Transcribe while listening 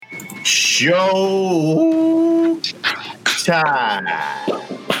Show time.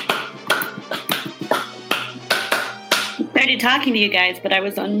 Started talking to you guys, but I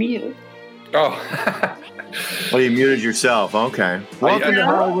was on mute. Oh. Well, you muted yourself. Okay. Welcome to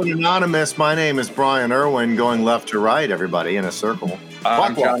Hollywood Anonymous. My name is Brian Irwin, going left to right, everybody, in a circle.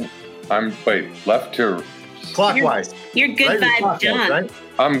 I'm John. Left to... Clockwise. You're good vibes, John. Right?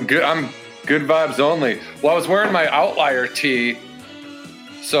 I'm good vibes only. Well, I was wearing my Outlier tee,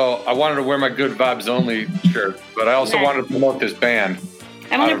 so I wanted to wear my good vibes only shirt, but I also wanted to promote this band.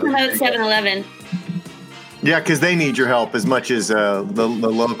 I want to promote 7-Eleven. Yeah, because they need your help as much as the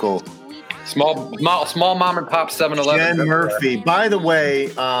local. Small mom and pop 7-Eleven. Jen Murphy. By the way,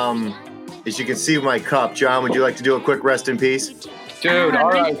 as you can see with my cup, John, would you like to do a quick rest in peace? Dude,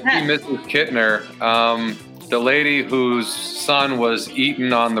 R.I.P. Mrs. Kittner. The lady whose son was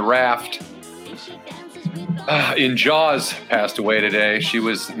eaten on the raft in Jaws passed away today. She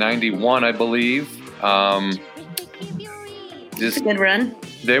was 91, I believe. It's a good run.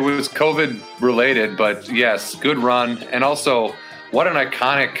 It was COVID related, but yes, good run. And also, what an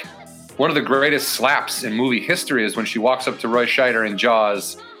iconic, one of the greatest slaps in movie history is when she walks up to Roy Scheider in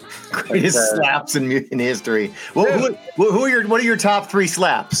Jaws. Greatest slaps in history. What are your top three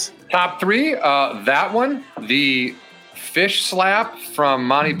slaps? Top three, that one, the fish slap from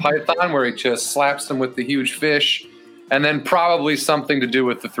Monty Python, where he just slaps them with the huge fish, and then probably something to do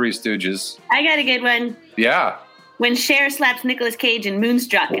with the Three Stooges. I got a good one. Yeah. When Cher slaps Nicolas Cage in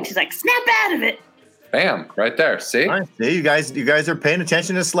Moonstruck, and she's like, "Snap out of it!" Bam! Right there. See? Right. See, you guys are paying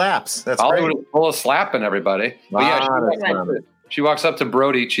attention to slaps. That's Hollywood great. Is full of slapping everybody. But yeah, she walks up to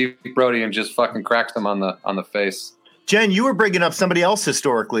Brody, Chief Brody, and just fucking cracks him on the face. Jen, you were bringing up somebody else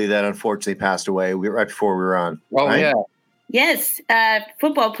historically that unfortunately passed away right before we were on. Oh, right? yeah. Yes,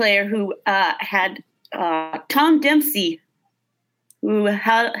 football player who had Tom Dempsey, who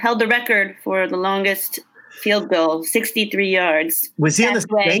held the record for the longest field goal, 63 yards. Was he in the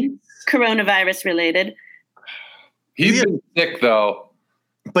Saints? Coronavirus related. He's been sick, though.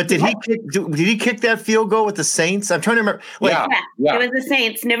 But did he kick that field goal with the Saints? I'm trying to remember. Yeah, it was the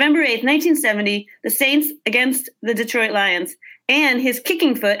Saints. November 8th, 1970, the Saints against the Detroit Lions. And his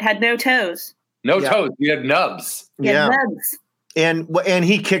kicking foot had no toes. No toes. He had nubs. Nubs. And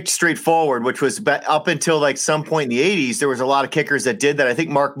he kicked straight forward, which was up until like some point in the 80s. There was a lot of kickers that did that. I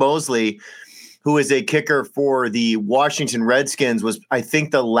think Mark Mosley, who is a kicker for the Washington Redskins, was I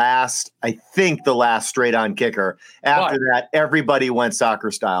think the last straight on kicker. After that, everybody went soccer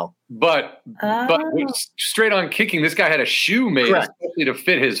style. But with straight on kicking, this guy had a shoe made especially to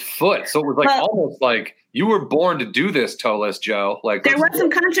fit his foot. So it was like almost like you were born to do this, toeless Joe. Like there was some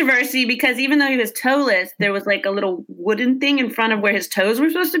controversy because even though he was toeless, there was like a little wooden thing in front of where his toes were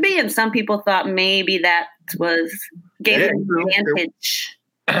supposed to be, and some people thought maybe that gave him an advantage.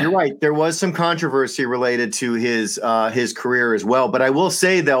 You're right. There was some controversy related to his career as well. But I will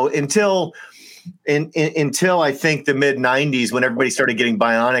say, though, until I think the mid 90s, when everybody started getting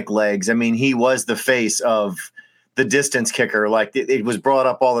bionic legs, I mean, he was the face of the distance kicker. Like it was brought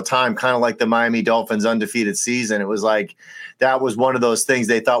up all the time, kind of like the Miami Dolphins undefeated season. It was like that was one of those things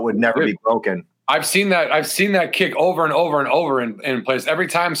they thought would never be broken. I've seen that kick over and over and over in place. Every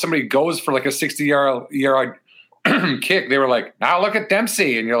time somebody goes for like a 60-yard kick, they were like, now look at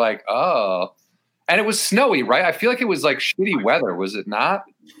Dempsey. And you're like, oh. And it was snowy, right? I feel like it was like shitty weather. Was it not?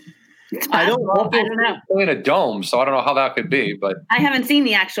 I don't know. In a dome, so I don't know how that could be. But I haven't seen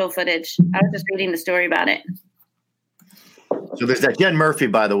the actual footage. I was just reading the story about it. So there's that. Jen Murphy,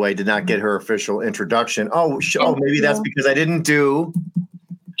 by the way, did not get her official introduction. Maybe that's because I didn't do.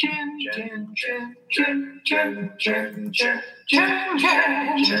 Yeah.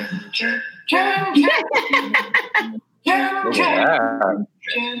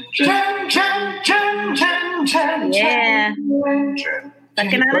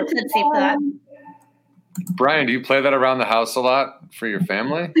 Fucking out of Tootsie Pop. Brian, do you play that around the house a lot for your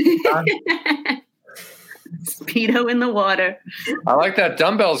family? Speedo in the water. I like that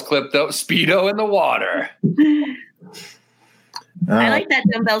dumbbells clip, though. Speedo in the water. I like that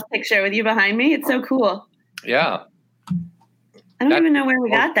dumbbells picture with you behind me. It's so cool. Yeah. I don't even know where we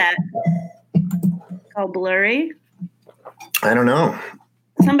got that. It's all blurry. I don't know.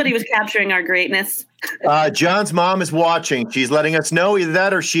 Somebody was capturing our greatness. John's mom is watching. She's letting us know either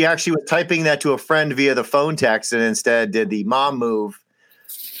that or she actually was typing that to a friend via the phone text and instead did the mom move.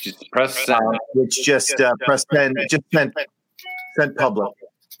 Just press send. Which just press send. Just send public.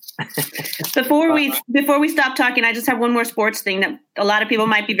 Before we stop talking, I just have one more sports thing that a lot of people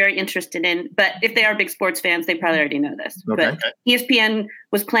might be very interested in. But if they are big sports fans, they probably already know this. Okay. But ESPN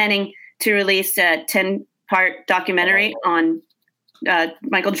was planning to release a 10-part documentary on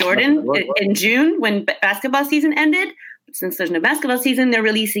Michael Jordan in June when basketball season ended. But since there's no basketball season, they're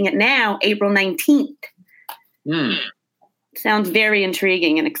releasing it now, April 19th. Sounds very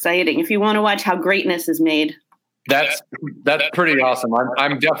intriguing and exciting. If you want to watch how greatness is made. That's pretty awesome.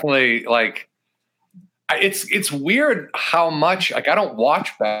 I'm definitely like, it's weird how much, like, I don't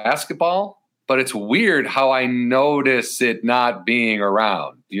watch basketball, but it's weird how I notice it not being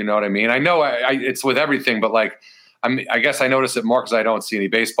around. You know what I mean? I know it's with everything, but like, I guess I notice it more because I don't see any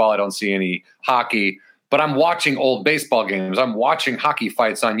baseball. I don't see any hockey, but I'm watching old baseball games. I'm watching hockey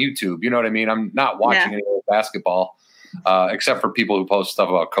fights on YouTube. You know what I mean? I'm not watching any old basketball, except for people who post stuff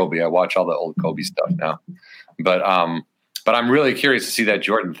about Kobe. I watch all the old Kobe stuff now, but I'm really curious to see that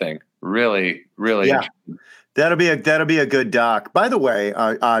Jordan thing. Really, really. Yeah. That'll be a good doc. By the way,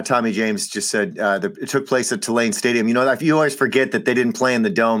 Tommy James just said it took place at Tulane Stadium. You know, you always forget that they didn't play in the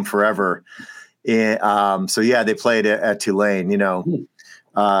Dome forever. So yeah, they played at Tulane. You know,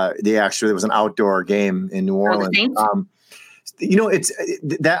 there was an outdoor game in New Orleans. You know, it's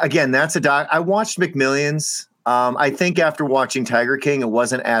that again. That's a doc. I watched McMillions. I think after watching Tiger King, it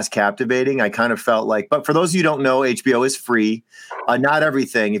wasn't as captivating. I kind of felt like, but for those of you who don't know, HBO is free. Not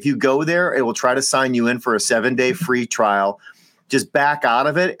everything. If you go there, it will try to sign you in for a 7-day free trial. Just back out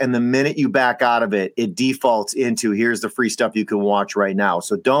of it. And the minute you back out of it, it defaults into here's the free stuff you can watch right now.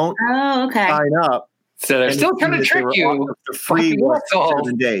 So don't sign up. So they're still trying to trick you. For free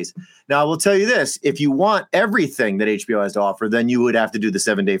 7 days. Now, I will tell you this. If you want everything that HBO has to offer, then you would have to do the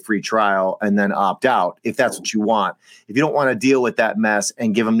 7-day free trial and then opt out if that's what you want. If you don't want to deal with that mess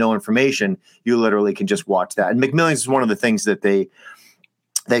and give them no information, you literally can just watch that. And McMillions is one of the things that they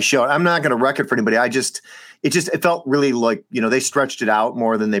showed. I'm not going to wreck it for anybody. It felt really like, you know, they stretched it out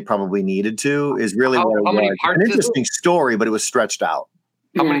more than they probably needed to is really what it was. An interesting story, but it was stretched out.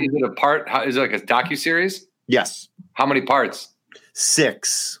 How many is it a part? Is it like a docuseries? Yes. How many parts?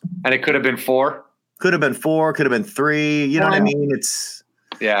 6. And it could have been 4? Could have been 4, could have been 3. You know what I mean?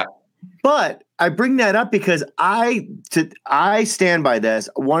 Yeah. But I bring that up because I stand by this.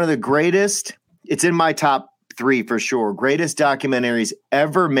 One of the greatest, it's in my top 3 for sure, greatest documentaries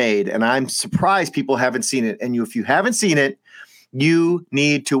ever made. And I'm surprised people haven't seen it. And if you haven't seen it, you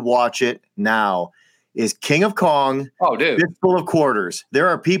need to watch it now. Is King of Kong. Oh, dude. Fistful of Quarters. There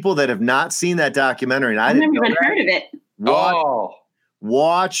are people that have not seen that documentary. And I've never even heard of it.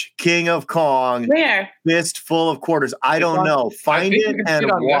 Watch King of Kong. Where? Fistful of Quarters. I don't know. Find it and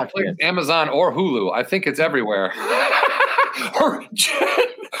watch Netflix, it. Amazon, or Hulu. I think it's everywhere. Or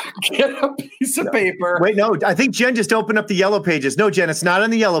get a piece of paper. Wait, no. I think Jen just opened up the Yellow Pages. No, Jen, it's not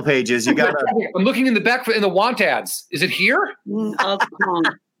in the Yellow Pages. You got. I'm looking in the back in the want ads. Is it here? Of Kong.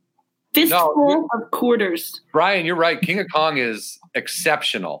 Fistful of Quarters. Brian, you're right. King of Kong is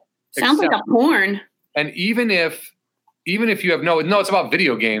exceptional. Sounds like a porn. And even if you have it's about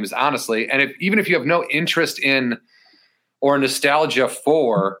video games, honestly. And even if you have no interest in or nostalgia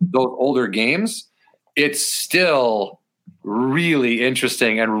for those older games, it's still really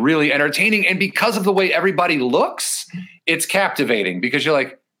interesting and really entertaining. And because of the way everybody looks, it's captivating because you're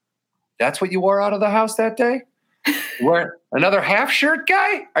like, that's what you wore out of the house that day? Wearing another half shirt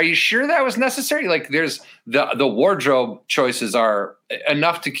guy? Are you sure that was necessary? Like there's the wardrobe choices are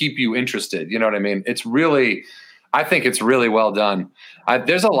enough to keep you interested. You know what I mean? I think it's really well done.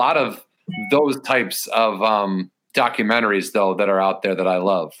 There's a lot of those types of documentaries though that are out there that I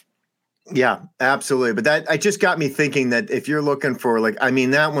love. Yeah, absolutely. But that just got me thinking that if you're looking for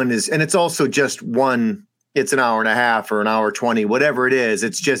that one is, and it's also just one, it's an hour and a half or an hour 20, whatever it is.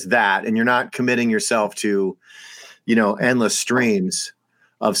 It's just that, and you're not committing yourself to, endless streams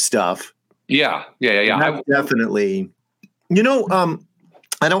of stuff. Yeah. Definitely. I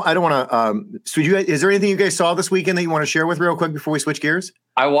don't want to. So is there anything you guys saw this weekend that you want to share with real quick before we switch gears?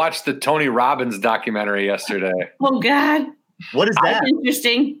 I watched the Tony Robbins documentary yesterday. Oh God, what is that? That's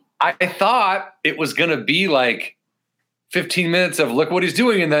interesting. I thought it was going to be like 15 minutes of look what he's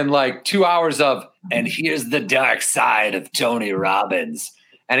doing, and then like 2 hours of and here's the dark side of Tony Robbins.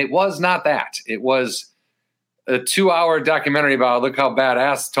 And it was not that. It was a 2-hour documentary about look how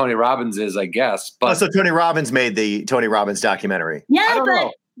badass Tony Robbins is, I guess. But so Tony Robbins made the Tony Robbins documentary. Yeah,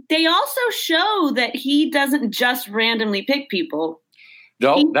 but they also show that he doesn't just randomly pick people.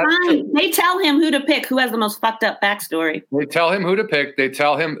 No, they tell him who to pick, who has the most fucked up backstory. They tell him who to pick. They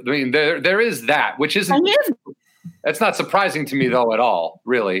tell him. I mean, there is that, which isn't. That's not surprising to me though at all,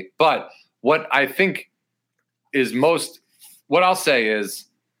 really. But what I think is what I'll say is,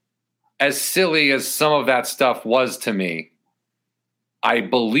 as silly as some of that stuff was to me, I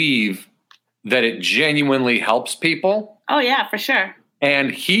believe that it genuinely helps people. Oh yeah, for sure.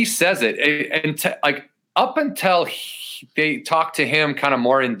 And he says it, and up until they talked to him kind of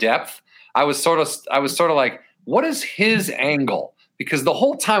more in depth, I was sort of like, what is his angle? Because the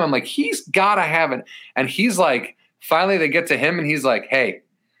whole time I'm like, he's got to have it. And he's like, finally they get to him and he's like, hey,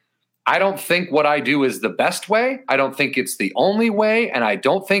 I don't think what I do is the best way. I don't think it's the only way. And I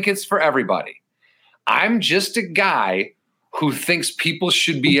don't think it's for everybody. I'm just a guy who thinks people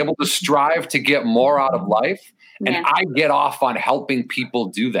should be able to strive to get more out of life. And I get off on helping people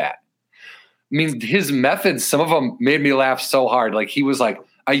do that. I mean, his methods, some of them made me laugh so hard. Like he was like,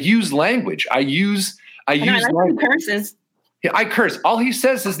 I use language. I use language. Curses. I curse. All he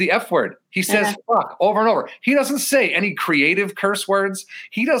says is the F word. He says fuck over and over. He doesn't say any creative curse words.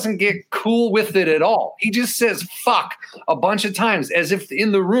 He doesn't get cool with it at all. He just says fuck a bunch of times as if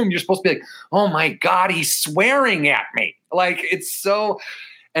in the room you're supposed to be like, oh my God, he's swearing at me. Like it's so,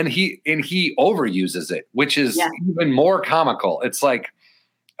 and he overuses it, which is even more comical. It's like,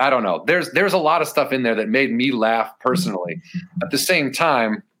 I don't know. There's a lot of stuff in there that made me laugh personally. At the same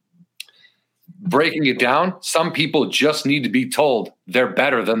time, breaking it down, some people just need to be told they're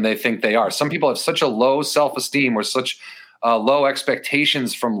better than they think they are. Some people have such a low self-esteem or such low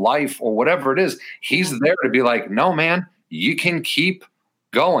expectations from life or whatever it is. He's there to be like, no, man, you can keep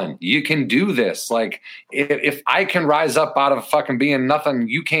going. You can do this. Like if I can rise up out of fucking being nothing,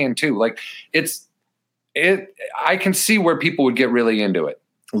 you can too. Like I can see where people would get really into it.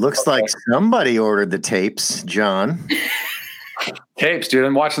 Looks like somebody ordered the tapes, John. Tapes, dude.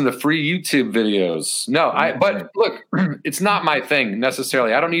 I'm watching the free YouTube videos. No, but look, it's not my thing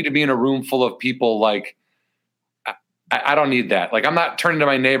necessarily. I don't need to be in a room full of people. Like, I don't need that. Like, I'm not turning to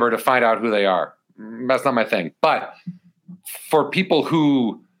my neighbor to find out who they are. That's not my thing. But for people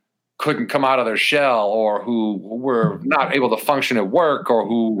who couldn't come out of their shell or who were not able to function at work or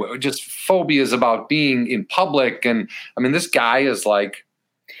who just phobias about being in public. And I mean, this guy is like.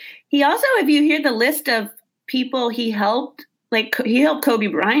 He also, if you hear the list of people he helped, like he helped Kobe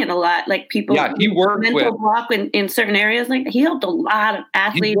Bryant a lot, like people. Yeah, he worked with mental block in certain areas. Like he helped a lot of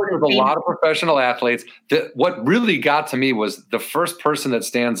athletes. He worked with a lot of professional athletes. What really got to me was the first person that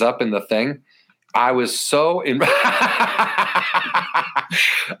stands up in the thing. I was so the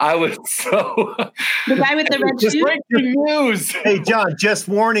guy with the red shoes. Breaking news. Hey, John, just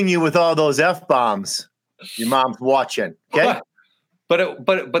warning you with all those F-bombs. Your mom's watching. Okay. But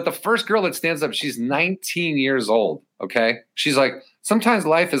the first girl that stands up, she's 19 years old. Okay. She's like, sometimes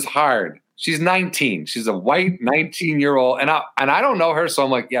life is hard. She's 19. She's a white 19-year-old. And I don't know her. So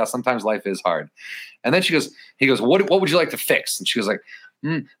I'm like, yeah, sometimes life is hard. And then he goes, what would you like to fix? And she was like,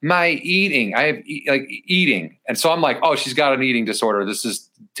 my eating. I have eating. And so I'm like, oh, she's got an eating disorder. This is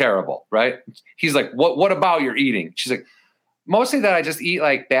terrible. Right. He's like, what about your eating? She's like, mostly that I just eat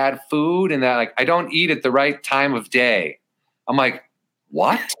like bad food and that like, I don't eat at the right time of day. I'm like,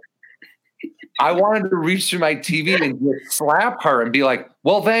 what? I wanted to reach through my TV and just slap her and be like,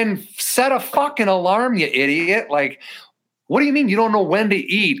 well, then set a fucking alarm, you idiot. Like, what do you mean you don't know when to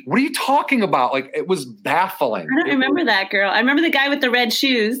eat? What are you talking about? Like, it was baffling. I don't remember that girl. I remember the guy with the red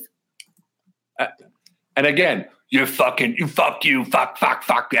shoes. And again, fuck,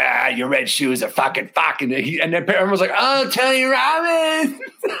 yeah, your red shoes are fucking. And then everyone was like, oh, Tony Robbins.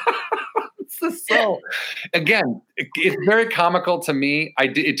 So again, it's very comical to me.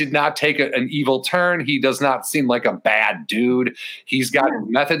 It did not take an evil turn. He does not seem like a bad dude. He's got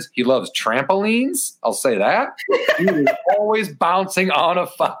methods. He loves trampolines. I'll say that. He is always bouncing on a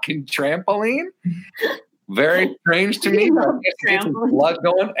fucking trampoline. Very strange to me. Gets his blood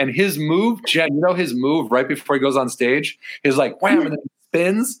going. And his move, Jen, his move right before he goes on stage is like wham, and then he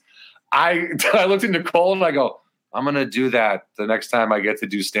spins. I looked at Nicole and I go, I'm going to do that the next time I get to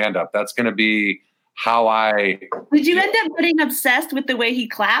do stand-up. That's going to be how I... Did you end up getting obsessed with the way he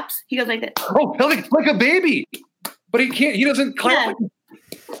claps? He goes like that. Oh, like a baby. But he doesn't clap.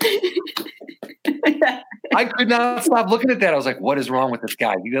 Yeah. I could not stop looking at that. I was like, what is wrong with this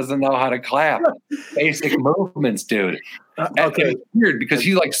guy? He doesn't know how to clap. Basic movements, dude. Okay. It's weird because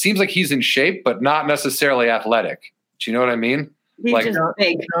he seems like he's in shape, but not necessarily athletic. Do you know what I mean? He's just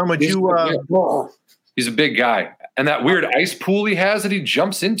big. Tom, he's a big guy. And that weird ice pool he has that he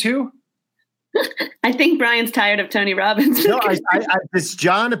jumps into. I think Brian's tired of Tony Robbins. No, it's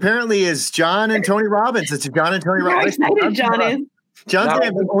John. Apparently, is John and Tony Robbins. It's John and Tony Robbins. Excited John is. John's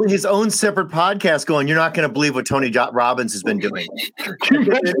going to have his own separate podcast going. You're not going to believe what Tony Robbins has been doing.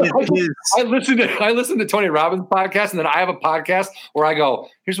 I listen to Tony Robbins' podcast, and then I have a podcast where I go,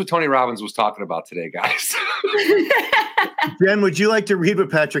 here's what Tony Robbins was talking about today, guys. Jen, would you like to read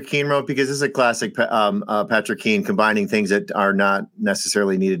what Patrick Keane wrote? Because this is a classic Patrick Keane, combining things that are not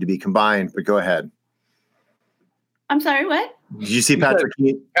necessarily needed to be combined. But go ahead. I'm sorry, what? Did you see Patrick?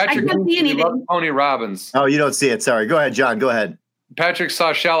 I can't see anything. Tony Robbins. Oh, you don't see it. Sorry. Go ahead, John. Go ahead. Patrick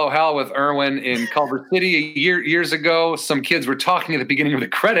saw Shallow Hal with Irwin in Culver City years ago. Some kids were talking at the beginning of the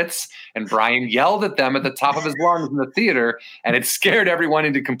credits, and Brian yelled at them at the top of his lungs in the theater, and it scared everyone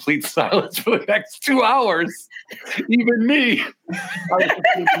into complete silence for the next 2 hours. Even me.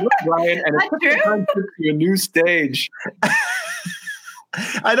 Brian, and it took to a new stage.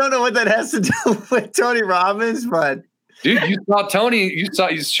 I don't know what that has to do with Tony Robbins, but dude, you saw Tony. You saw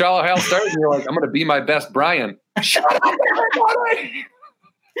Shallow Hal start, and you're like, "I'm going to be my best Brian." Shut up, everybody!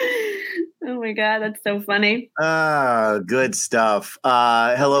 Oh my God, that's so funny. Good stuff.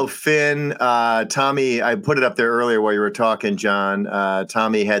 Hello, Finn. Tommy, I put it up there earlier while you were talking, John.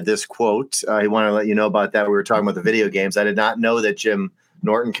 Tommy had this quote. He wanted to let you know about that. We were talking about the video games. I did not know that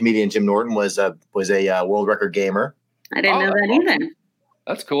comedian Jim Norton was a world record gamer. I didn't know that either.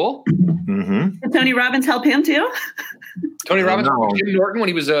 That's cool. Mm-hmm. Did Tony Robbins help him too? Tony Robbins helped Jim Norton when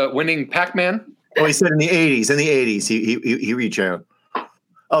he was winning Pac-Man. Oh, he said in the 80s. In the 80s, he reached out.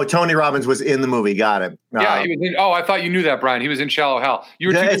 Oh, Tony Robbins was in the movie. Got it. Yeah, he was in. Oh, I thought you knew that, Brian. He was in Shallow Hal.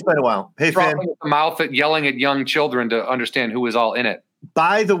 It's been a while. Hey, Finn. The mouth yelling at young children to understand who was all in it.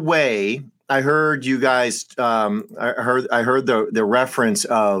 By the way, I heard you guys. I heard the reference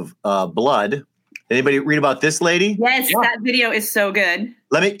of blood. Anybody read about this lady? Yes, yeah. That video is so good.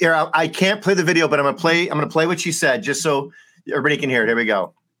 I can't play the video, but I'm gonna play what she said just so everybody can hear it. Here we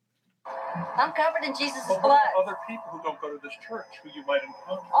go. I'm covered in Jesus' blood. Other people who don't go to this church who you might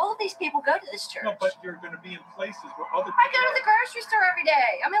encounter. All of these people go to this church. No, but you're going to be in places where other people. I go to the grocery store every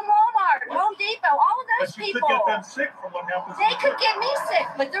day. I'm in Walmart, Home Depot, all of those people. But you could get them sick from what happens. They could get me sick,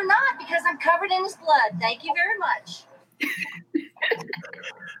 but they're not because I'm covered in his blood. Thank you very much.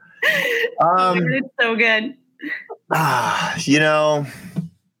 It's so good.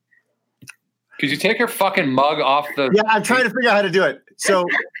 Could you take her fucking mug off the? Yeah, I'm trying to figure out how to do it.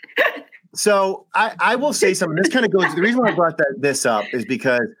 So I will say something. This kind of goes. The reason why I brought this up is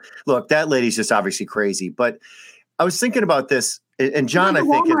because look, that lady's just obviously crazy. But I was thinking about this, and John, I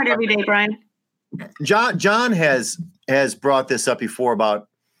think Walmart every day, Brian. John has brought this up before about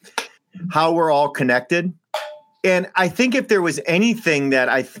how we're all connected, and I think if there was anything that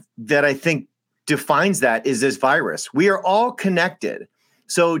I think defines that is this virus. We are all connected.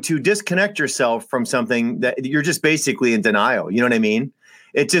 So to disconnect yourself from something that you're just basically in denial. You know what I mean?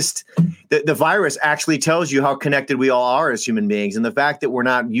 It just, the virus actually tells you how connected we all are as human beings. And the fact that we're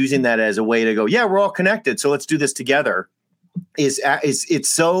not using that as a way to go, yeah, we're all connected, so let's do this together it's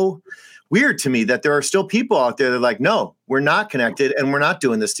so weird to me that there are still people out there that are like, no, we're not connected and we're not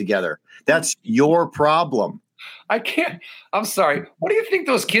doing this together. That's your problem. I'm sorry. What do you think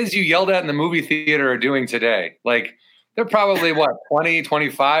those kids you yelled at in the movie theater are doing today? Like, they're probably 20,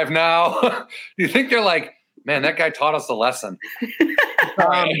 25 now. Do you think they're like, man, that guy taught us a lesson?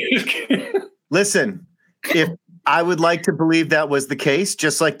 Listen, if I would like to believe that was the case,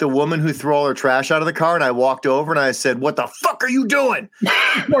 just like the woman who threw all her trash out of the car, and I walked over and I said, what the fuck are you doing?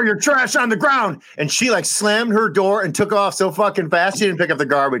 Throw your trash on the ground. And she slammed her door and took off so fucking fast she didn't pick up the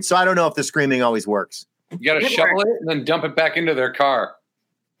garbage. So I don't know if the screaming always works. You got to shovel it and then dump it back into their car.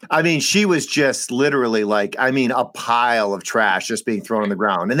 I mean, she was just literally a pile of trash just being thrown on the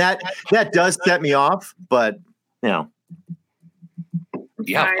ground. And that does set me off, but yeah.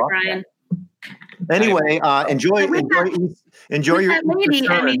 Sorry, Brian. Anyway, enjoy your Easter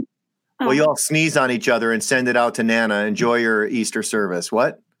service. Well, you all sneeze on each other and send it out to Nana. Enjoy your Easter service.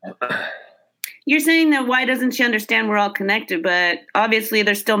 What? You're saying that why doesn't she understand we're all connected? But obviously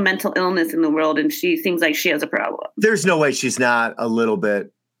there's still mental illness in the world and she seems like she has a problem. There's no way she's not a little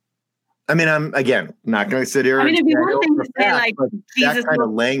bit. I mean, I'm not going to sit here. It'd be one thing to say Jesus that kind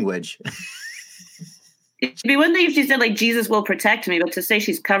of language. It'd be one thing if she said Jesus will protect me, but to say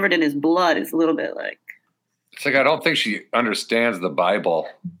she's covered in his blood is a little bit like. It's I don't think she understands the Bible.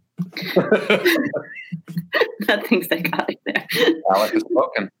 Nothing's that got it there. Alec has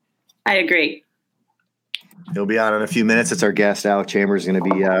spoken. I agree. He'll be on in a few minutes. It's our guest. Alec Chambers is going to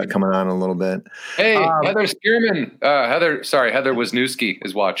be coming on in a little bit. Hey, Heather Spearman. Heather Wisniewski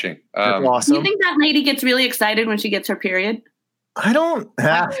is watching. That's awesome. Do you think that lady gets really excited when she gets her period? I don't.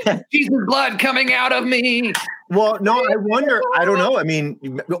 Jesus' blood coming out of me. Well, no, I wonder. I don't know. I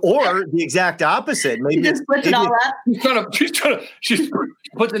mean, or the exact opposite. Maybe she just puts it all up. She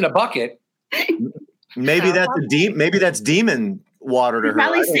puts it in a bucket. Maybe that's demon water to her.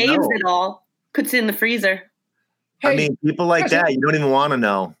 Probably saves it all. Puts it in the freezer. Hey, I mean, people like that, you don't even want to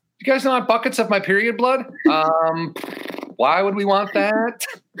know. You guys know buckets of my period blood? 1 Why would we want that?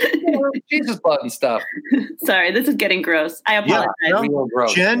 Jesus blood and stuff. Sorry, this is getting gross. I apologize. no. Real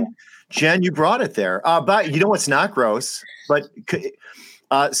gross. Jen, you brought it there. But you know what's not gross? But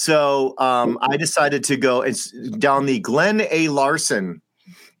so I decided to go down the Glenn A. Larson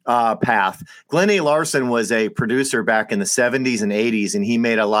path. Glenn A. Larson was a producer back in the 70s and 80s, and he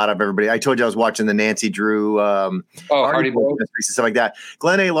made a lot of everybody. I told you I was watching the Nancy Drew Hardy Boys and stuff like that.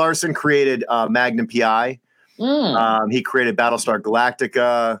 Glenn A. Larson created Magnum PI. He created Battlestar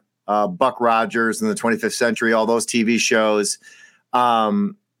Galactica, Buck Rogers in the 25th Century, all those TV shows.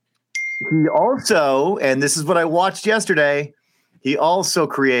 He also, and this is what I watched yesterday, he also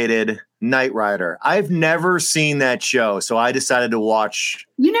created Knight Rider. I've never seen that show, so I decided to watch.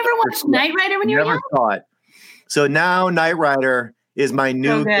 You never watched Knight Rider when you were Never young? saw it. So now Knight Rider is my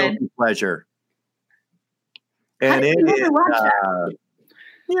new good. guilty pleasure. How And did it you never is, watch that?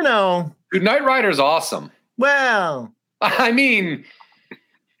 you know, Dude, Knight Rider's awesome. well, I mean,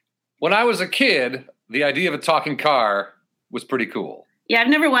 when I was a kid, the idea of a talking car was pretty cool. Yeah, I've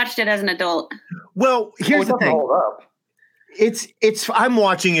never watched it as an adult. well, here's the it doesn't thing. hold up. It's I'm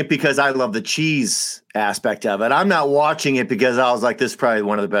watching it because I love the cheese aspect of it. I'm not watching it because I was like, this is probably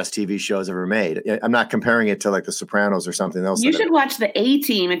one of the best TV shows ever made. I'm not comparing it to like The Sopranos or something else. You should watch the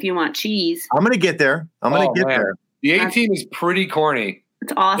A-Team if you want cheese. I'm gonna get there. I'm gonna get Man. there. The A-Team is pretty corny.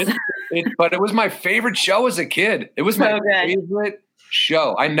 It's awesome. But it was my favorite show as a kid. It was my So good. favorite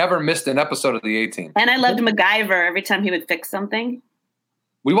show. I never missed an episode of the A-Team. And I loved MacGyver every time he would fix something.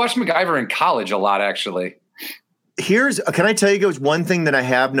 We watched MacGyver in college a lot, actually. Can I tell you guys one thing that I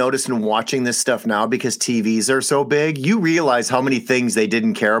have noticed in watching this stuff now, because TVs are so big, you realize how many things they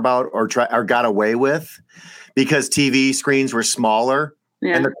didn't care about or got away with because TV screens were smaller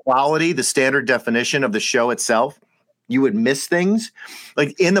and the quality, the standard definition of the show itself, you would miss things.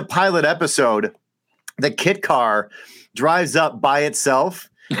 Like in the pilot episode, the kit car drives up by itself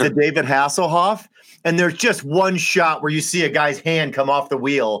to David Hasselhoff, and there's just one shot where you see a guy's hand come off the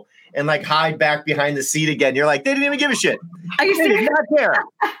wheel and like hide back behind the seat again. You're like, they didn't even give a shit. Are you They did serious? not care.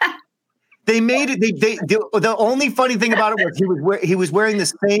 They made it. The only funny thing about it was he was wearing the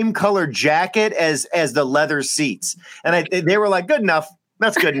same color jacket as the leather seats, and they were like, good enough.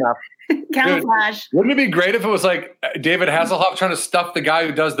 That's good enough. Camouflage. Wouldn't it be great if it was like David Hasselhoff trying to stuff the guy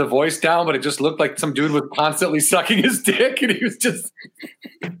who does the voice down, but it just looked like some dude was constantly sucking his dick and he was just...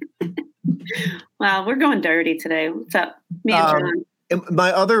 Wow, we're going dirty today. What's up? Me and John. And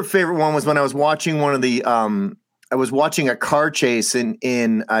my other favorite one was when I was watching one of the I was watching a car chase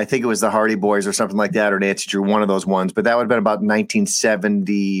in I think it was the Hardy Boys or something like that, or Nancy Drew, one of those ones, but that would have been about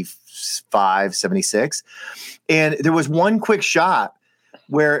 1975, 76. And there was one quick shot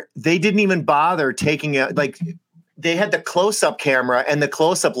where they didn't even bother taking it. Like they had the close-up camera and the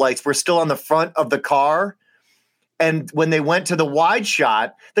close-up lights were still on the front of the car. And when they went to the wide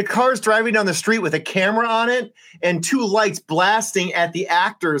shot, the car's driving down the street with a camera on it and two lights blasting at the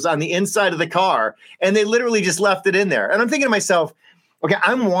actors on the inside of the car. And they literally just left it in there. And I'm thinking to myself, okay,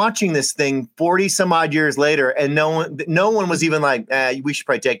 I'm watching this thing 40 some odd years later, and no one was even like, we should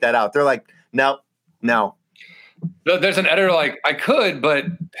probably take that out. They're like, no. There's an editor like, I could, but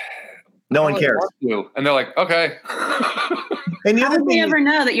No one cares. And they're like, okay. And the How other would they thing, ever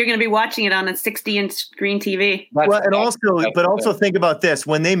know that you're going to be watching it on a 60-inch screen TV? also think about this: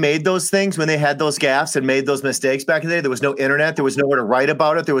 when they made those things, when they had those gaffes and made those mistakes back in the day, there was no internet, there was nowhere to write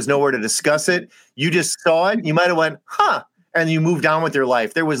about it, there was nowhere to discuss it. You just saw it, you might have went, huh, and you moved on with your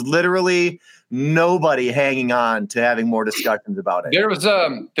life. There was literally nobody hanging on to having more discussions about it. There's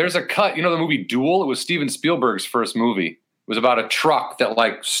a cut. You know the movie Duel? It was Steven Spielberg's first movie. It was about a truck that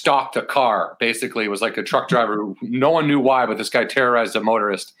like stalked a car. Basically, it was like a truck driver who no one knew why, but this guy terrorized a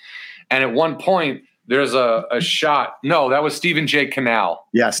motorist. And at one point, there's a shot. No, that was Stephen J. Cannell.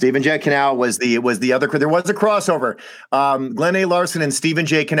 Yeah, Stephen J. Cannell was the other. There was a crossover. Glenn A. Larson and Stephen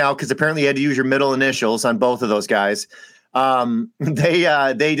J. Cannell, because apparently you had to use your middle initials on both of those guys. They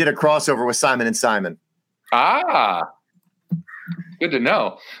did a crossover with Simon and Simon. Ah. Good to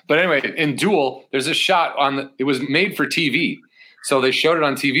know. But anyway, in Duel, there's a shot it was made for TV. So they showed it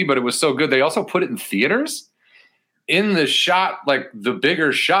on TV, but it was so good. They also put it in theaters. In the shot, like the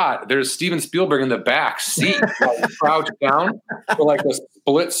bigger shot, there's Steven Spielberg in the back seat, like, crouched down for like a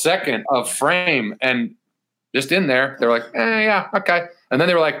split second of frame. And just in there, they're like, yeah, okay. And then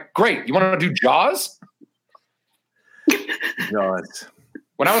they were like, great. You want to do Jaws? Jaws.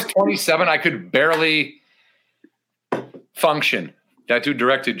 When I was 27, I could barely function. That dude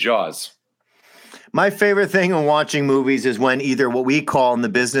directed Jaws. My favorite thing in watching movies is when either what we call in the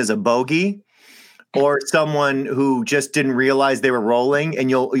business a bogey or someone who just didn't realize they were rolling, and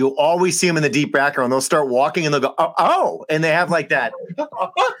you'll always see them in the deep background. They'll start walking and they'll go, oh, and they have like that,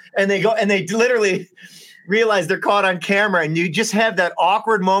 and they go and they literally realize they're caught on camera, and you just have that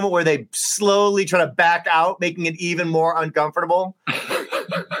awkward moment where they slowly try to back out, making it even more uncomfortable.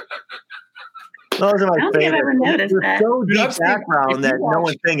 Those are my I don't think I've ever favorites. noticed They're that. so Dude, deep I've seen- background if you that no watch-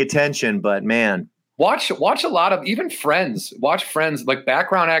 one's paying attention, but man. Watch a lot of even Friends. Watch Friends, like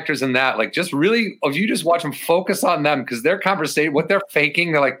background actors in that. Like just really, if you just watch them, focus on them because their conversation, what they're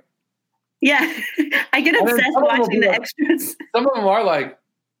faking, they're like. Yeah, I get And then obsessed some of them will watching be the like- extras. Some of them are like,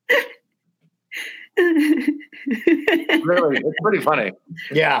 really, it's pretty funny.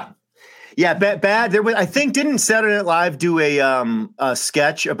 Yeah. Yeah, bad. There was, I think, didn't Saturday Night Live do a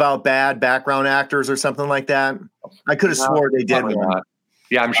sketch about bad background actors or something like that? I could have No, swore they did Probably one, not.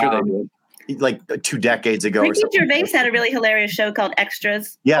 Yeah, I'm sure they did. like 2 decades ago or Ricky something. Gervais had a really hilarious show called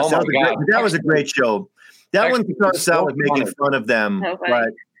Extras. Yes, Oh that, my was a great, God. that was a great show. That one Extras starts is so out with making funny. fun of them. So funny.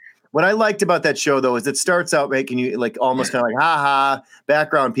 But what I liked about that show, though, is it starts out making you like almost kind of like, ha ha,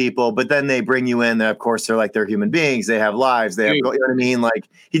 background people, but then they bring you in. Of course, they're human beings. They have lives. They have, you know what I mean? Like,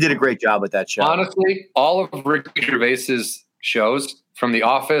 he did a great job with that show. Honestly, all of Ricky Gervais's shows, from The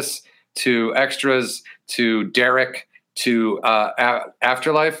Office to Extras to Derek to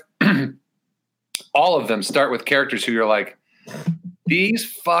Afterlife, all of them start with characters who you're like, these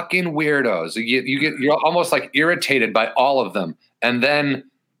fucking weirdos. You're almost like irritated by all of them, and then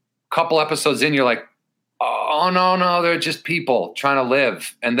a couple episodes in, you're like, oh no, they're just people trying to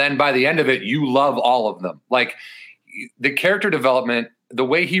live. And then by the end of it, you love all of them. Like the character development, the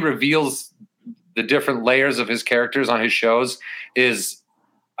way he reveals the different layers of his characters on his shows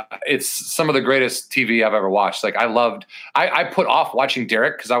it's some of the greatest TV I've ever watched. Like I put off watching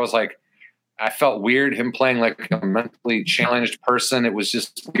Derek because I was like, I felt weird him playing like a mentally challenged person. It was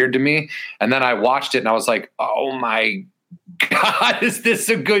just weird to me. And then I watched it and I was like, oh my God, is this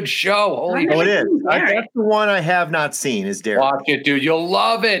a good show? Holy Oh, it is. Derek. That's the one I have not seen is Derek. Watch it, dude. You'll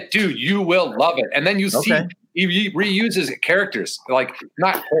love it, dude. You will love it. And then you see Okay. he reuses characters, like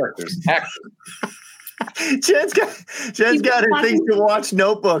not characters, actors. Jen's got her things to watch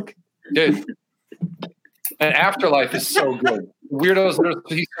notebook. Dude. And Afterlife is so good. Weirdos that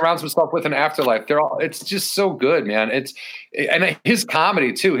he surrounds himself with in Afterlife. It's just so good, man. And his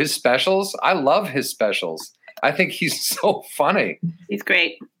comedy too, his specials. I love his specials. I think he's so funny. He's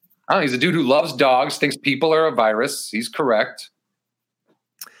great. He's a dude who loves dogs, thinks people are a virus. He's correct.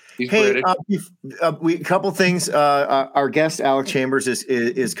 He's Hey, British. a couple things. Our guest Alex Chambers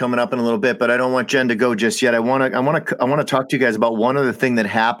is coming up in a little bit, but I don't want Jen to go just yet. I want to talk to you guys about one other thing that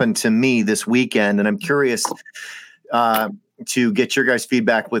happened to me this weekend, and I'm curious to get your guys'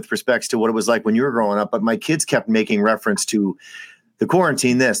 feedback with respects to what it was like when you were growing up. But my kids kept making reference to the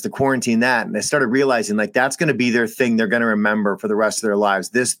quarantine this, the quarantine that, and I started realizing like that's going to be their thing. They're going to remember for the rest of their lives.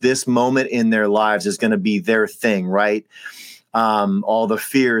 This moment in their lives is going to be their thing, right? All the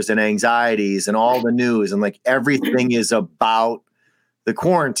fears and anxieties and all the news and like everything is about the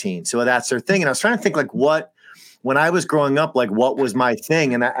quarantine. So that's their thing. And I was trying to think like when I was growing up, like what was my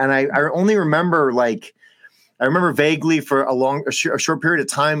thing? And I only remember I remember vaguely for a short period of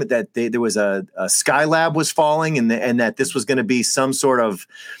time that there was a Skylab was falling and that this was going to be some sort of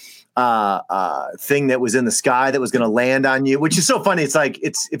thing that was in the sky that was going to land on you, which is so funny. It's like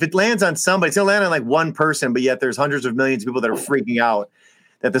if it lands on somebody, it's going to land on like one person, but yet there's hundreds of millions of people that are freaking out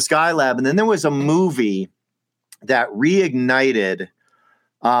that the Skylab. And then there was a movie that reignited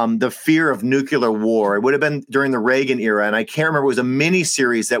the fear of nuclear war. It would have been during the Reagan era, and I can't remember. It was a mini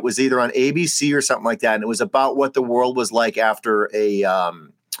series that was either on ABC or something like that, and it was about what the world was like after a.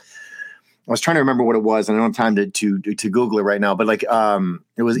 I was trying to remember what it was, and I don't have time to Google it right now. But like,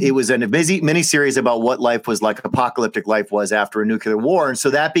 it was a mini series about what life was like, apocalyptic life was after a nuclear war, and so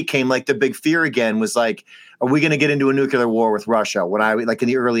that became like the big fear again. Was like, are we going to get into a nuclear war with Russia? When I like in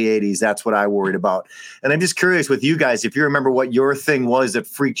the early '80s, that's what I worried about. And I'm just curious with you guys if you remember what your thing was that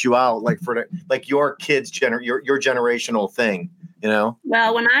freaked you out, like for like your kids' your generational thing, you know?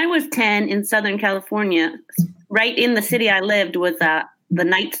 Well, when I was 10 in Southern California, right in the city I lived was the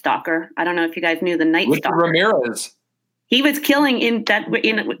Night Stalker. I don't know if you guys knew the Night Richard Stalker. Ramirez. He was killing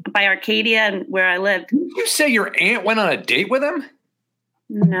by Arcadia and where I lived. Did you say your aunt went on a date with him?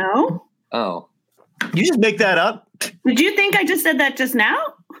 No. Oh. You just make that up? Did you think I just said that just now?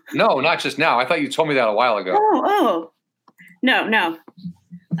 No, not just now. I thought you told me that a while ago. Oh. No.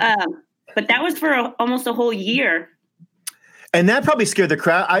 But that was for almost a whole year. And that probably scared the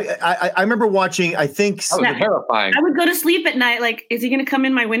crowd. I remember watching, I think. That was Yeah. terrifying. I would go to sleep at night, like, is he going to come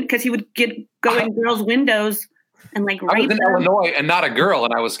in my window? Because he would go in girls' windows and like I was rape in them. Illinois and not a girl,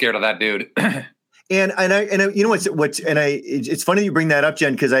 and I was scared of that dude. You know it's funny you bring that up,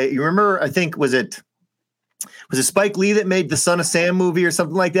 Jen, because you remember, I think was it Spike Lee that made the Son of Sam movie or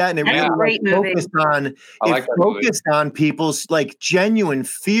something like that, and it really focused on people's like genuine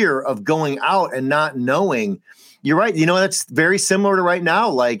fear of going out and not knowing. You're right. You know, that's very similar to right now.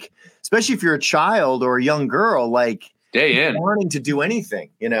 Like, especially if you're a child or a young girl, like day in wanting to do anything,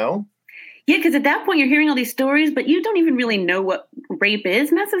 you know? Yeah, because at that point you're hearing all these stories, but you don't even really know what rape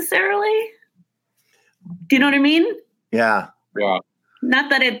is necessarily. Do you know what I mean? Yeah. Yeah. Not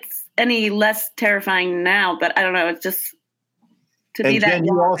that it's any less terrifying now, but I don't know. It's just to be and that. Jen,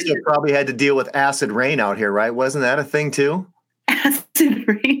 you also probably had to deal with acid rain out here, right? Wasn't that a thing too? Acid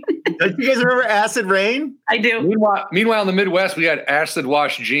rain. Don't you guys remember acid rain? I do. Meanwhile, in the Midwest, we had acid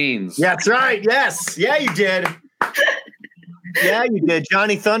wash jeans. Yeah, that's right. Yes. Yeah, you did. Yeah, you did.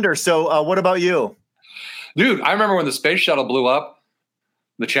 Johnny Thunder. So what about you? Dude, I remember when the space shuttle blew up,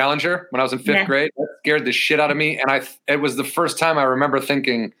 the Challenger, when I was in fifth grade. That scared the shit out of me. And it was the first time I remember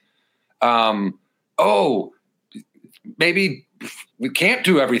thinking, maybe we can't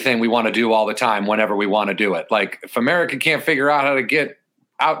do everything we want to do all the time whenever we want to do it. Like, if America can't figure out how to get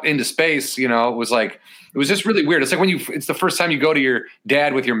out into space, you know, it was just really weird. It's like it's the first time you go to your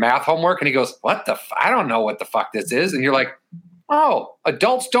dad with your math homework and he goes, I don't know what the fuck this is. And you're like, oh,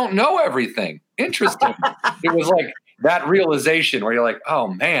 adults don't know everything. Interesting. It was like that realization where you're like, oh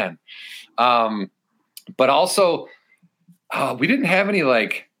man. But also we didn't have any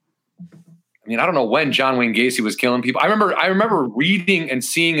I don't know when John Wayne Gacy was killing people. I remember reading and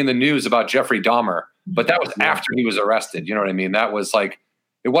seeing in the news about Jeffrey Dahmer, but that was after he was arrested. You know what I mean? That was like,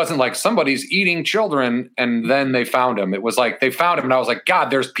 it wasn't like somebody's eating children and then they found him. It was like they found him and I was like, God,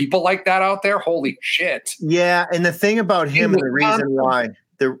 there's people like that out there. Holy shit. Yeah. And the thing about him, and the reason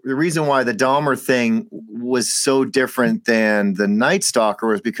why the Dahmer thing was so different than the Night Stalker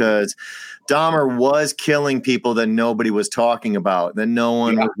was because Dahmer was killing people that nobody was talking about, that no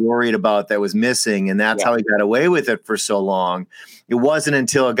one was worried about, that was missing. And that's how he got away with it for so long. It wasn't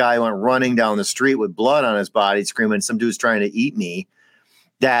until a guy went running down the street with blood on his body screaming, some dude's trying to eat me,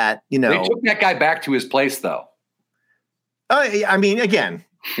 that, you know. They took that guy back to his place, though. I mean, again.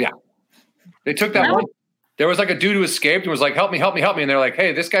 Yeah. They took that one. There was like a dude who escaped and was like, help me. And they're like,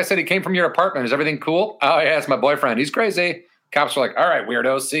 hey, this guy said he came from your apartment. Is everything cool? Oh, yeah, it's my boyfriend. He's crazy. Cops were like, all right,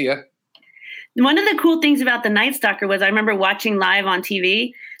 weirdos, see ya. One of the cool things about the Night Stalker was I remember watching live on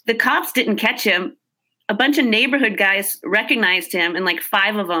TV. The cops didn't catch him. A bunch of neighborhood guys recognized him, and like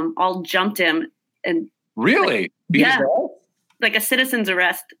 5 of them all jumped him. And really? Like a citizen's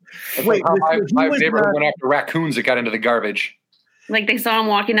arrest. Wait, my neighborhood went after raccoons that got into the garbage. Like they saw him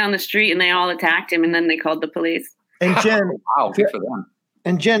walking down the street and they all attacked him, and then they called the police. And Jen, wow, good for them.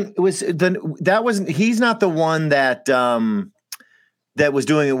 And Jen, he's not the one that that was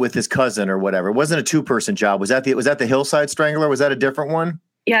doing it with his cousin or whatever. It wasn't a 2-person job. Was that the Hillside Strangler? Was that a different one?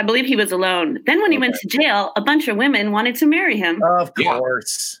 Yeah, I believe he was alone. Then when he went to jail, a bunch of women wanted to marry him. Of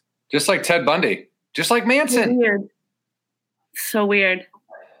course. Just like Ted Bundy. Just like Manson. So weird.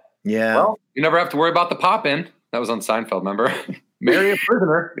 Yeah. Well, you never have to worry about the pop-in. That was on Seinfeld, remember? Marry a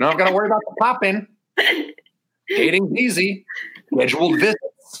prisoner. You don't got to worry about the pop-in. Dating's easy. Scheduled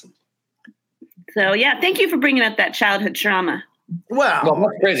visits. So, yeah, thank you for bringing up that childhood trauma. Wow. Well,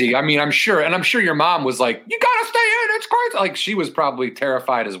 that's crazy. I mean, I'm sure your mom was like, you got to stay in. It's crazy. Like, she was probably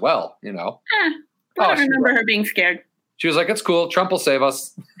terrified as well, you know? I don't remember her being scared. She was like, it's cool. Trump will save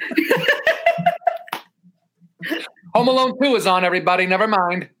us. Home Alone 2 is on, everybody. Never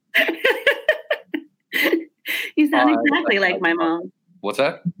mind. You sound exactly like my mom. What's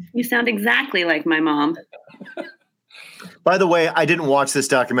that? You sound exactly like my mom. By the way, I didn't watch this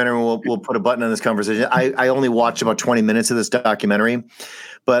documentary. We'll put a button on this conversation. I only watched about 20 minutes of this documentary,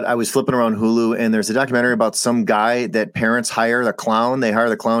 but I was flipping around Hulu, and there's a documentary about some guy that parents hire the clown. They hire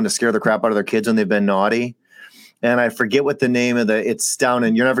the clown to scare the crap out of their kids when they've been naughty. And I forget what the name of it's down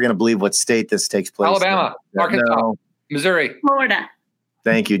in, you're never going to believe what state this takes place. Alabama, Arkansas, Missouri. Florida.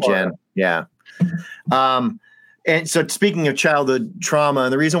 Thank you, Jen. Yeah. And so speaking of childhood trauma,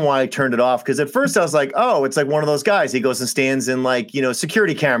 and the reason why I turned it off, because at first I was like, oh, it's like one of those guys. He goes and stands in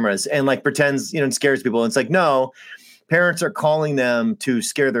security cameras and pretends, and scares people. And it's like, no, parents are calling them to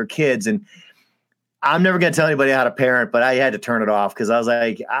scare their kids. And I'm never going to tell anybody how to parent, but I had to turn it off because I was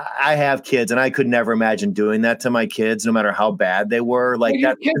like, I have kids and I could never imagine doing that to my kids, no matter how bad they were.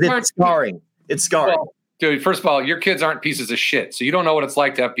 It's scarring. It's scarring. Well, dude, first of all, your kids aren't pieces of shit. So you don't know what it's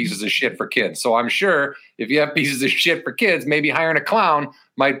like to have pieces of shit for kids. So I'm sure if you have pieces of shit for kids, maybe hiring a clown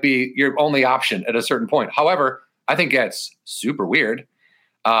might be your only option at a certain point. However, I think that's super weird.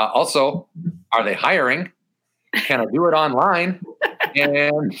 Also, are they hiring? Can I do it online?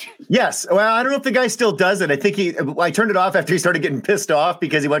 And Yes. Well, I don't know if the guy still does it. I think I turned it off after he started getting pissed off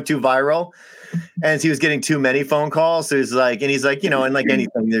because he went too viral and he was getting too many phone calls. So he's like, and like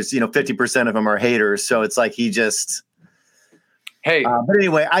anything, there's, 50% of them are haters. So it's like he just, hey, but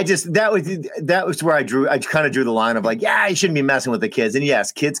anyway, that was where I kind of drew the line of like, yeah, you shouldn't be messing with the kids. And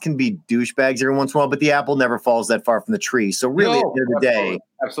yes, kids can be douchebags every once in a while, but the apple never falls that far from the tree. So really, at the end of the day,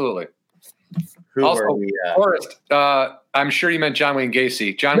 absolutely. who Also, are we? Forrest, I'm sure you meant John Wayne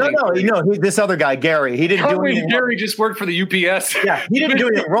Gacy. This other guy, Gary, he didn't do anything. Gary just worked for the UPS. Yeah, he didn't do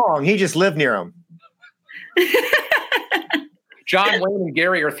anything wrong. He just lived near him. John Wayne and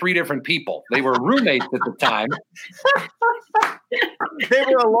Gary are three different people. They were roommates at the time. They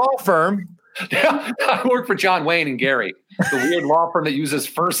were a law firm. I worked for John Wayne and Gary, the weird law firm that uses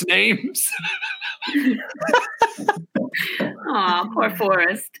first names. Aw, poor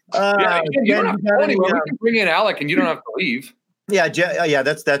Forrest. We can bring in Alec, and you don't have to leave. Yeah, Jen,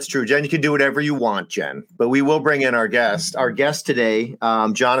 that's true. Jen, you can do whatever you want, Jen. But we will bring in our guest. Our guest today,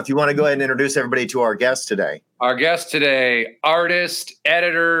 John, if you want to go ahead and introduce everybody to our guest today. Our guest today, artist,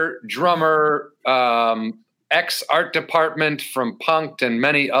 editor, drummer, ex-art department from Punk'd and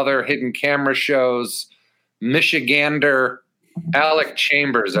many other hidden camera shows, Michigander, Alec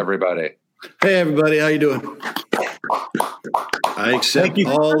Chambers, everybody. Hey, everybody. How you doing? I accept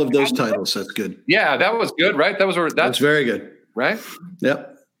all of those titles. That's good. Yeah, that was good, right? That's very good. Right?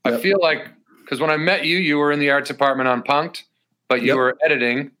 Yep. I feel like, because when I met you, you were in the art department on Punk'd, but you were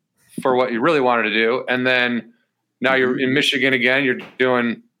editing for what you really wanted to do. And then now you're in Michigan again. You're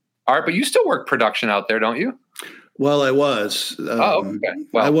doing art, but you still work production out there, don't you? Well, I was. Okay.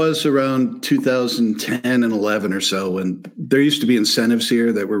 Well, I was around 2010 and 11 or so, and there used to be incentives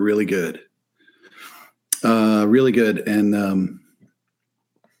here that were really good. Really good. And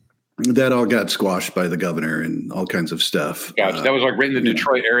that all got squashed by the governor and all kinds of stuff. Gotcha. That was like right in the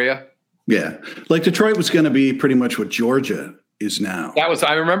Detroit area? Yeah. Like Detroit was going to be pretty much what Georgia is now.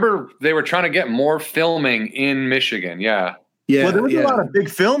 I remember they were trying to get more filming in Michigan. Yeah. Yeah. Well, there was a lot of big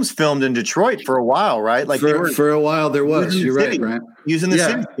films filmed in Detroit for a while, right? Like for a while there was. You're right. Using the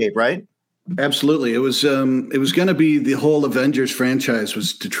cityscape, right? Absolutely. It was going to be the whole Avengers franchise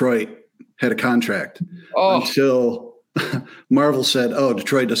was Detroit had a contract until Marvel said, "Oh,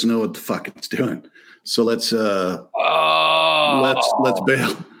 Detroit doesn't know what the fuck it's doing, so let's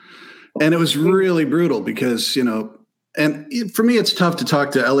bail." And it was really brutal because and for me, it's tough to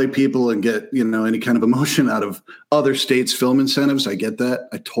talk to LA people and get any kind of emotion out of other states' film incentives. I get that.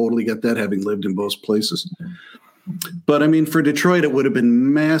 I totally get that, having lived in both places. But I mean, for Detroit, it would have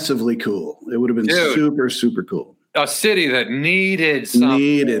been massively cool. It would have been super, super cool. A city that needed something.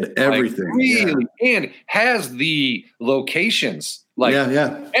 Needed everything. Like really, and has the locations. Like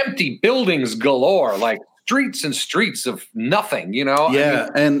empty buildings galore, like streets and streets of nothing, Yeah,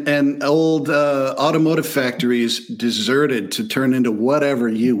 and old automotive factories deserted to turn into whatever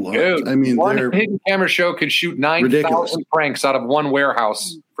you want. Dude, I mean, one hidden camera show could shoot 9,000 pranks out of one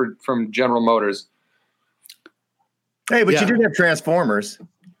warehouse from General Motors. Hey, but you did have Transformers.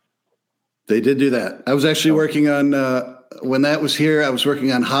 They did do that. I was actually working on, when that was here, I was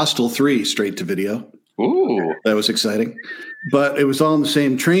working on Hostel 3 straight to video. Ooh. That was exciting. But it was all in the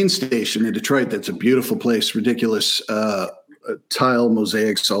same train station in Detroit. That's a beautiful place, ridiculous tile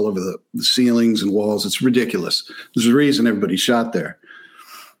mosaics all over the ceilings and walls. It's ridiculous. There's a reason everybody shot there.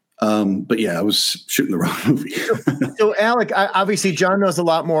 But yeah, I was shooting the wrong movie. So Alec, obviously John knows a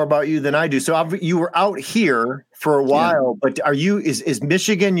lot more about you than I do. So you were out here for a while, but is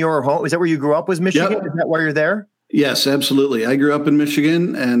Michigan your home? Is that where you grew up? Was Michigan? Yep. Is that why you're there? Yes, absolutely. I grew up in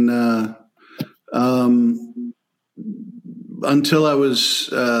Michigan, and until I was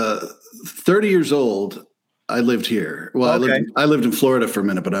 30 years old, I lived here. Well, okay. I lived in Florida for a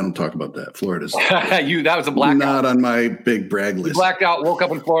minute, but I don't talk about that. Florida's that was a blackout. Not on my big brag list. You blacked out, woke up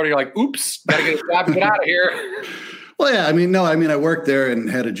in Florida. You're like, oops, gotta get a job and get out of here. Well, yeah, I worked there and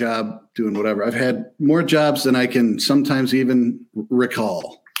had a job doing whatever. I've had more jobs than I can sometimes even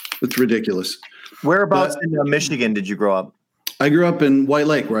recall. It's ridiculous. Whereabouts in Michigan did you grow up? I grew up in White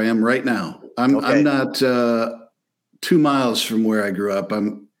Lake, where I am right now. I'm not 2 miles from where I grew up.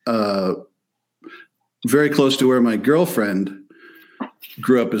 I'm very close to where my girlfriend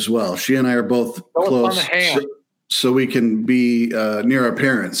grew up as well. She and I are both close, so we can be near our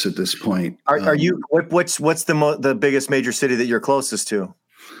parents at this point. Are you? What's the biggest major city that you're closest to?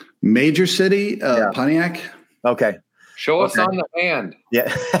 Major city, Pontiac. Okay. Show us on the hand.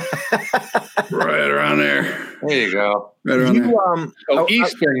 Yeah. Right around there. There you go. Right around there.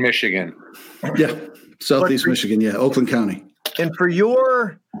 Eastern Michigan. Yeah. Southeast Michigan. Yeah. Oakland County. And for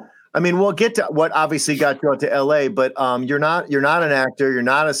your I mean, we'll get to what obviously got you out to LA, but you're not an actor, you're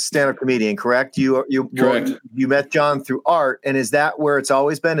not a stand-up comedian, correct? Correct. You met John through art, and is that where it's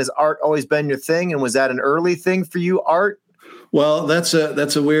always been? Has art always been your thing, and was that an early thing for you, art? Well, that's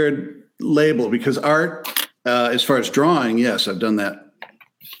a weird label because art, as far as drawing, yes, I've done that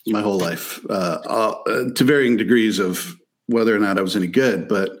my whole life, to varying degrees of whether or not I was any good.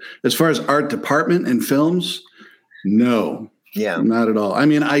 But as far as art department in films, no. Yeah, not at all. I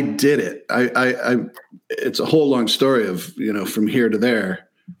mean, I did it. I it's a whole long story of, from here to there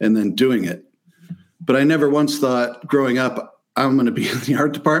and then doing it. But I never once thought growing up, I'm going to be in the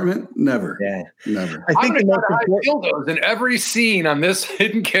art department. Never. Yeah. Never. I think I'm going to hide dildos in every scene on this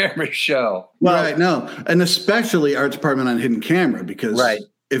Hidden Camera show. Right. No. And especially art department on Hidden Camera, because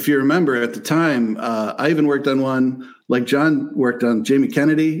if you remember at the time, I even worked on one like John worked on Jamie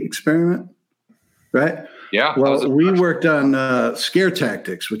Kennedy Experiment. Right. Yeah. Well, we worked on Scare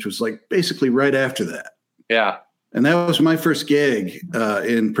Tactics, which was like basically right after that. Yeah. And that was my first gig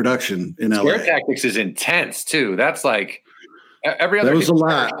in production in LA. Scare Tactics is intense too. That's like every other. That was a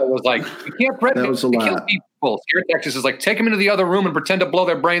lot. Was like you can't kill people. Scare Tactics is like take them into the other room and pretend to blow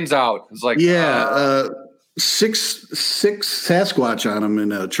their brains out. It's like six Sasquatch on them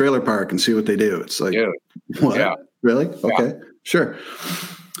in a trailer park and see what they do. It's like what? Yeah. Really? Okay, sure.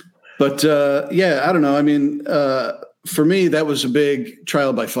 But I don't know. I mean, for me, that was a big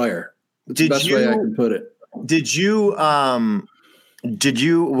trial by fire. That's the best way I can put it. Did you,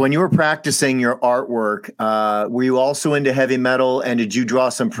 when you were practicing your artwork, were you also into heavy metal? And did you draw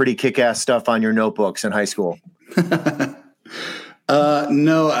some pretty kick-ass stuff on your notebooks in high school? No,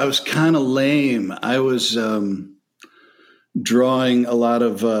 I was kind of lame. I was drawing a lot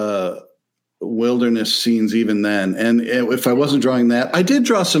of wilderness scenes even then. And if I wasn't drawing that, I did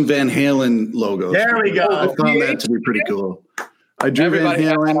draw some Van Halen logos. There we go. I found that to be pretty cool. I drew Van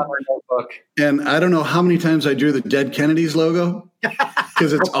Halen, and I don't know how many times I drew the Dead Kennedys logo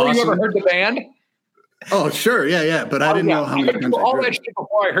because it's awesome. You ever heard the band? Oh, sure. Yeah. But I didn't know how many times all that shit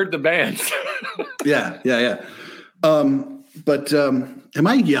before I heard the band. Yeah. But am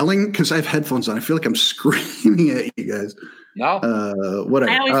I yelling? Because I have headphones on. I feel like I'm screaming at you guys. No.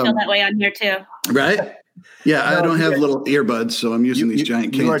 Whatever. I always feel that way on here too. Right? Yeah, I don't have little earbuds, so I'm using these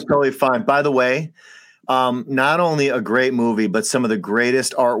giant canes. You are totally fine. By the way, not only a great movie, but some of the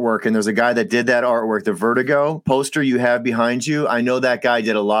greatest artwork. And there's a guy that did that artwork, the Vertigo poster you have behind you. I know that guy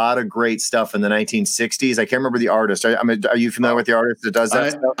did a lot of great stuff in the 1960s. I can't remember the artist. Are you familiar with the artist that does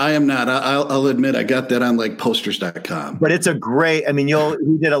that stuff? I am not. I'll admit I got that on like posters.com. But it's a great,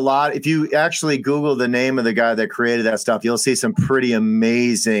 he did a lot. If you actually Google the name of the guy that created that stuff, you'll see some pretty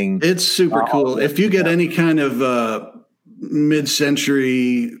amazing. It's super cool. If you get any kind of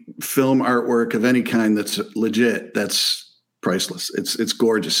mid-century film artwork of any kind that's legit, that's priceless. It's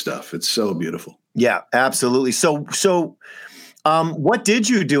gorgeous stuff. It's so beautiful. Yeah, absolutely. So what did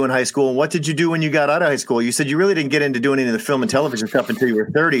you do in high school, and what did you do when you got out of high school? You said you really didn't get into doing any of the film and television stuff until you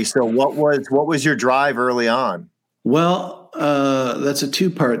were 30. So what was your drive early on? Well, that's a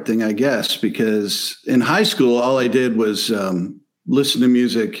two-part thing, I guess, because in high school, all I did was listen to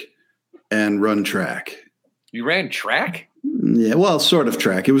music and run track. You ran track? Yeah, well, sort of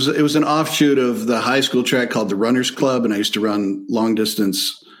track. It was an offshoot of the high school track called the Runners Club, and I used to run long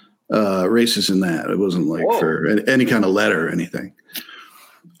distance races in that. It wasn't like for any kind of letter or anything.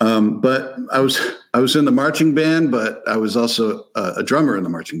 But I was in the marching band, but I was also a drummer in the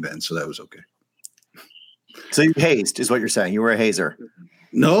marching band, so that was okay. So you hazed, is what you're saying? You were a hazer?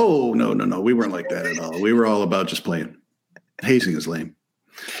 No. We weren't like that at all. We were all about just playing. Hazing is lame.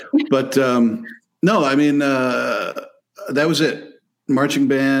 But no, I mean. That was it. Marching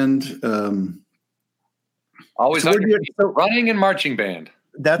band. Always running and marching band.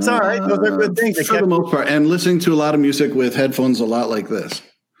 That's all right. Those are good things. For the most part. And listening to a lot of music with headphones a lot like this.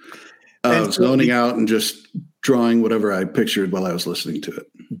 Zoning out and just drawing whatever I pictured while I was listening to it.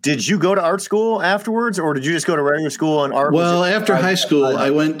 Did you go to art school afterwards, or did you just go to regular school and art? Well, after high school,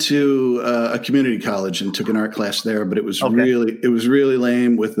 I went to a community college and took an art class there, but it was really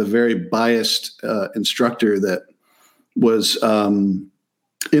lame with a very biased instructor that was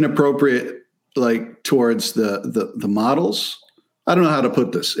inappropriate, like towards the models. I don't know how to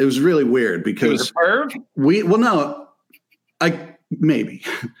put this. It was really weird because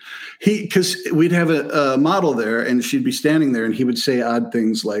because we'd have a model there and she'd be standing there and he would say odd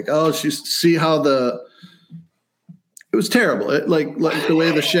things like, "Oh, see how it was terrible. Like the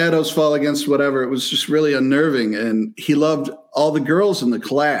way the shadows fall against whatever. It was just really unnerving." And he loved all the girls in the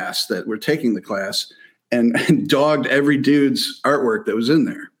class that were taking the class. And dogged every dude's artwork that was in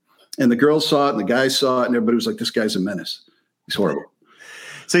there. And the girls saw it and the guys saw it and everybody was like, this guy's a menace. He's horrible.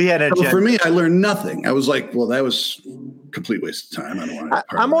 So you had a So for me, I learned nothing. I was like, well, that was a complete waste of time. I don't want to.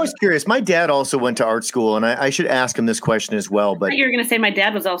 I'm always curious. My dad also went to art school, and I should ask him this question as well. I But thought you were going to say my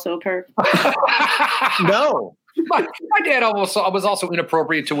dad was also a perv. no, my dad was also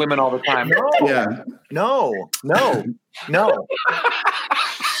inappropriate to women all the time. Yeah. no.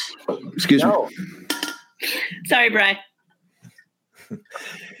 Excuse me. Sorry, Bri.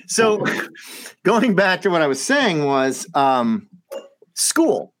 So going back to what I was saying was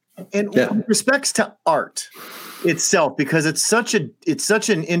school and with respects to art itself, because it's such an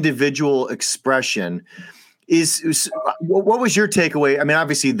individual expression. What was your takeaway? I mean,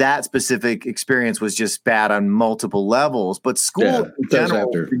 obviously that specific experience was just bad on multiple levels, but school in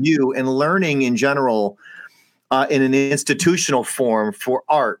general for you and learning in general in an institutional form for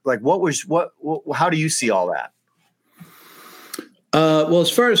art, like how do you see all that? Well, as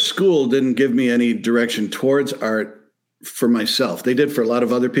far as school didn't give me any direction towards art for myself. They did for a lot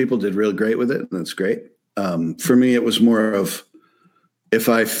of other people, did real great with it. And that's great. For me, it was more of, if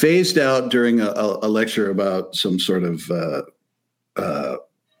I phased out during a lecture about some sort of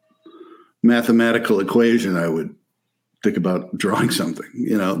mathematical equation, I would think about drawing something.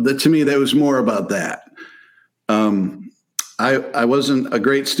 To me, that was more about that. I wasn't a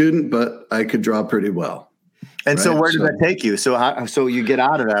great student, but I could draw pretty well. And right? So where did that take you? So you get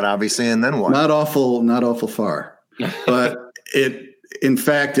out of that, obviously, and then what? Not awful far. But it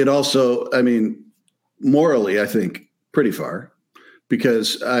also, I mean, morally, I think pretty far,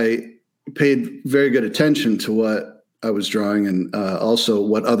 because I paid very good attention to what I was drawing and also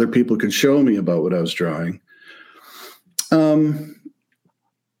what other people could show me about what I was drawing. It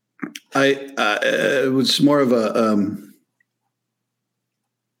was more of a.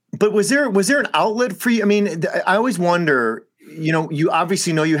 But was there an outlet for you? I mean, I always wonder. You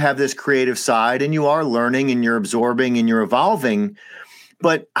obviously know you have this creative side, and you are learning, and you're absorbing, and you're evolving.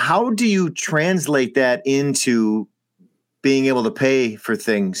 But how do you translate that into being able to pay for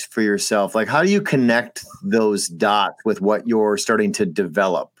things for yourself? Like, how do you connect those dots with what you're starting to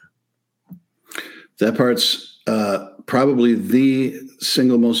develop? That part's probably the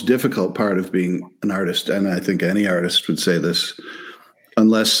single most difficult part of being an artist. And I think any artist would say this,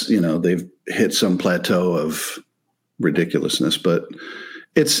 unless, they've hit some plateau of ridiculousness. But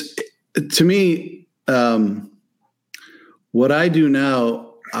it's, to me, what I do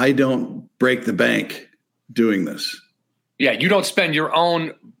now, I don't break the bank doing this. Yeah, you don't spend your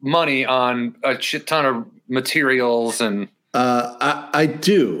own money on a shit ton of materials and. I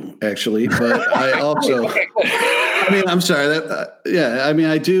do actually, but I also. I'm sorry.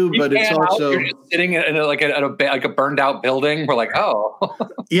 I do, but it's also. You're just sitting in a burned out building. We're like, oh.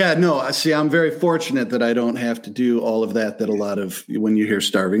 Yeah, no. See, I'm very fortunate that I don't have to do all of that. That a lot of when you hear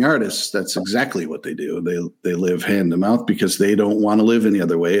starving artists, that's exactly what they do. They live hand to mouth because they don't want to live any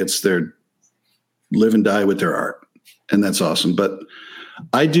other way. It's their live and die with their art, and that's awesome. But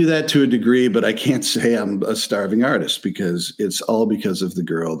I do that to a degree, but I can't say I'm a starving artist because it's all because of the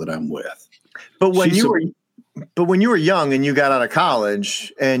girl that I'm with. But when you were young and you got out of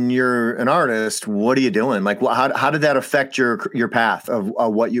college and you're an artist, what are you doing? Like, how did that affect your path of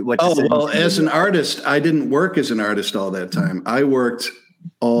what you? As an artist, I didn't work as an artist all that time. I worked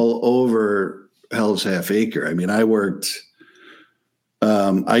all over Hell's Half Acre. I mean, I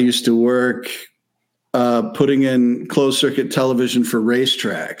used to work. Putting in closed circuit television for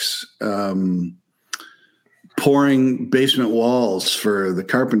racetracks, pouring basement walls for the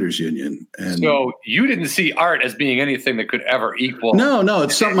Carpenters Union. And so you didn't see art as being anything that could ever equal. No,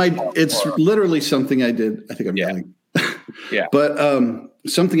 it's something it's literally something I did. I think I'm yelling. Yeah. But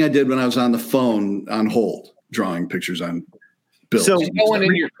something I did when I was on the phone on hold, drawing pictures on bills. So no one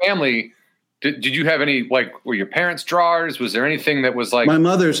in your family. Did you have any, were your parents drawers? Was there anything that was like? My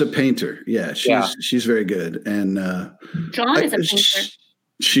mother's a painter. Yeah, she's very good. And John is a painter.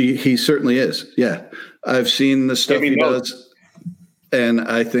 He certainly is. Yeah. I've seen the stuff he does. And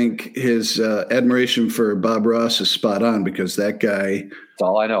I think his admiration for Bob Ross is spot on because that guy. That's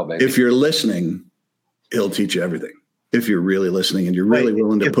all I know, baby. If you're listening, he'll teach you everything. If you're really listening and you're really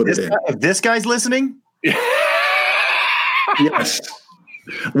willing to put it in. If this guy's listening? Yes.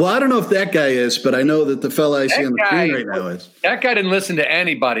 Well, I don't know if that guy is, but I know that the fella I see on the screen right now is. That guy didn't listen to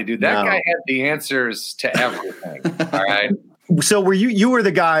anybody, dude. That guy had the answers to everything. All right. So were you were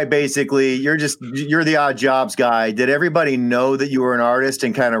the guy, basically, you're the odd jobs guy. Did everybody know that you were an artist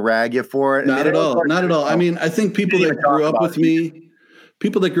and kind of rag you for it? Not at all. Not at all. I mean, I think people that grew up with me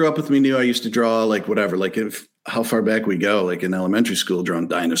knew I used to draw how far back we go, like in elementary school, drawing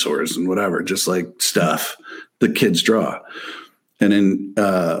dinosaurs and whatever, just like stuff the kids draw. And in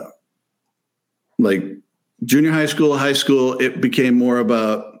junior high school, it became more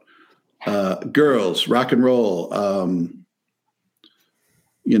about girls, rock and roll,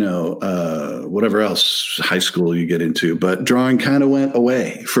 whatever else high school you get into. But drawing kind of went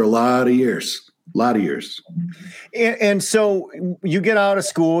away for a lot of years. And so you get out of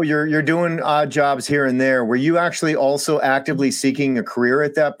school, you're doing odd jobs here and there. Were you actually also actively seeking a career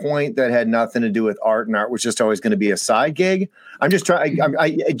at that point that had nothing to do with art, and art was just always going to be a side gig? I'm just trying,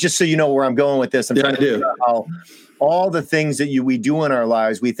 just so you know where I'm going with this. I'm trying to figure out how all the things that we do in our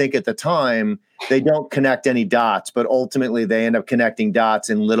lives, we think at the time they don't connect any dots, but ultimately they end up connecting dots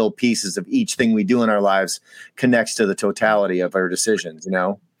in little pieces of each thing we do in our lives connects to the totality of our decisions, you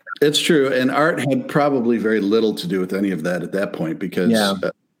know? It's true. And art had probably very little to do with any of that at that point, because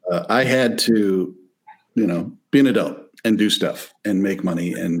I had to, be an adult and do stuff and make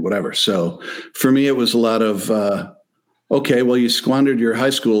money and whatever. So for me, it was a lot of, okay, well, you squandered your high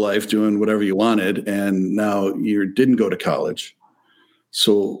school life doing whatever you wanted, and now you didn't go to college.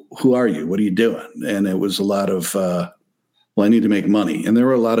 So who are you? What are you doing? And it was a lot of, well, I need to make money. And there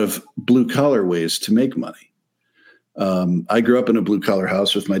were a lot of blue collar ways to make money. I grew up in a blue collar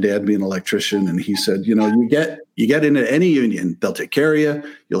house with my dad being an electrician. And he said, you get into any union, they'll take care of you.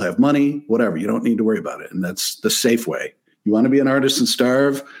 You'll have money, whatever. You don't need to worry about it. And that's the safe way. You want to be an artist and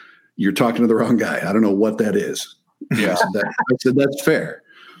starve? You're talking to the wrong guy. I don't know what that is. Yeah. I said, that's fair.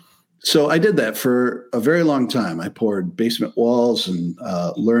 So I did that for a very long time. I poured basement walls and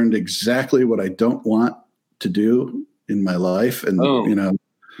learned exactly what I don't want to do in my life. And,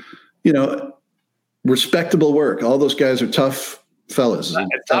 respectable work. All those guys are tough fellas.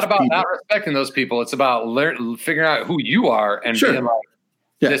 It's not about not respecting those people. It's about figuring out who you are and being like,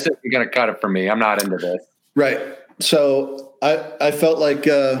 this isn't going to cut it for me. I'm not into this. Right. So I felt like,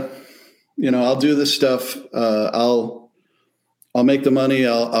 I'll do this stuff. I'll make the money.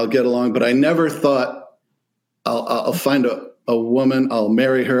 I'll get along. But I never thought I'll find a woman. I'll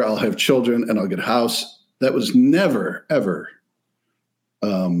marry her. I'll have children and I'll get a house. That was never, ever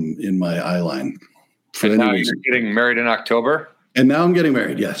in my eye line. And now you're getting married in October? And now I'm getting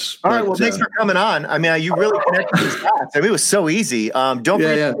married, yes. All right, well, thanks for coming on. I mean, you really connected these dots. I mean, it was so easy. Don't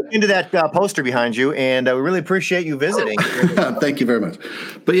forget to look into that poster behind you, and we really appreciate you visiting. Thank you very much.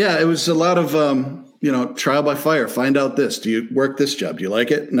 But yeah, it was a lot of, trial by fire. Find out this. Do you work this job? Do you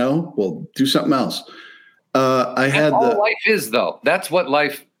like it? No? Well, do something else. That's life is, though. That's what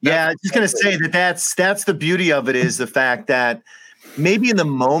life. Yeah, I was just going to say that's the beauty of it, is the fact that maybe in the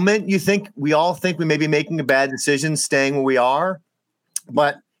moment we all think we may be making a bad decision staying where we are,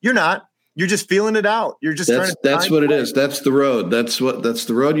 but you're not. You're just feeling it out. You're just that's what it is. That's the road. That's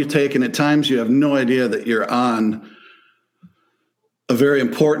the road you take. And at times you have no idea that you're on a very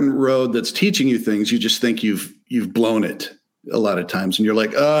important road that's teaching you things. You just think you've blown it a lot of times. And you're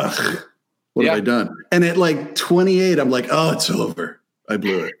like, ugh, what have I done? And at like 28, I'm like, oh, it's over. I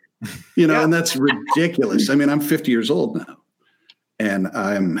blew it. And that's ridiculous. I mean, I'm 50 years old now. And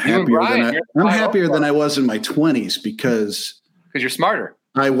I'm happier than I was in my 20s because you're smarter.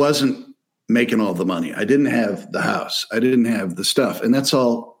 I wasn't making all the money. I didn't have the house. I didn't have the stuff. And that's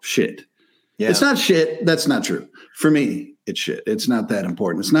all shit. Yeah. It's not shit. That's not true. For me, it's shit. It's not that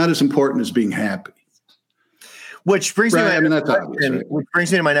important. It's not as important as being happy. Which brings me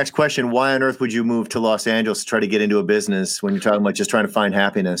to my next question. Why on earth would you move to Los Angeles to try to get into a business when you're talking about just trying to find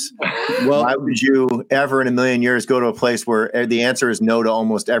happiness? Well, why would you ever in a million years go to a place where the answer is no to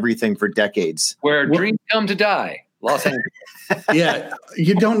almost everything for decades? Where dreams come to die. Los Angeles. Yeah,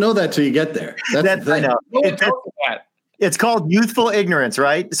 you don't know that till you get there. That's the thing. I know. It's called youthful ignorance,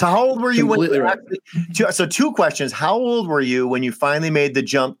 right? So how old were you so two questions. How old were you when you finally made the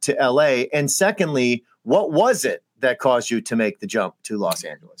jump to LA? And secondly, what was it that caused you to make the jump to Los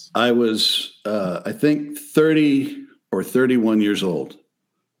Angeles? I was, I think, 30 or 31 years old.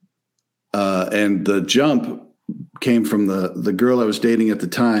 And the jump came from the girl I was dating at the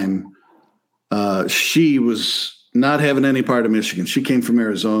time. She was not having any part of Michigan. She came from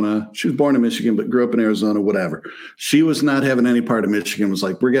Arizona. She was born in Michigan, but grew up in Arizona, whatever. She was not having any part of Michigan, was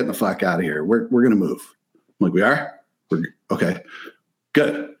like, we're getting the fuck out of here. We're going to move. I'm like, we are? Okay,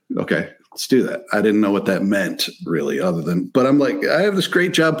 good. Okay. Let's do that. I didn't know what that meant really but I'm like, I have this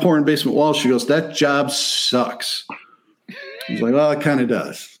great job pouring basement walls. She goes, that job sucks. I was like, well, it kind of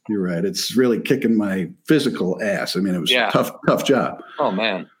does. You're right. It's really kicking my physical ass. I mean, it was a tough job. Oh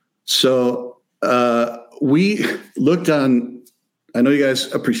man. So we looked on, I know you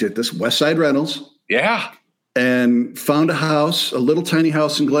guys appreciate this, West Side Rentals. Yeah. And found a house, a little tiny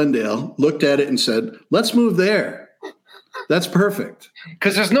house in Glendale, looked at it and said, let's move there. That's perfect.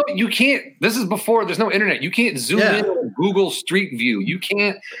 Because you can't, this is before, there's no internet. You can't zoom in on Google Street View. You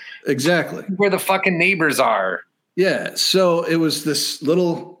can't. Exactly. Where the fucking neighbors are. Yeah. So it was this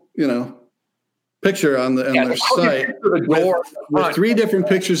little, picture on their site with 3 different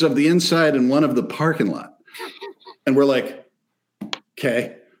pictures of the inside and one of the parking lot. And we're like,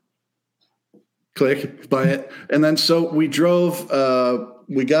 okay, click, buy it. And then so we drove,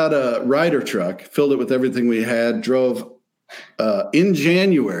 we got a Ryder truck, filled it with everything we had, drove in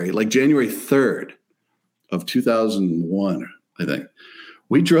January, like January 3rd of 2001, I think.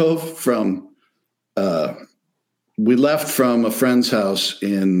 We drove from, we left from a friend's house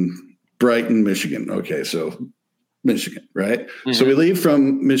in Brighton, Michigan. Okay, so Michigan, right? Mm-hmm. So we leave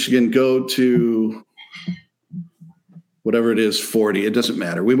from Michigan, go to whatever it is, 40. It doesn't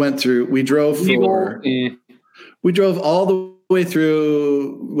matter. We drove all the way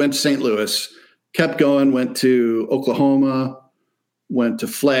through, went to St. Louis, kept going, went to Oklahoma, went to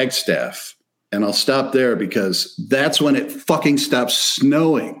Flagstaff. And I'll stop there because that's when it fucking stopped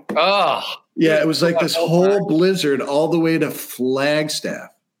snowing. Oh. Yeah, it was like this whole blizzard all the way to Flagstaff.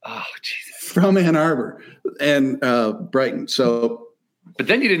 Oh, Jesus. From Ann Arbor and Brighton. So, but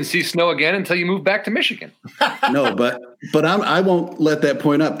then you didn't see snow again until you moved back to Michigan. No, but I won't let that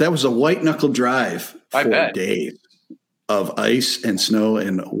point up. That was a white knuckle drive for days of ice and snow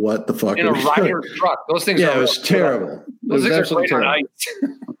and what the fuck. In a Ryder truck. Those things. Yeah, it was terrible. Those things are great on ice.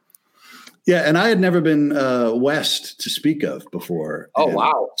 Yeah, and I had never been west to speak of before. Oh,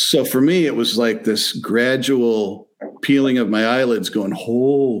 wow. So for me, it was like this gradual peeling of my eyelids going,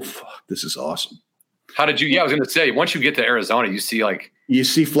 oh, fuck, this is awesome. How did you, I was going to say, once you get to Arizona, you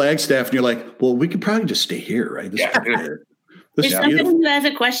see Flagstaff and you're like, well, we could probably just stay here, right? This There's somebody who has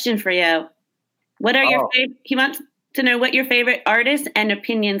a question for you. What are your favorite, he wants to know what your favorite artists and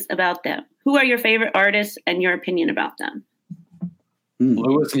opinions about them. Who are your favorite artists and your opinion about them?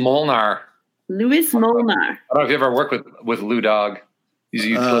 Louis Molnar. Louis Molnar. I don't know if you ever worked with Lou Dog. He's a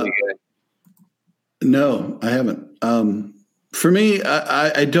utility guy. No, I haven't. For me,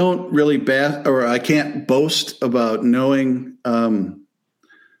 I don't really I can't boast about knowing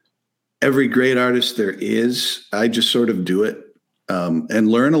every great artist there is. I just sort of do it and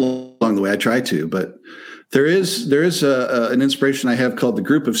learn along the way. I try to, but there is an inspiration I have called the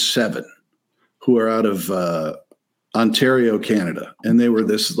Group of Seven, who are out of Ontario, Canada. And they were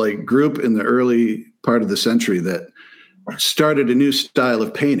this like group in the early part of the century that started a new style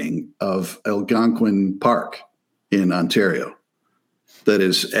of painting of Algonquin Park in Ontario that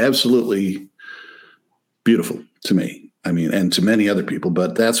is absolutely beautiful to me. I mean, and to many other people,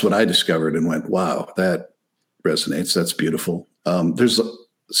 but that's what I discovered and went, wow, that resonates. That's beautiful. There's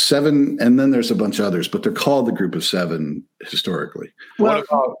 7, and then there's a bunch of others, but they're called the Group of Seven historically. What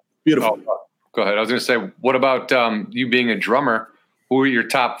about beautiful? Go ahead. I was going to say, what about you being a drummer? Who are your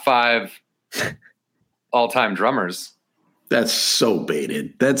top 5 all-time drummers? That's so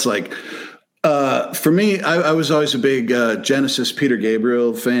baited. That's like, for me, I was always a big Genesis Peter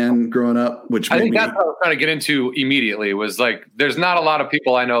Gabriel fan growing up, which I think that's what I was trying to get into immediately was like, there's not a lot of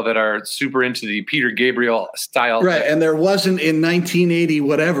people I know that are super into the Peter Gabriel style. Right. And there wasn't in 1980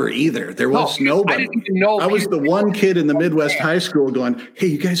 whatever either. There was nobody. I didn't even know. I was the one kid in the Midwest high school going, hey,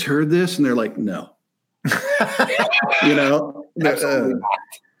 you guys heard this? And they're like, no. Absolutely not.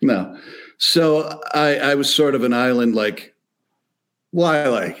 No. So I was sort of an island like, well, I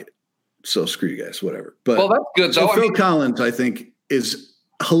like it. So screw you guys, whatever. But well, that's good. So Phil Collins, I think, is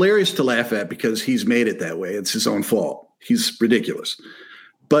hilarious to laugh at because he's made it that way. It's his own fault. He's ridiculous.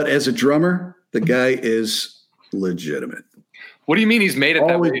 But as a drummer, the guy is legitimate. What do you mean he's made it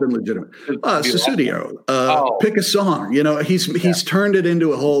that way? Always been legitimate. Sussudio. Pick a song. He's turned it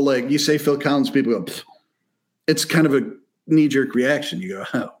into a whole, like, you say Phil Collins, people go, pfft. It's kind of a knee-jerk reaction. You go,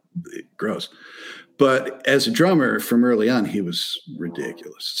 oh, gross. But as a drummer from early on, he was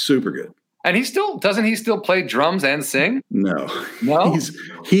ridiculous. Super good. And doesn't he still play drums and sing? No.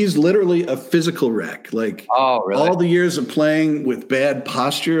 He's literally a physical wreck. Like really? All the years of playing with bad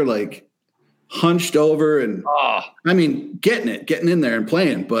posture, like hunched over and I mean, getting in there and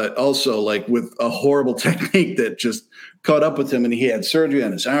playing, but also like with a horrible technique that just caught up with him. And he had surgery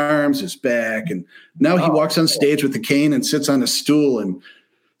on his arms, his back. And now he walks on stage with a cane and sits on a stool and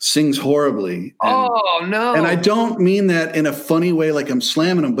sings horribly. No. And I don't mean that in a funny way, like I'm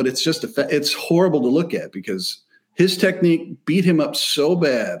slamming him, but it's just, it's horrible to look at because his technique beat him up so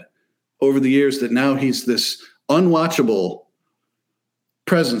bad over the years that now he's this unwatchable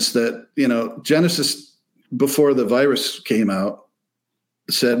presence that, Genesis, before the virus came out,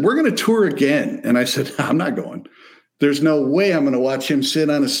 said, we're going to tour again. And I said, I'm not going. There's no way I'm going to watch him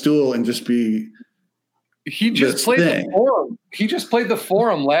sit on a stool and just be He just this played thing. the Forum. He just played the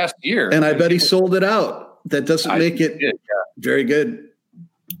Forum last year. And I bet he sold it out. That doesn't make it very good.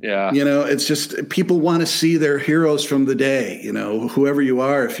 Yeah. You know, it's just people want to see their heroes from the day, you know, whoever you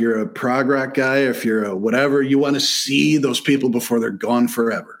are. If you're a prog rock guy, if you're a whatever, you want to see those people before they're gone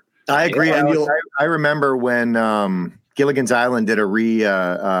forever. I agree. Yeah, I remember when Gilligan's Island did a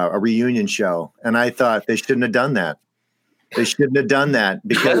reunion show, and I thought they shouldn't have done that. They shouldn't have done that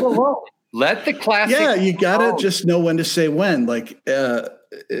because let the classic. Yeah, you gotta just know when to say when.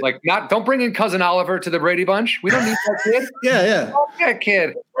 Don't bring in Cousin Oliver to the Brady Bunch. We don't need that kid. Yeah. Fuck that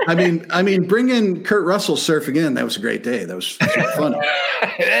kid. I mean, bring in Kurt Russell surf again. That was a great day. That was funny.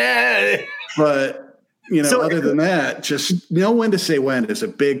 But you know, other than that, just know when to say when is a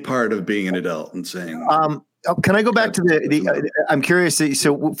big part of being an adult and saying. Can I go back to the I'm curious.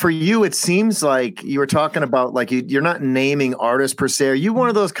 So for you, it seems like you were talking about like you're not naming artists per se. Are you one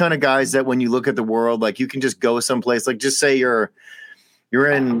of those kind of guys that when you look at the world, like you can just go someplace, like just say you're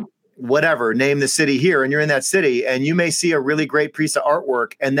in whatever, name the city here, and you're in that city, and you may see a really great piece of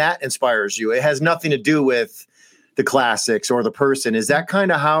artwork, and that inspires you. It has nothing to do with the classics or the person. Is that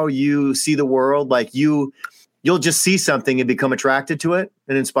kind of how you see the world? Like you'll just see something and become attracted to it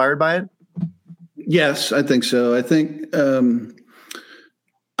and inspired by it? Yes, I think so. I think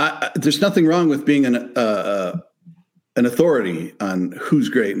there's nothing wrong with being an authority on who's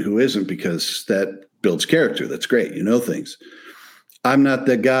great and who isn't, because that builds character. That's great. You know things. I'm not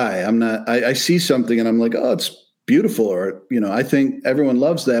that guy. I see something and I'm like, oh, it's beautiful. Or, you know, I think everyone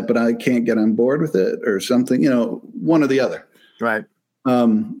loves that, but I can't get on board with it or something, you know, one or the other. Right.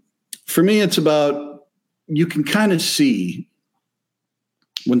 For me, it's about, you can kind of see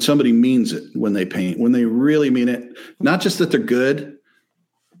when somebody means it, when they paint, when they really mean it, not just that they're good,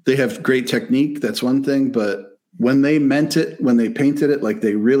 they have great technique. That's one thing, but when they meant it, when they painted it, like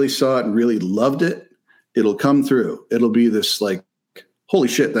they really saw it and really loved it, it'll come through. It'll be this like, holy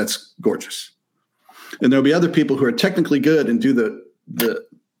shit, that's gorgeous. And there'll be other people who are technically good and do the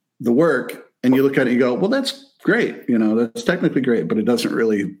work. And you look at it and you go, well, that's great. You know, that's technically great, but it doesn't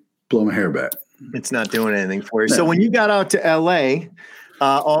really blow my hair back. It's not doing anything for you. No. So when you got out to LA,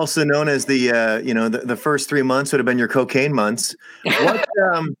 also known as the first 3 months would have been your cocaine months. What,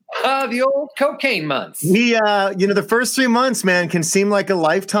 the old cocaine months. The first 3 months, man, can seem like a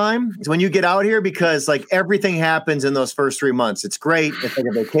lifetime when you get out here, because like everything happens in those first 3 months. It's great. It's like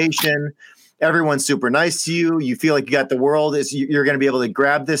a vacation. Everyone's super nice to you. You feel like you got the world. You're going to be able to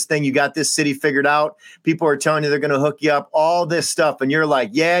grab this thing. You got this city figured out. People are telling you they're going to hook you up, all this stuff. And you're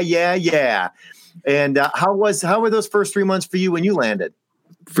like, yeah. And how were those first 3 months for you when you landed?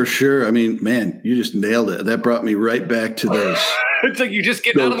 For sure. I mean, man, you just nailed it. That brought me right back to those. It's like you just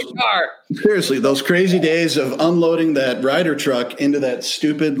get out of the car. Seriously, those crazy days of unloading that Ryder truck into that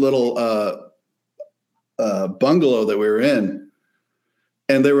stupid little bungalow that we were in.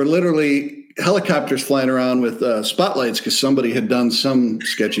 And there were literally helicopters flying around with spotlights because somebody had done some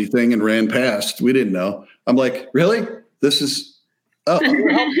sketchy thing and ran past. We didn't know. I'm like, really? This is – They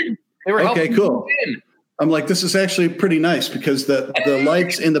were okay, cool. I'm like, this is actually pretty nice because the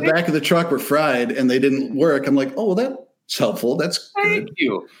lights in the back of the truck were fried and they didn't work. I'm like, oh, well, that's helpful. That's good. Thank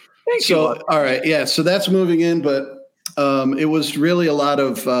you. All right. Yeah. So that's moving in, but it was really a lot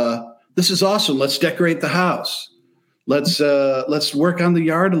of, this is awesome. Let's decorate the house. Let's work on the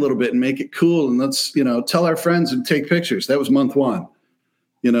yard a little bit and make it cool. And let's, tell our friends and take pictures. That was month one,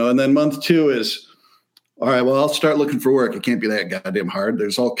 and then month two is, all right, well, I'll start looking for work. It can't be that goddamn hard.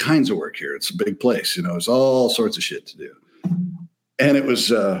 There's all kinds of work here. It's a big place. There's all sorts of shit to do. And it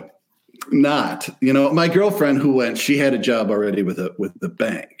was not, my girlfriend who went, she had a job already with the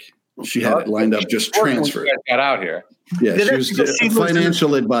bank. She had it lined up, just transfer. You guys got out here. Yeah, she was a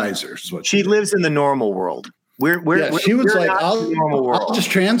financial advisor. Is what she lives in the normal world. She was like, I'll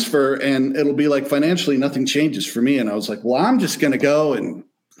just transfer and it'll be like financially nothing changes for me. And I was like, well, I'm just going to go and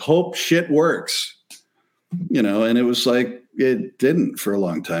hope shit works. And it was like, it didn't for a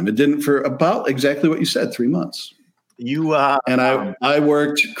long time. It didn't for about exactly what you said, 3 months. And I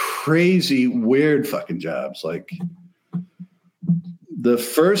worked crazy, weird fucking jobs. Like the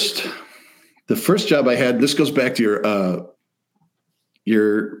first job I had, this goes back to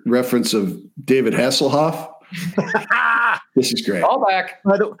your reference of David Hasselhoff. This is great. All back.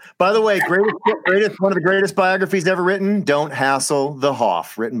 By the way, greatest one of the greatest biographies ever written. Don't Hassle the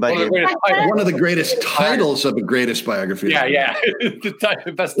Hoff, written by David. One of the greatest titles of a greatest biography. Yeah.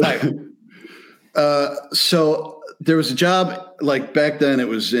 The best title. So there was a job like back then. It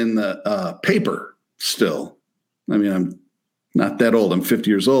was in the paper still. I mean, I'm not that old. I'm 50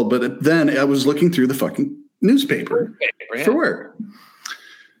 years old, but then I was looking through the fucking newspaper for work.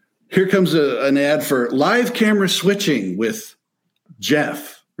 here comes an ad for live camera switching with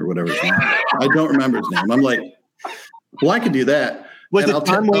Jeff or whatever his name is. I don't remember his name. I'm like, well, I could do that. Was And it I'll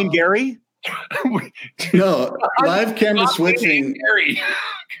Tom Wayne Gary? No, live camera switching.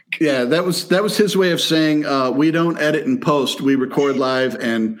 Yeah, that was his way of saying we don't edit and post. We record live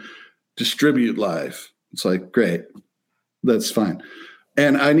and distribute live. It's like, great. That's fine.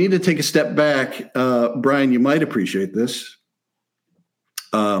 And I need to take a step back. Brian, you might appreciate this.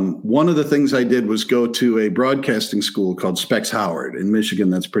 One of the things I did was go to a broadcasting school called Specs Howard in Michigan.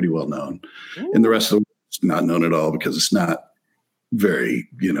 That's pretty well known. Ooh. And the rest of the world is not known at all because it's not very,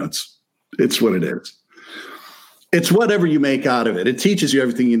 it's what it is. It's whatever you make out of it. It teaches you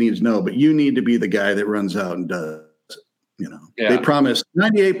everything you need to know, but you need to be the guy that runs out and does it. They promise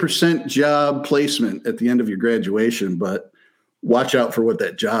 98% job placement at the end of your graduation, but watch out for what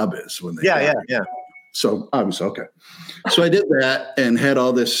that job is when they yeah. So obviously, okay. So I did that and had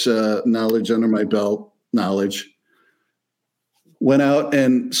all this knowledge under my belt, went out.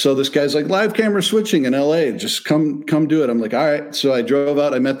 And so this guy's like, live camera switching in LA, just come do it. I'm like, all right. So I drove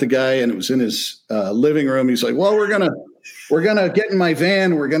out, I met the guy and it was in his living room. He's like, well, we're going to get in my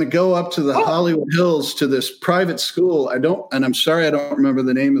van. We're going to go up to the Hollywood Hills to this private school. And I'm sorry, I don't remember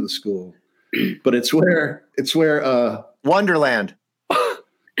the name of the school, but it's where Wonderland.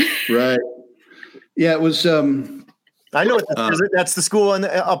 Right. Yeah, it was. I know that's the school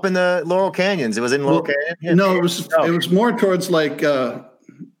up in the Laurel Canyons. It was in Laurel Canyon. Yeah. No, it was more towards like.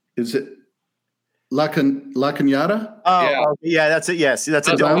 Is it La Cañada? Yeah, that's it. Yes, that's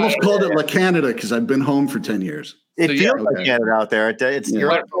it. I almost called it La Canada because I've been home for 10 years. It feels like Canada out there.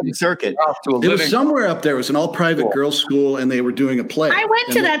 You're on the circuit. It was somewhere up there. It was an all private girls' school, and they were doing a play. I went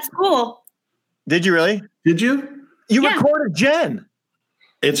to that school. Did you really? Did you? You recorded Jen.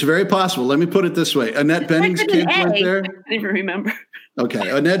 It's very possible. Let me put it this way. Annette Benning's kids went there. I don't even remember. Okay.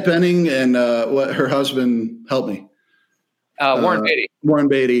 Annette Bening and her husband, help me. Warren Beatty. Warren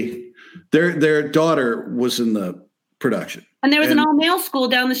Beatty. Their daughter was in the production. And there was an all-male school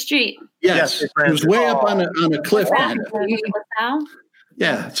down the street. Yes. It was way up on a cliff.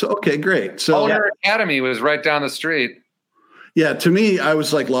 Yeah. So, okay, great. So Owner Academy was right down the street. Yeah. To me, I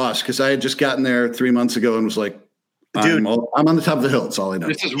was like lost because I had just gotten there 3 months ago and was like, dude, I'm on the top of the hill. That's all I know.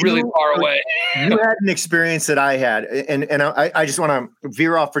 This is really far away. You had an experience that I had, and I just want to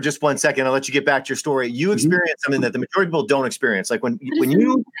veer off for just 1 second. I'll let you get back to your story. You experienced something that the majority of people don't experience. Like when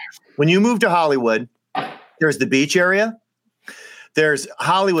you move to Hollywood, there's the beach area. There's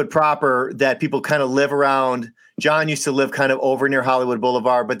Hollywood proper that people kind of live around. John used to live kind of over near Hollywood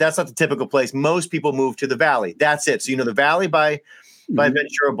Boulevard, but that's not the typical place. Most people move to the Valley. That's it. So the Valley by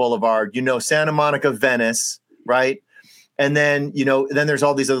Ventura Boulevard. Santa Monica, Venice. Right. And then, then there's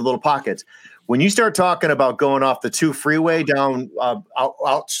all these other little pockets. When you start talking about going off the 2 freeway down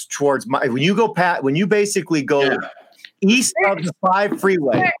out towards when you basically go east of the 5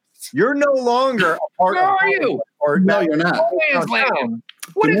 freeway, you're no longer a part of you. Or no, you're not. The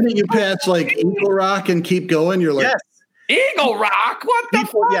minute you pass like Eagle Rock and keep going, you're like, yes. Eagle Rock? What the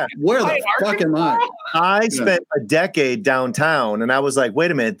fuck? Yeah, where the fuck am I? I spent a decade downtown, and I was like,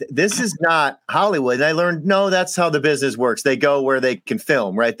 wait a minute, this is not Hollywood. And I learned, no, that's how the business works. They go where they can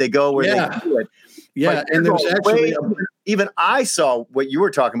film, right? They go where they can do it. Yeah, but and there's actually even I saw what you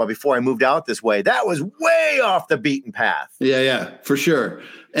were talking about before I moved out this way. That was way off the beaten path. Yeah, for sure.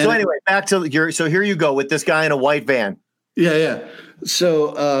 And so anyway, back to so here you go with this guy in a white van. Yeah.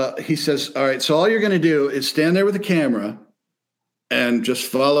 So he says, all right, so all you're going to do is stand there with a camera and just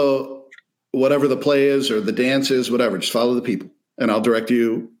follow whatever the play is or the dance is, whatever. Just follow the people, and I'll direct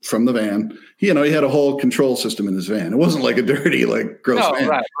you from the van. He had a whole control system in his van. It wasn't like a dirty, gross van.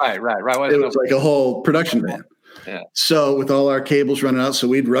 Right. It was like a whole production van. Yeah. So with all our cables running out, so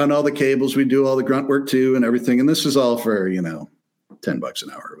we'd run all the cables, we'd do all the grunt work too and everything. And this is all for, $10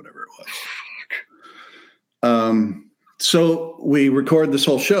 an hour or whatever it was. So we record this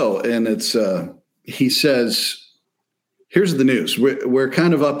whole show, and it's he says, here's the news. We're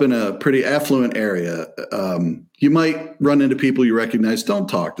kind of up in a pretty affluent area. You might run into people you recognize. Don't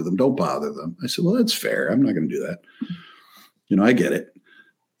talk to them. Don't bother them. I said, well, that's fair. I'm not going to do that. I get it.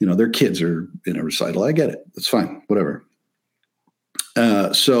 Their kids are in a recital. I get it. That's fine. Whatever.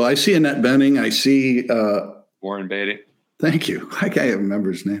 So I see Annette Bening. I see Warren Beatty. Thank you. I can't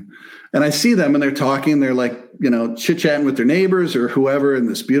remember his name. And I see them and they're talking. They're like, chit-chatting with their neighbors or whoever in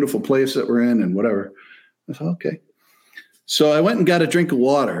this beautiful place that we're in and whatever. I thought, okay. So I went and got a drink of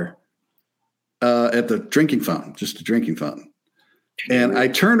water at the drinking fountain, just a drinking fountain. And I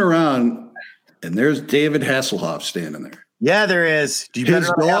turn around and there's David Hasselhoff standing there. Yeah, there is. His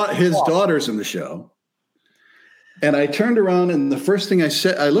daughter's in the show. And I turned around, and the first thing I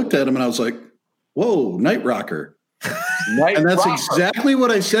said, I looked at him, and I was like, "Whoa, Night Rocker!" And that's exactly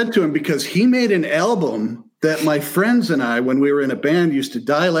what I said to him, because he made an album that my friends and I, when we were in a band, used to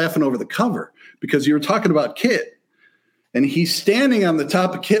die laughing over the cover, because you were talking about Kit, and he's standing on the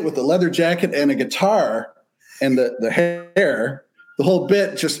top of Kit with a leather jacket and a guitar and the hair, the whole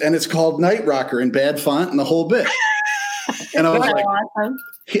bit, and it's called Night Rocker in bad font and the whole bit. And I was like, awesome.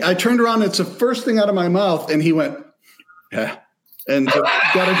 I turned around, and it's the first thing out of my mouth, and he went, yeah, and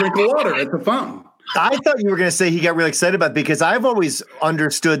got a drink of water at the fountain. I thought you were going to say he got really excited about it, because I've always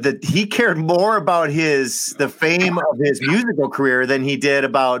understood that he cared more about the fame of his musical career than he did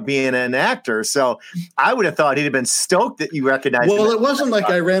about being an actor. So I would have thought he'd have been stoked that you recognized him. Well, it wasn't like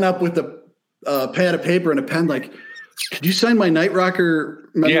I ran up with a pad of paper and a pen, like, could you sign my Night Rocker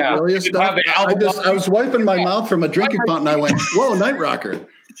memorabilia stuff? I was wiping my mouth from a drinking fountain. I went, whoa, Night Rocker.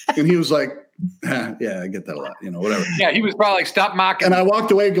 And he was like, yeah, I get that a lot, whatever. Yeah, he was probably like, stop mocking. And I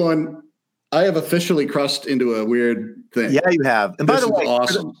walked away going, I have officially crossed into a weird thing. Yeah, you have. And by the way,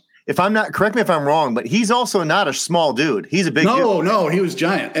 awesome. Correct me if I'm wrong, but he's also not a small dude. He's a big dude. No, he was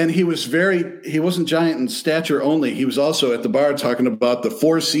giant. And he wasn't giant in stature only. He was also at the bar talking about the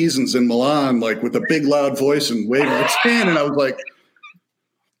Four Seasons in Milan, like with a big loud voice and waving his hand. And I was like,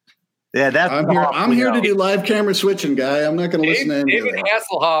 yeah, I'm here to do live camera switching, guy. I'm not going to listen to any of that. David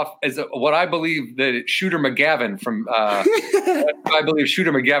Hasselhoff is what I believe that Shooter McGavin from I believe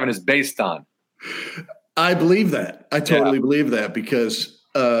Shooter McGavin is based on. I believe that. I totally believe that, because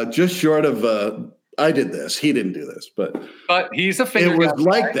just short of I did this, he didn't do this, but he's a finger. It was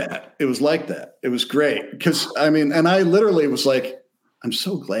like that. It was like that. It was great, because and I literally was like, I'm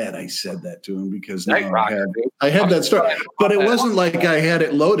so glad I said that to him, because now I had that story. But it wasn't like I had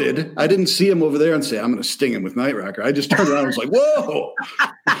it loaded. I didn't see him over there and say, I'm going to sting him with Night Rocker. I just turned around and was like, whoa,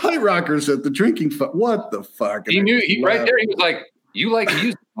 Night Rocker's at the drinking what the fuck? He knew right there. He was like, you like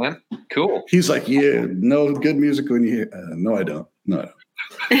music, man. Cool. He's like, yeah, no good music when you hear. No, I don't. No, I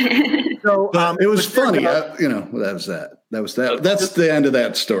don't. So it was funny. That was that. That was that. That's the end of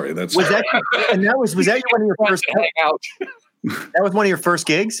that story. Was that one of your first That was one of your first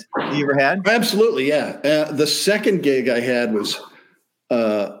gigs you ever had? Absolutely, yeah. The second gig I had was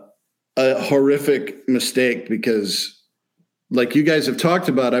a horrific mistake, because, like you guys have talked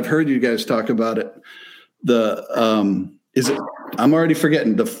about, I've heard you guys talk about it. I'm already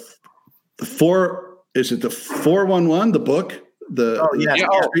forgetting the 411, the book?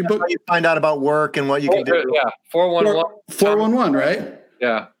 Street book? You find out about work and what you can do. Yeah, 411. 411, right?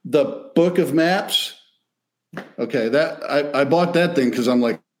 Yeah. The book of maps. Okay, that I bought that thing because I'm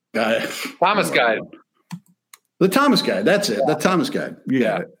like, Thomas Guide. The Thomas Guide. That's it. The Thomas Guide. You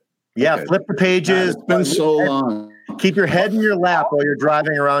got it. Yeah, okay. Flip the pages. It's been so long. Keep your head in your lap while you're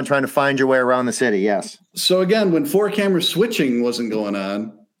driving around trying to find your way around the city. Yes. So again, when 4-camera switching wasn't going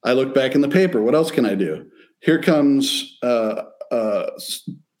on, I looked back in the paper. What else can I do? Here comes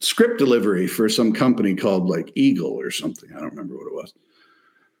script delivery for some company called like Eagle or something. I don't remember what it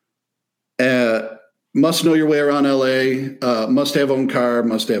was. Must know your way around LA, must have own car,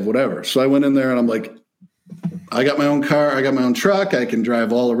 must have whatever. So I went in there and I'm like, I got my own car, I got my own truck, I can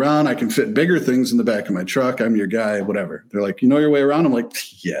drive all around, I can fit bigger things in the back of my truck, I'm your guy, whatever. They're like, you know your way around? I'm like,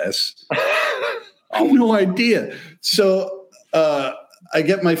 yes. I have no idea. So I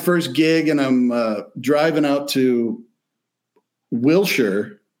get my first gig and I'm driving out to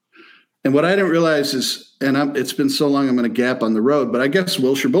Wilshire. And what I didn't realize is, it's been so long I'm going to gap on the road, but I guess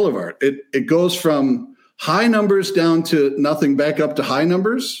Wilshire Boulevard, it goes from high numbers down to nothing back up to high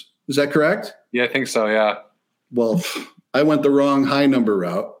numbers. Is that correct? Yeah, I think so. Yeah. Well, I went the wrong high number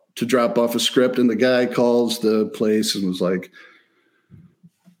route to drop off a script, and the guy calls the place and was like,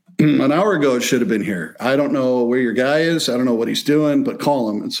 an hour ago it should have been here. I don't know where your guy is. I don't know what he's doing, but call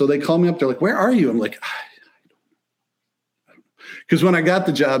him. And so they call me up. They're like, where are you? I'm like, because when I got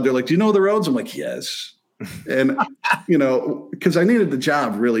the job, they're like, do you know the roads? I'm like, yes. And, because I needed the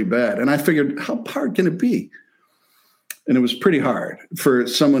job really bad. And I figured, how hard can it be? And it was pretty hard for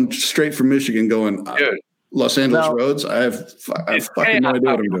someone straight from Michigan going, Los Angeles roads. I have fucking no idea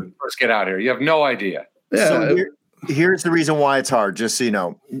what I'm doing. First get out here. You have no idea. Yeah. So here's the reason why it's hard. Just so you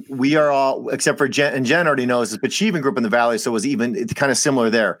know, we are all, except for Jen, and Jen already knows, it's Achievement Group in the Valley. So it's kind of similar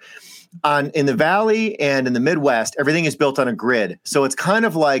there. In the Valley and in the Midwest, everything is built on a grid. So it's kind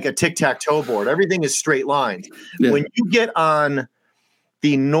of like a tic-tac-toe board. Everything is straight lines. Yeah. When you get on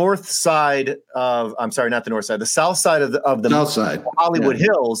the north side of, not the north side, the south side of the south side. Hollywood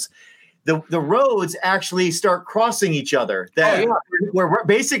Hills, the roads actually start crossing each other. Where we're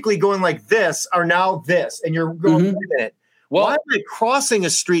basically going like this are now this. And you're going, wait a minute, Well, why am I crossing a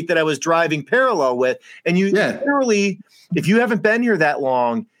street that I was driving parallel with? And you literally, if you haven't been here that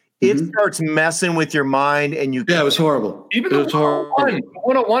long, it starts messing with your mind, and you. Yeah, it was horrible. Even the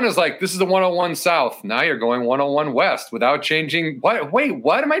 101 is like, this is the 101 South. Now you're going 101 West without changing. What? Wait,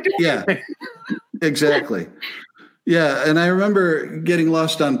 what am I doing? Yeah, exactly. Yeah, and I remember getting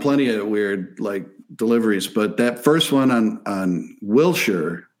lost on plenty of weird like deliveries, but that first one on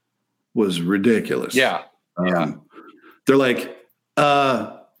Wilshire was ridiculous. Yeah. They're like,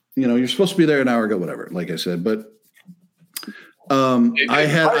 you're supposed to be there an hour ago, whatever. Like I said, but. I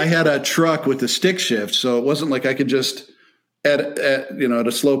had a truck with the stick shift, so it wasn't like I could just at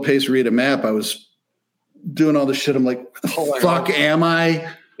a slow pace read a map. I was doing all this shit. I'm like, fuck am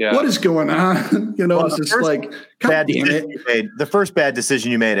I? Yeah. What is going on? It's just like, God damn it. The first bad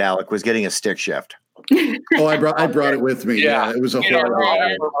decision you made, Alec, was getting a stick shift. Oh, I brought it with me. Yeah, it was a horrible.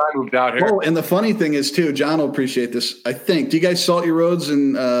 I moved out here. Oh, and the funny thing is too, John will appreciate this. I think. Do you guys salt your roads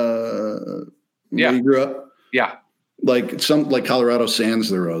in where you grew up? Yeah. Like Colorado sands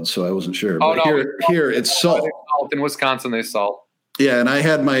the roads, so I wasn't sure. But here it's salt. In Wisconsin, they salt. Yeah, and I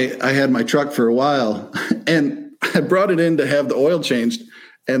had my truck for a while, and I brought it in to have the oil changed,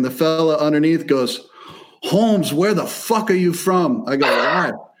 and the fella underneath goes, "Holmes, where the fuck are you from?" I go,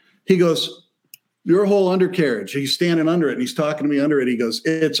 "Why?" He goes, "Your whole undercarriage." He's standing under it, and he's talking to me under it. He goes,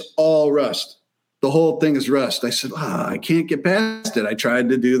 "It's all rust. The whole thing is rust." I said, I can't get past it. I tried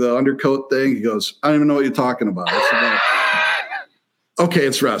to do the undercoat thing. He goes, "I don't even know what you're talking about." I said, "Okay,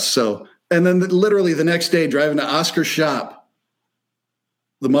 it's rust." So, and then literally the next day driving to Oscar's shop,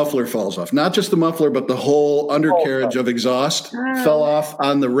 the muffler falls off. Not just the muffler, but the whole undercarriage of exhaust fell off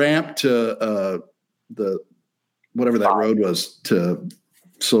on the ramp to the whatever that road was to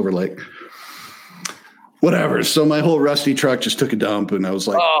Silver Lake. Whatever. So my whole rusty truck just took a dump, and I was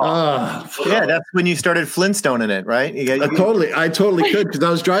like, yeah, that's when you started Flintstoning it, right? I totally could, because I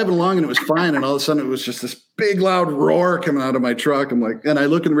was driving along and it was fine, and all of a sudden it was just this big loud roar coming out of my truck. I'm like, and I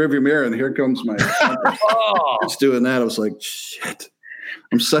look in the rearview mirror, and here comes my it's doing that. I was like, shit,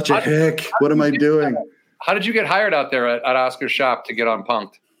 I'm such a hick. What am I doing? How did you get hired out there at Oscar's shop to get on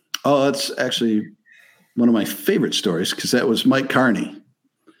Punk'd? Oh, that's actually one of my favorite stories, because that was Mike Carney.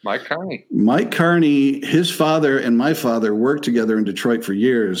 Mike Carney, his father and my father worked together in Detroit for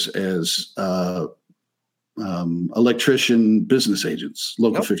years as electrician business agents,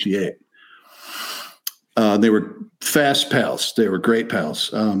 Local 58. They were fast pals. They were great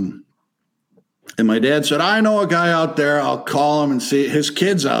pals. And my dad said, "I know a guy out there. I'll call him and see his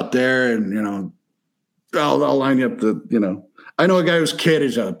kid's out there. And, I'll line you up I know a guy whose kid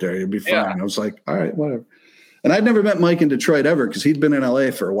is out there. You'll be fine." Yeah. I was like, all right, whatever. And I'd never met Mike in Detroit ever, because he'd been in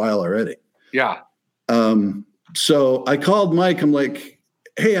LA for a while already. Yeah. So I called Mike. I'm like,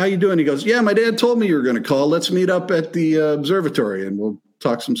 "Hey, how you doing?" He goes, "Yeah, my dad told me you were going to call. Let's meet up at the observatory and we'll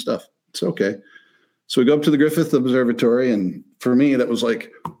talk some stuff." It's okay. So we go up to the Griffith Observatory. And for me, that was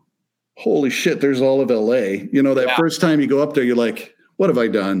like, holy shit, there's all of LA. First time you go up there, you're like, what have I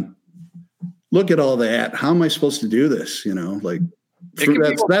done? Look at all that. How am I supposed to do this?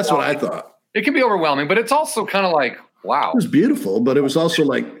 That's what I thought. It can be overwhelming, but it's also kind of like, wow. It was beautiful, but it was also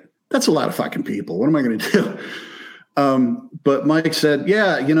like, that's a lot of fucking people. What am I going to do? But Mike said,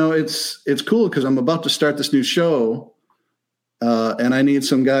 "Yeah, it's cool, because I'm about to start this new show, and I need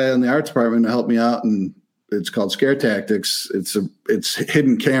some guy in the art department to help me out. And it's called Scare Tactics. It's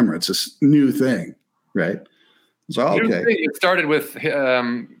hidden camera. It's a new thing, right?" So okay. It started with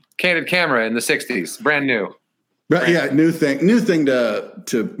candid camera in the '60s, brand new. Right, yeah, new thing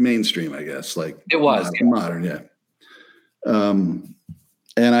to mainstream, I guess. Like it was modern, yeah. And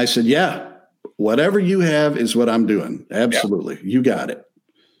I said, "Yeah, whatever you have is what I'm doing. Absolutely, You got it."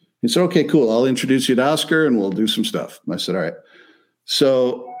 He said, "Okay, cool. I'll introduce you to Oscar, and we'll do some stuff." And I said, "All right."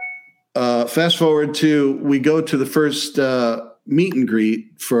 So fast forward to, we go to the first meet and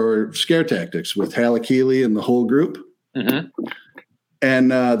greet for Scare Tactics with Halleck Healy and the whole group,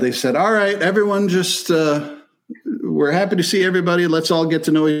 and they said, "All right, everyone, just." We're happy to see everybody. Let's all get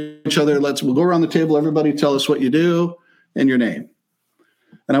to know each other. We'll go around the table. Everybody tell us what you do and your name.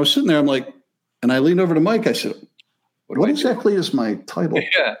 And I was sitting there. I'm like, and I leaned over to Mike. I said, what exactly is my title?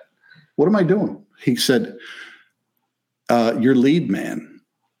 Yeah. What am I doing? He said, "You're lead man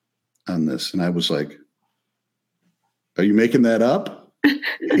on this." And I was like, "Are you making that up?"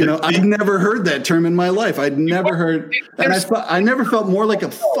 I've never heard that term in my life. I'd never heard, and I never felt more like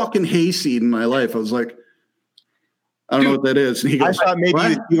a fucking hayseed in my life. I was like, I don't know what that is. And he goes, I thought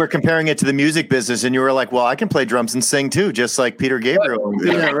maybe you were comparing it to the music business, and you were like, "Well, I can play drums and sing too, just like Peter Gabriel."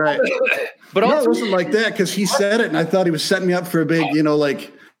 Yeah, right. But also, it wasn't like that, because he said it, and I thought he was setting me up for a big,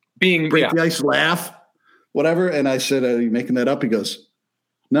 break the ice laugh. whatever. And I said, are you making that up? He goes,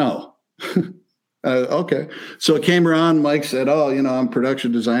 no. Okay. So it came around. Mike said, oh, I'm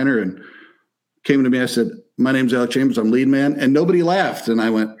production designer, and came to me. I said, my name's Alec Chambers. I'm lead man. And nobody laughed. And I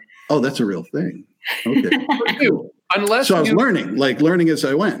went, oh, that's a real thing. Okay. So I was learning as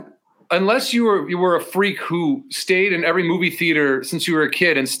I went. Unless you were a freak who stayed in every movie theater since you were a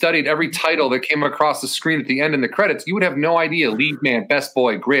kid and studied every title that came across the screen at the end in the credits, you would have no idea. Lead man, best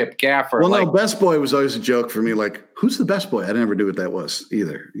boy, grip, gaffer. Well, no, best boy was always a joke for me. Like, who's the best boy? I never knew what that was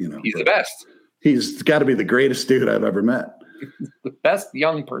either. He's the best. He's got to be the greatest dude I've ever met. The best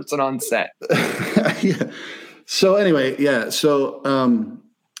young person on set. Yeah. So anyway, yeah. So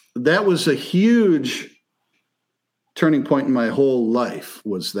that was a huge turning point in my whole life,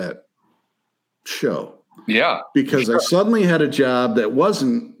 was that show. Yeah. Because I suddenly had a job that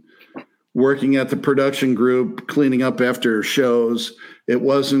wasn't working at the production group, cleaning up after shows. It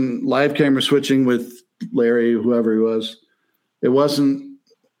wasn't live camera switching with Larry, whoever he was. It wasn't,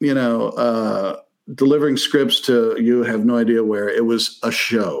 delivering scripts to you have no idea where. It was a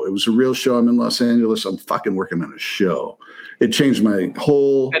show. It was a real show. I'm in Los Angeles. I'm fucking working on a show. It changed my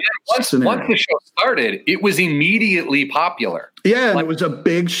whole scenario. Once the show started, it was immediately popular. Yeah, and it was a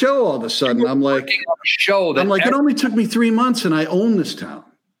big show all of a sudden. I'm like, it only took me 3 months and I own this town.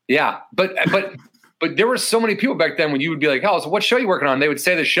 Yeah, but there were so many people back then when you would be like, oh, so what show are you working on? They would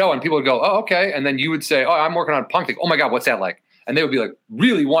say the show and people would go, oh, okay. And then you would say, oh, I'm working on Punk. Like, oh my God, what's that like? And they would be like,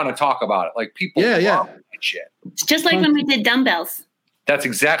 really want to talk about it. Like people love that shit. It's just like when we did Dumbbells. That's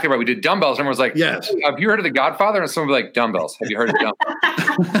exactly right. We did Dumbbells. And everyone was like, yes. Hey, have you heard of The Godfather? And someone would be like, Dumbbells. Have you heard of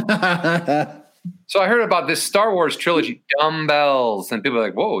Dumbbells? So I heard about this Star Wars trilogy, Dumbbells. And people were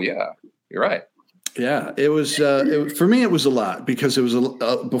like, whoa, yeah, you're right. Yeah, it was for me, it was a lot, because it was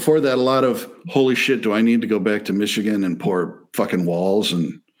before that, a lot of holy shit, do I need to go back to Michigan and pour fucking walls?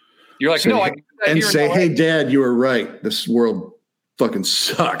 And you're like, no, I can do that and here say, in LA. hey, Dad, you were right. This world fucking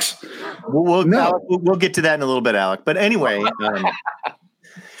sucks. We'll get to that in a little bit, Alec. But anyway,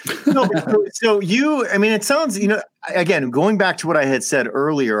 so you, I mean, it sounds, again, going back to what I had said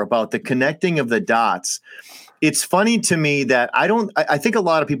earlier about the connecting of the dots, it's funny to me that I think a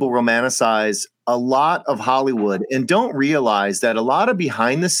lot of people romanticize a lot of Hollywood and don't realize that a lot of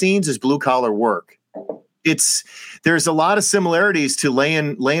behind the scenes is blue collar work. There's a lot of similarities to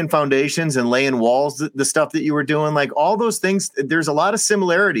laying foundations and laying walls, the stuff that you were doing, like all those things. There's a lot of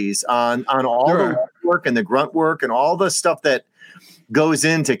similarities on all the work and the grunt work and all the stuff that goes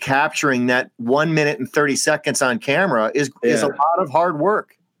into capturing that 1 minute and 30 seconds on camera is a lot of hard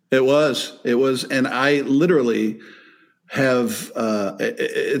work. It was. And I literally have,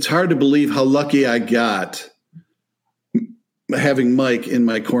 it's hard to believe how lucky I got having Mike in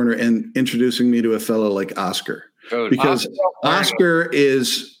my corner and introducing me to a fellow like Oscar. Because Oscar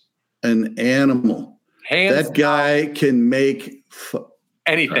is an animal. That guy can make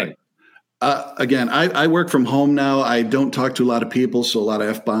anything. Again, I work from home now. I don't talk to a lot of people, so a lot of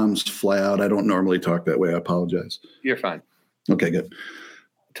F-bombs fly out. I don't normally talk that way. I apologize. You're fine. Okay, good.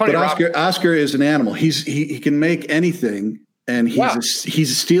 Tony but Oscar is an animal. He can make anything, and he's a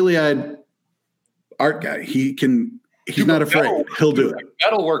steely-eyed art guy. He's not afraid. He'll do it.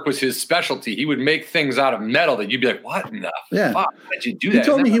 Metal work was his specialty. He would make things out of metal that you'd be like, what in the fuck? How did you do that? He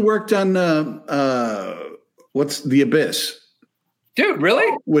told me he worked on what's The Abyss. Dude,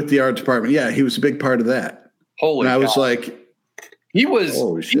 really? With the art department. Yeah, he was a big part of that. Holy And I was like, he was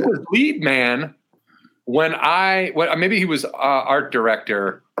lead man when maybe he was art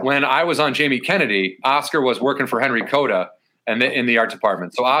director when I was on Jamie Kennedy. Oscar was working for Henry Coda and in the art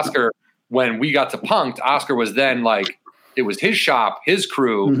department. So Oscar, when we got to Punk'd, Oscar was then like, it was his shop, his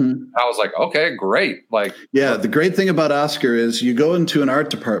crew. Mm-hmm. I was like, okay, great. Like, yeah, the great thing about Oscar is you go into an art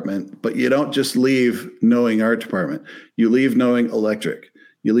department, but you don't just leave knowing art department. You leave knowing electric.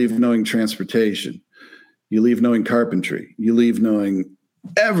 You leave knowing transportation. You leave knowing carpentry. You leave knowing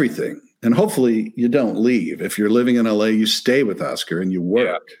everything. And hopefully you don't leave. If you're living in LA, you stay with Oscar and you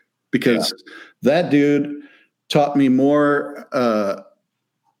work because that dude taught me more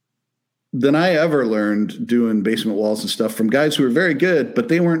than I ever learned doing basement walls and stuff from guys who were very good, but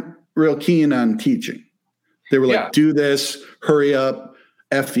they weren't real keen on teaching. They were like, do this, hurry up,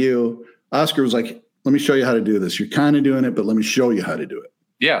 F you. Oscar was like, let me show you how to do this. You're kind of doing it, but let me show you how to do it.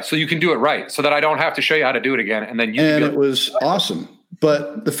 Yeah, so you can do it right, so that I don't have to show you how to do it again. And then it was awesome.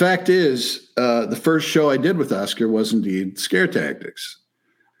 But the fact is, the first show I did with Oscar was indeed Scare Tactics.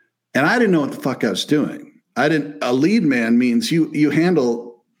 And I didn't know what the fuck I was doing. A lead man means you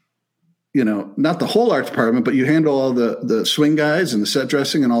handle, not the whole art department, but you handle all the swing guys and the set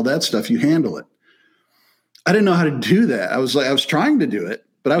dressing and all that stuff. You handle it. I didn't know how to do that. I was trying to do it,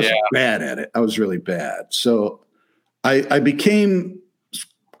 but I was bad at it. I was really bad. So I became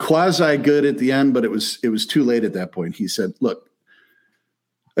quasi good at the end, but it was too late at that point. He said, look,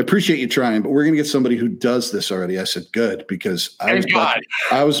 I appreciate you trying, but we're going to get somebody who does this already. I said, good, because I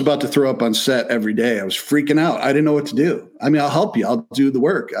was about to throw up on set every day. I was freaking out. I didn't know what to do. I mean, I'll help you. I'll do the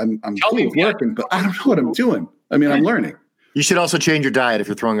work. I'm cool with working, but I don't know what I'm doing. I mean, I'm learning. You should also change your diet if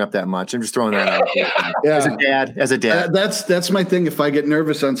you're throwing up that much. I'm just throwing that out. As a dad. That's my thing. If I get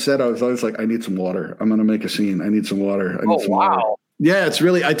nervous on set, I was always like, I need some water. I'm going to make a scene. I need some water. I need some water. Yeah, it's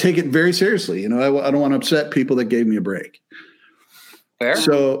really, I take it very seriously. You know, I don't want to upset people that gave me a break. Fair.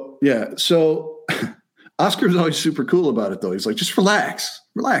 So Oscar was always super cool about it, though. He's like, just relax.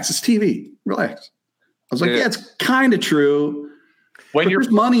 It's TV. Relax. I was like, yeah, it's kind of true.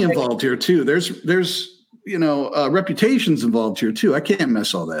 There's money involved here too. There's reputations involved here too. I can't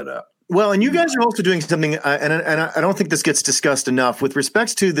mess all that up. Well, and you guys are also doing something, and I don't think this gets discussed enough with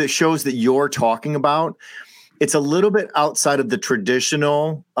respects to the shows that you're talking about. It's a little bit outside of the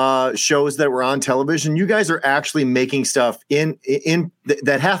traditional shows that were on television. You guys are actually making stuff in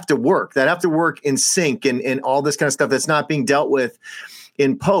that have to work in sync and all this kind of stuff that's not being dealt with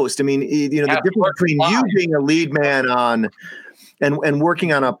in post. I mean, the difference between you being a lead man on and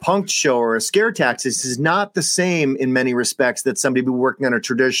working on a Punk'd show or a Scare Tactics is not the same in many respects that somebody be working on a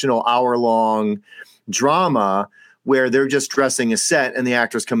traditional hour-long drama where they're just dressing a set and the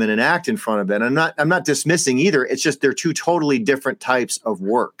actors come in and act in front of it. I'm not dismissing either. It's just they're two totally different types of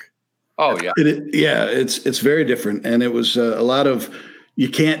work. Oh yeah. It's very different. And it was a lot of, you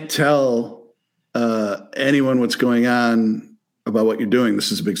can't tell anyone what's going on about what you're doing.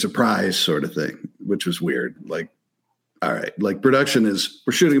 This is a big surprise sort of thing, which was weird. Like, all right, like production is,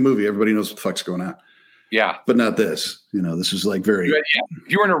 we're shooting a movie. Everybody knows what the fuck's going on. Yeah. But not this. This is like very. If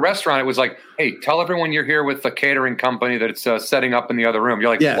you were in a restaurant, it was like, hey, tell everyone you're here with the catering company that it's setting up in the other room.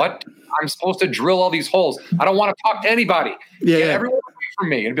 You're like, what? I'm supposed to drill all these holes. I don't want to talk to anybody. Get everyone away from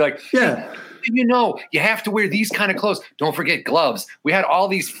me. And be like, hey, you have to wear these kind of clothes. Don't forget gloves. We had all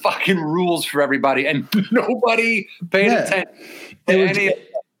these fucking rules for everybody, and nobody paid attention.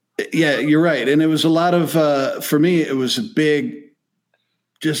 Yeah, you're right. And it was a lot of, for me, it was a big,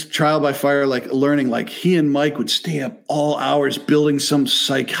 just trial by fire, like learning, like he and Mike would stay up all hours building some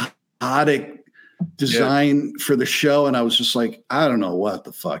psychotic design for the show. And I was just like, I don't know what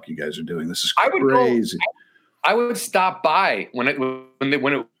the fuck you guys are doing. This is crazy. I would stop by when it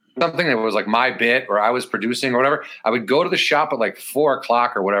something that was like my bit or I was producing or whatever. I would go to the shop at like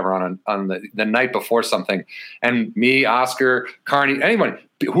 4:00 or whatever on the night before something. And me, Oscar, Carney, anyone,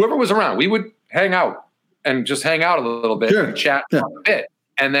 whoever was around, we would hang out and just hang out a little bit and chat a bit.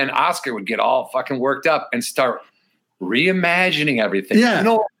 And then Oscar would get all fucking worked up and start reimagining everything. Yeah. You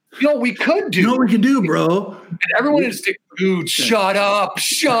know what we could do? You know what we could do, bro? And everyone would say, dude, shut up.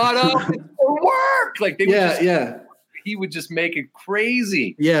 It's for work. Like they would he would just make it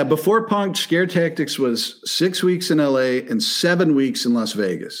crazy. Yeah, before Punk'd, Scare Tactics was 6 weeks in LA and 7 weeks in Las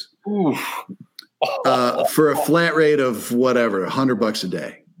Vegas. Oof. For a flat rate of whatever, $100 a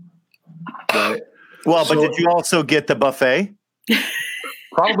day. Right? Well, but did you also get the buffet?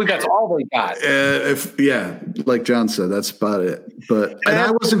 Probably that's all they got. Like John said, that's about it. And I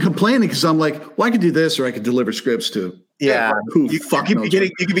wasn't complaining because I'm like, well, I could do this or I could deliver scripts to. Yeah, you could be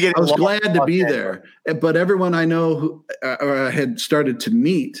getting. I was glad to be there, but everyone I know who or I had started to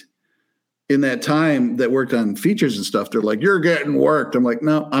meet in that time that worked on features and stuff, they're like, "You're getting worked." I'm like,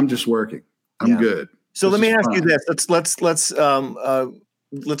 "No, I'm just working. I'm good." So let me ask you this: let's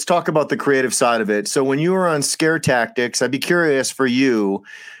talk about the creative side of it. So when you were on Scare Tactics, I'd be curious for you.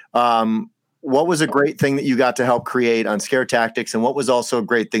 What was a great thing that you got to help create on Scare Tactics, and what was also a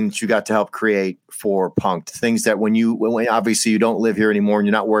great thing that you got to help create for Punk'd? Things that when obviously you don't live here anymore and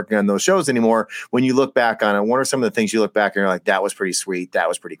you're not working on those shows anymore, when you look back on it, what are some of the things you look back and you're like, that was pretty sweet, that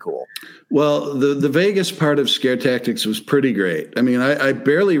was pretty cool? Well, the Vegas part of Scare Tactics was pretty great. I mean, I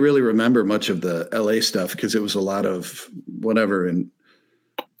barely really remember much of the LA stuff because it was a lot of whatever and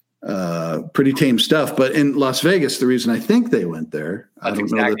pretty tame stuff. But in Las Vegas, the reason I think they went there, I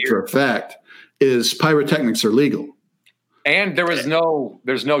don't know that for a fact, is pyrotechnics are legal. And there's no,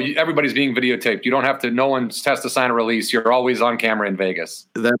 everybody's being videotaped. You don't have to, no one has to sign a release. You're always on camera in Vegas.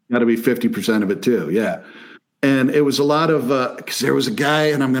 That's got to be 50% of it too. Yeah. And it was a lot of, because there was a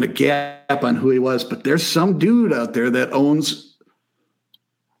guy, and I'm going to gap on who he was, but there's some dude out there that owns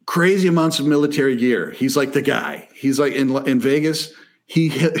crazy amounts of military gear. He's like the guy. He's like in Vegas,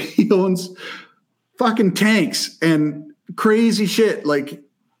 he owns fucking tanks and crazy shit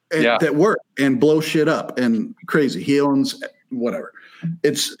that work and blow shit up and crazy. He owns whatever.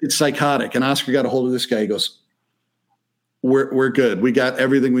 It's psychotic. And Oscar got a hold of this guy. He goes, we're good. We got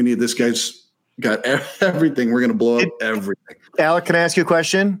everything we need. This guy's got everything. We're going to blow up everything. Alec, can I ask you a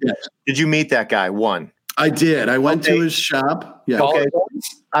question? Yes. Did you meet that guy? One. I did. I went to his shop. Yeah. Okay.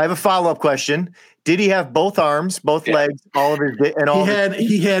 I have a follow-up question. Did he have both arms, both legs, all of his and all?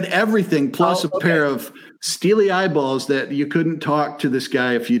 He had everything plus a pair of steely eyeballs that you couldn't talk to this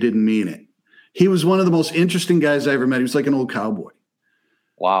guy if you didn't mean it. He was one of the most interesting guys I ever met. He was like an old cowboy.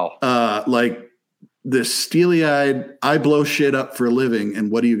 Wow. Like this steely-eyed, I blow shit up for a living,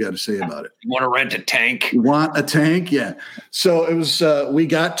 and what do you got to say about it? You want to rent a tank? You want a tank? Yeah. So it was, we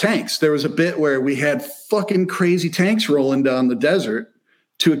got tanks. There was a bit where we had fucking crazy tanks rolling down the desert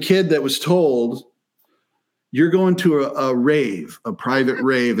to a kid that was told, you're going to a rave, a private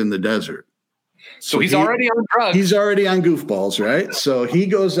rave in the desert. So he's already on drugs. He's already on goofballs, right? So he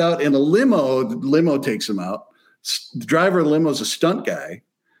goes out in a limo. The limo takes him out. The driver of the limo is a stunt guy.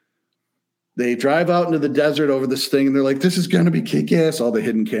 They drive out into the desert over this thing, and they're like, this is going to be kick-ass, all the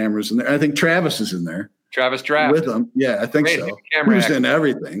hidden cameras in there. I think Travis is in there. Travis Draft. With them. Yeah, I think so. Who's in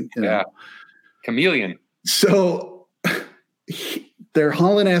everything. You know? Yeah. Chameleon. So they're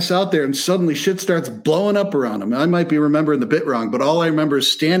hauling ass out there, and suddenly shit starts blowing up around them. I might be remembering the bit wrong, but all I remember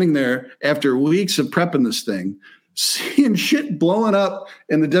is standing there after weeks of prepping this thing, seeing shit blowing up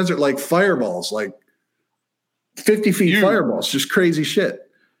in the desert like fireballs, like 50 feet fireballs, just crazy shit.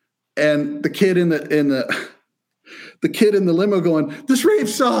 And the kid in the kid in the limo going, this rave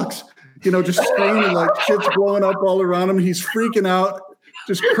sucks, just screaming like shit's blowing up all around him. He's freaking out,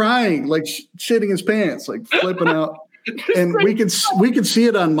 just crying, like shitting his pants, like flipping out. And we can see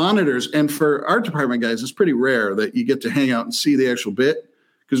it on monitors. And for art department guys, it's pretty rare that you get to hang out and see the actual bit,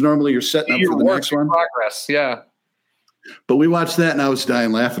 because normally you're setting up for the next one. Progress, yeah. But we watched that and I was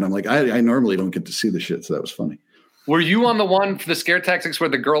dying laughing. I'm like, I normally don't get to see the shit, so that was funny. Were you on the one for the scare tactics where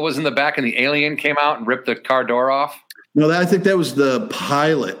the girl was in the back and the alien came out and ripped the car door off? No, I think that was the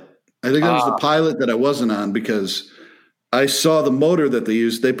pilot. I think that was the pilot that I wasn't on, because I saw the motor that they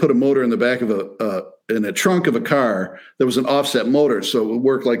used. They put a motor in the back of in a trunk of a car that was an offset motor. So it would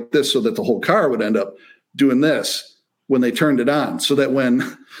work like this, so that the whole car would end up doing this when they turned it on. So that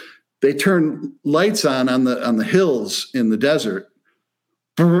when they turn lights on the hills in the desert,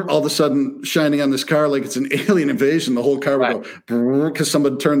 all of a sudden shining on this car like it's an alien invasion, the whole car would go because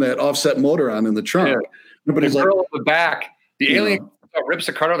somebody turned that offset motor on in the trunk. Yeah. Nobody's the girl in the back, the alien rips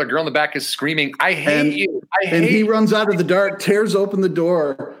the car door. The girl in the back is screaming, "I hate you!" And he runs out of the dark, tears open the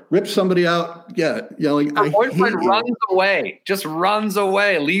door, rips somebody out, yelling. Her boyfriend runs away, just runs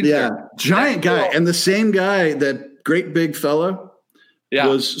away, leaves her. Giant guy, and the same guy, that great big fella,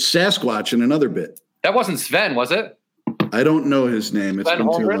 was Sasquatch in another bit. That wasn't Sven, was it? I don't know his name. It's been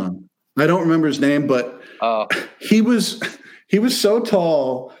too long. I don't remember his name, but he was so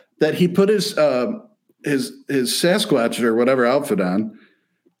tall that he put his Sasquatch or whatever outfit on,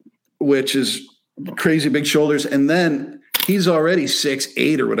 which is crazy big shoulders, and then he's already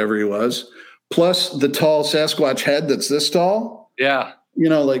 6'8" or whatever he was, plus the tall Sasquatch head that's this tall. Yeah,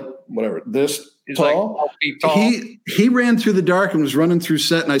 like whatever this. He's tall. Like 12 feet tall. He ran through the dark and was running through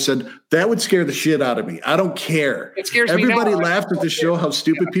set, and I said, that would scare the shit out of me. I don't care. It scares Everybody me now. laughed at the show how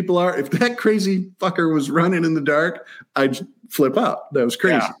stupid people are. If that crazy fucker was running in the dark, I'd flip out. That was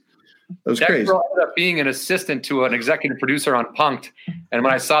crazy. Yeah. That crazy. Girl ended up being an assistant to an executive producer on Punk'd. And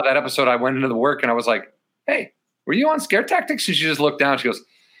when I saw that episode, I went into the work and I was like, hey, were you on Scare Tactics? And she just looked down. She goes,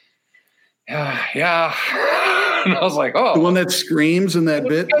 yeah. And I was like, oh. The one that screams in that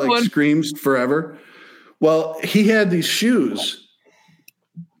bit, like screams forever. Well, he had these shoes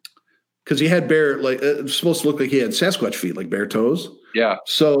because he had it's supposed to look like he had Sasquatch feet, like bare toes. Yeah.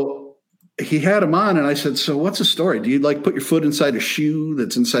 So he had them on, and I said, so what's the story? Do you put your foot inside a shoe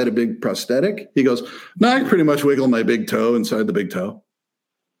that's inside a big prosthetic? He goes, no, I pretty much wiggle my big toe inside the big toe.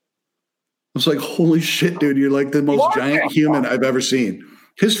 I was like, holy shit, dude, you're like the most giant human I've ever seen.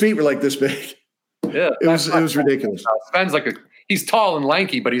 His feet were like this big. Yeah. It was ridiculous. Sven's he's tall and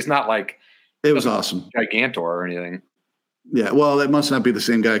lanky, but he's not like. It was awesome. Gigantor or anything. Yeah, well, that must not be the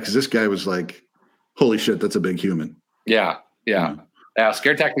same guy, because this guy was like, holy shit, that's a big human. Yeah.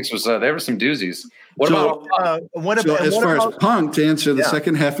 Scare Tactics was there were some doozies. As far as Punk, to answer the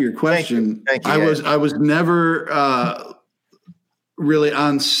second half of your question, Thank you. I was never really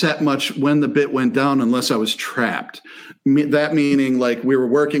on set much when the bit went down, unless I was trapped. That meaning like we were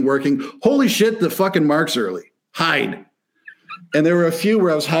working. Holy shit, the fucking mark's early. Hide. And there were a few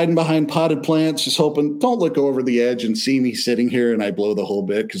where I was hiding behind potted plants, just hoping, don't look over the edge and see me sitting here and I blow the whole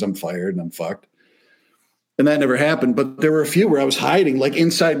bit because I'm fired and I'm fucked. And that never happened. But there were a few where I was hiding, like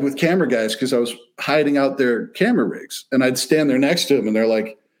inside with camera guys, because I was hiding out their camera rigs. And I'd stand there next to them and they're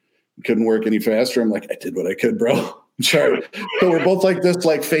like, couldn't work any faster. I'm like, I did what I could, bro. Sorry. So we're both like this,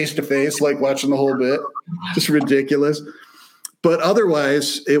 like face to face, like watching the whole bit. Just ridiculous. But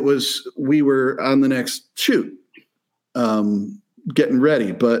otherwise, we were on the next shoot, getting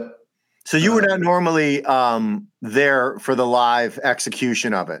ready. But so you were not normally there for the live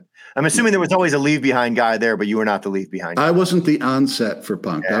execution of it. I'm assuming there was always a leave behind guy there, but you were not the leave behind guy. I wasn't the on-set for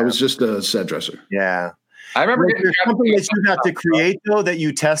Punk. Yeah. I was just a set dresser. Yeah. I remember Was there something that you got to create though that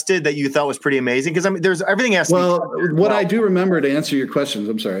you tested that you thought was pretty amazing? Because I mean, there's everything has to be what I do remember to answer your questions,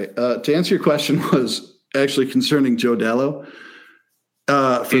 I'm sorry. To answer your question was actually concerning Joe Dallo.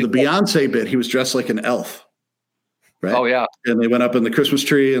 For the Beyonce bit, he was dressed like an elf. Right? Oh, yeah. And they went up in the Christmas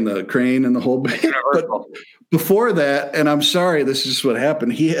tree and the crane and the whole bit. But before that, and I'm sorry, this is just what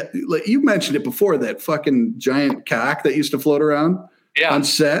happened. He had, like you mentioned it before, that fucking giant cock that used to float around on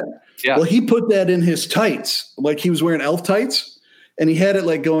set. Yeah. Well, he put that in his tights, like he was wearing elf tights, and he had it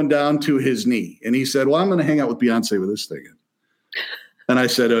like going down to his knee. And he said, well, I'm going to hang out with Beyonce with this thing. And I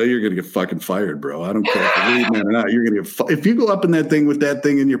said, oh, you're going to get fucking fired, bro. I don't care if you leave, man, or not. You're going to get if you go up in that thing with that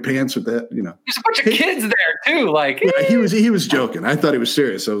thing in your pants with that, you know. There's a bunch of kids there too. Like yeah, he was joking. I thought he was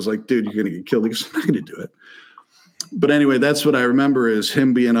serious. I was like, dude, you're going to get killed. He goes, I'm not going to do it. But anyway, that's what I remember is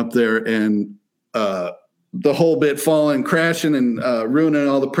him being up there and the whole bit falling, crashing, and ruining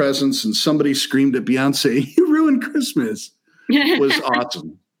all the presents. And somebody screamed at Beyonce, "You ruined Christmas!" It was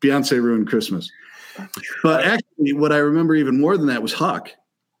awesome. Beyonce ruined Christmas. But actually, what I remember even more than that was Huck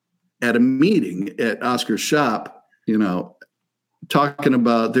at a meeting at Oscar's shop. You know, talking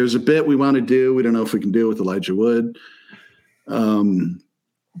about there's a bit we want to do. We don't know if we can do it with Elijah Wood.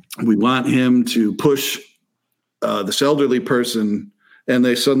 We want him to push this elderly person, and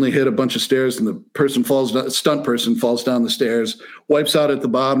they suddenly hit a bunch of stairs, and the person falls down, stunt person falls down the stairs, wipes out at the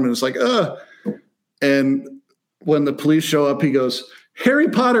bottom, and it's like, and when the police show up, he goes, Harry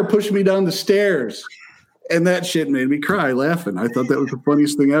Potter pushed me down the stairs. And that shit made me cry laughing. I thought that was the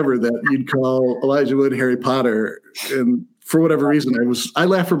funniest thing ever, that you'd call Elijah Wood Harry Potter. And for whatever reason, I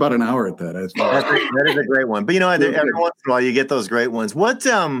laughed for about an hour at that. I thought. That is a great one. But you know, every once in a while you get those great ones. What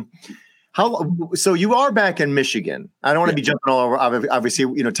so you are back in Michigan. I don't want to be jumping all over, obviously,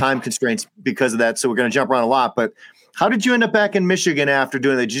 you know, time constraints because of that. So we're going to jump around a lot. But how did you end up back in Michigan after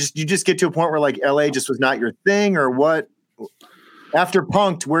doing that? Did you just get to a point where like LA just was not your thing, or what? After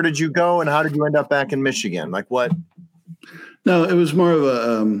Punk'd, where did you go, and how did you end up back in Michigan? Like what? No, it was more of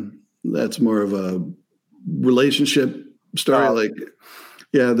a that's more of a relationship story. Oh. Like,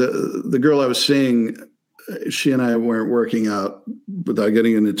 yeah, the girl I was seeing, she and I weren't working out without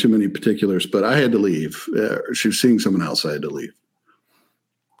getting into too many particulars, but I had to leave. She was seeing someone else. I had to leave.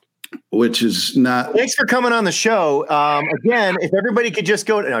 Which is not. Thanks for coming on the show. Again, if everybody could just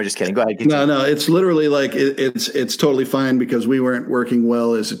go. No, just kidding. Go ahead. No. It's literally like it's totally fine because we weren't working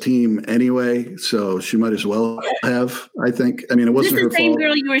well as a team anyway. So she might as well have. I think. I mean, it wasn't her fault. This is the same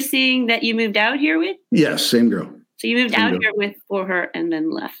girl you were seeing that you moved out here with. Yes, same girl. So you moved out here for her and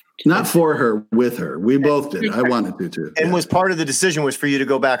then left. Not for her, with her. We both did. I wanted to too. And was part of the decision was for you to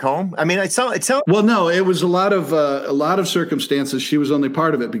go back home? I mean, it sounds. Well, no, it was a lot of circumstances. She was only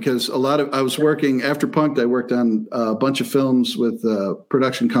part of it because I was working after Punk'd. I worked on a bunch of films with a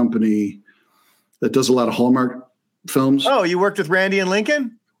production company that does a lot of Hallmark films. Oh, you worked with Randy and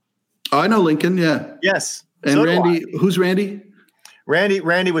Lincoln? Oh, I know Lincoln. Yeah. Yes. And so Randy, who's Randy?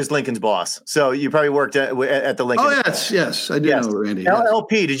 Randy was Lincoln's boss. So you probably worked at the Lincoln. Oh, yes. I do know Randy.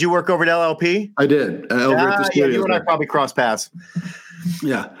 LLP. Did you work over at LLP? I did. Over at the studio. Yeah, you and I probably crossed paths.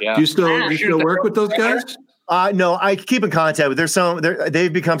 Yeah. Do you still work with those guys? No, I keep in contact with.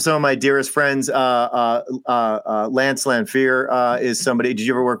 They've become some of my dearest friends. Lance Lanfear is somebody. Did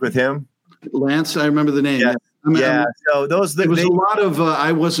you ever work with him? Lance, I remember the name. Yeah. So those. There was a lot of.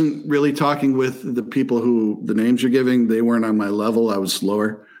 I wasn't really talking with the people who the names you're giving. They weren't on my level. I was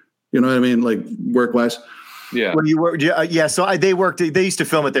lower. You know what I mean, like work wise. Yeah. When you were, So they worked. They used to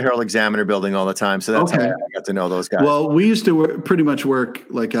film at the Herald Examiner building all the time. So that's how I got to know those guys. Well, we used to pretty much work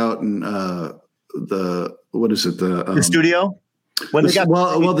like out in the studio. When they got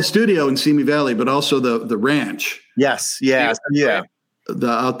the studio in Simi Valley, but also the ranch. Yes. Yeah.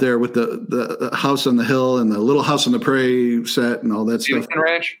 Out there with the house on the hill and the little house on the prairie set and all that Stevenson stuff.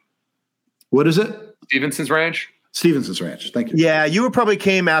 Ranch. What is it? Stevenson's Ranch. Stevenson's Ranch. Thank you. Yeah, you probably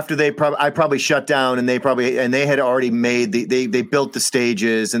came after I probably shut down, and they had already made they built the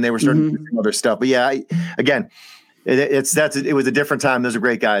stages and they were starting to do some other stuff. But yeah, it was a different time. Those are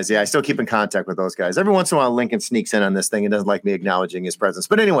great guys. Yeah, I still keep in contact with those guys. Every once in a while, Lincoln sneaks in on this thing and doesn't like me acknowledging his presence.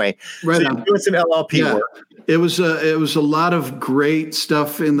 But anyway, so you're doing some LLP work. It was a lot of great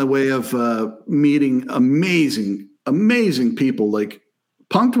stuff in the way of meeting amazing people like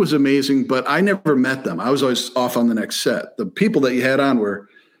Punk'd was amazing, but I never met them. I was always off on the next set. The people that you had on were,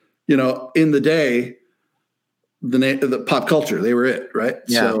 in the day, the pop culture, they were it, right?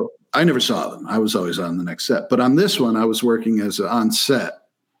 Yeah. So I never saw them. I was always on the next set. But on this one, I was working as an on-set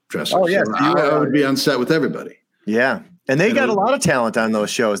dresser. Oh, yeah. So I would be on set with everybody. Yeah. And they got a lot of talent on those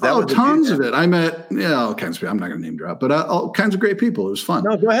shows. Tons of it. I met all kinds of people. I'm not going to name drop, but all kinds of great people. It was fun.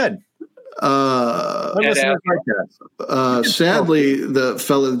 No, go ahead. Sadly, the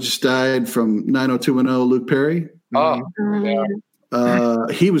fella that just died from 90210, Luke Perry.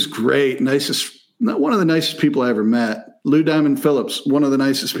 He was great. One of the nicest people I ever met. Lou Diamond Phillips, one of the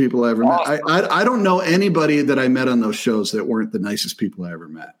nicest people I ever met. I don't know anybody that I met on those shows that weren't the nicest people I ever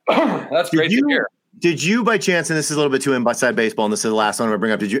met. That's great to hear. Did you, by chance, and this is a little bit too inside baseball, and this is the last one I'm going to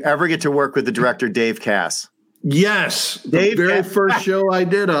bring up, did you ever get to work with the director Dave Cass? Yes. The very first show I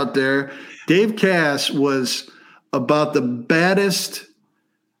did out there, Dave Cass was about the baddest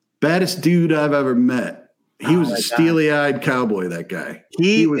dude I've ever met. He was a steely-eyed cowboy, that guy.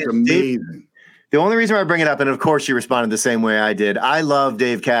 He was amazing. The only reason why I bring it up, and of course you responded the same way I did, I love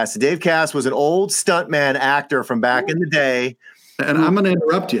Dave Cass. Dave Cass was an old stuntman actor from back in the day. And I'm going to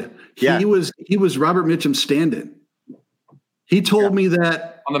interrupt you. He was Robert Mitchum's stand-in. He told me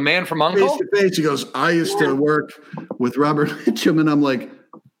that on The Man from U.N.C.L.E. Face to face. He goes, I used to work with Robert Mitchum, and I'm like,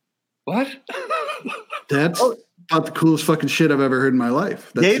 what? That's about the coolest fucking shit I've ever heard in my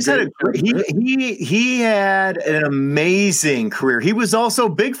life. Dave's had he had an amazing career. He was also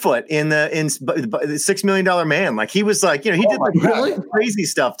Bigfoot in the $6 Million Man. Like he was like, he did crazy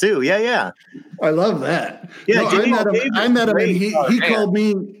stuff too. Yeah. I love that. Yeah, I met him and he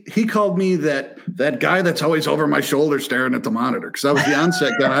called me that guy that's always over my shoulder staring at the monitor. Because I was the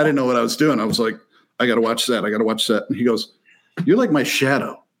on-set guy. I didn't know what I was doing. I was like, I gotta watch that. And he goes, you're like my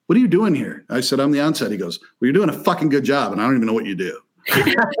shadow. What are you doing here? I said, I'm the onset. He goes, well, you're doing a fucking good job, and I don't even know what you do.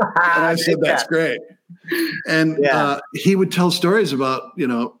 And I said, that's great. And he would tell stories about,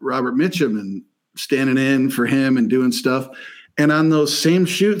 Robert Mitchum and standing in for him and doing stuff. And on those same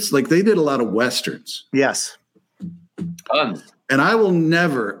shoots, like they did a lot of Westerns. Yes. Tons. And I will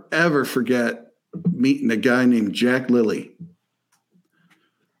never, ever forget meeting a guy named Jack Lilly.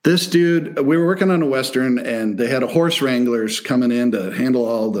 This dude, we were working on a Western and they had a horse wranglers coming in to handle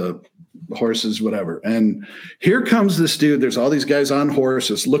all the horses, whatever. And here comes this dude. There's all these guys on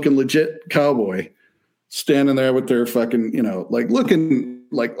horses looking legit cowboy standing there with their fucking, looking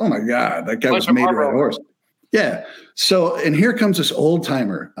like, oh my God, that guy was made to ride a horse. Yeah. So, and here comes this old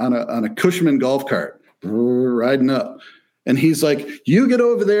timer on a Cushman golf cart riding up. And he's like, you get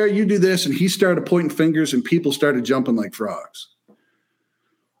over there, you do this. And he started pointing fingers and people started jumping like frogs.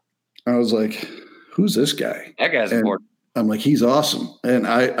 I was like, who's this guy? That guy's important. I'm like, he's awesome. And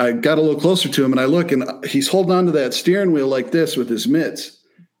I got a little closer to him and I look and he's holding onto that steering wheel like this with his mitts.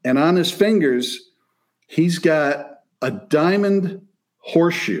 And on his fingers, he's got a diamond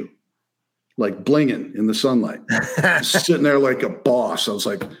horseshoe, like blinging in the sunlight, sitting there like a boss. I was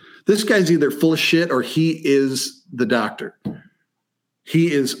like, this guy's either full of shit or he is the doctor.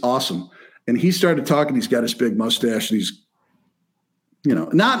 He is awesome. And he started talking. He's got his big mustache and he's,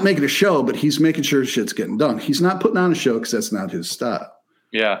 not making a show, but he's making sure shit's getting done. He's not putting on a show because that's not his style.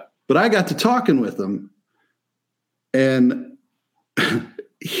 Yeah. But I got to talking with him, and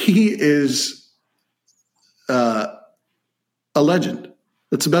he is a legend.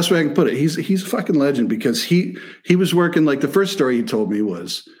 That's the best way I can put it. He's a fucking legend because he was working, like the first story he told me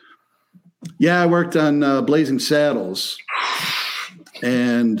was, I worked on Blazing Saddles.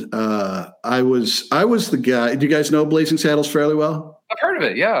 And I was the guy. Do you guys know Blazing Saddles fairly well? I've heard of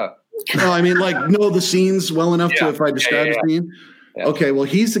it, yeah. No, I mean, know the scenes well enough to if I describe a scene. Yeah. Okay, well,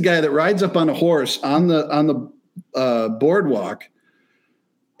 he's the guy that rides up on a horse on the boardwalk,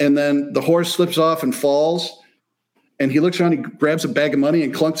 and then the horse slips off and falls, and he looks around, he grabs a bag of money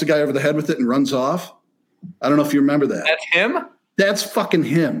and clunks a guy over the head with it and runs off. I don't know if you remember that. That's him? That's fucking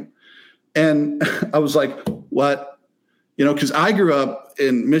him. And I was like, what? Because I grew up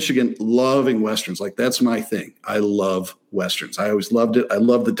in Michigan loving Westerns. Like, that's my thing. I love Westerns. I always loved it. I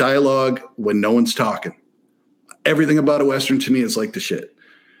love the dialogue when no one's talking. Everything about a Western to me is like the shit.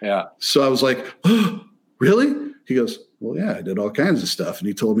 Yeah. So I was like, oh, really? He goes, well, yeah, I did all kinds of stuff. And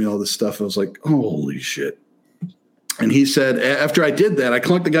he told me all this stuff. I was like, holy shit. And he said, after I did that, I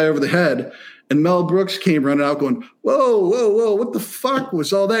clunked the guy over the head. And Mel Brooks came running out going, whoa, what the fuck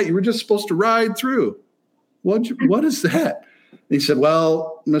was all that? You were just supposed to ride through. What is that? And he said,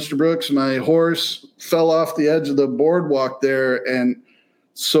 well, Mr. Brooks, my horse fell off the edge of the boardwalk there. And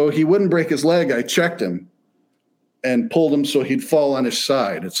so he wouldn't break his leg. I checked him and pulled him so he'd fall on his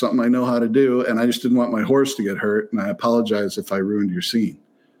side. It's something I know how to do. And I just didn't want my horse to get hurt. And I apologize if I ruined your scene.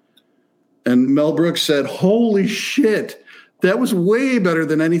 And Mel Brooks said, "Holy shit, that was way better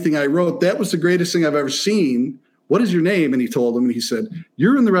than anything I wrote. That was the greatest thing I've ever seen. What is your name?" And he told him, and he said,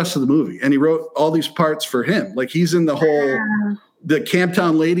 "You're in the rest of the movie." And he wrote all these parts for him. Like he's in the whole, the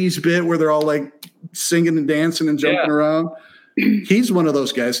Camptown Ladies bit where they're all like singing and dancing and jumping around. He's one of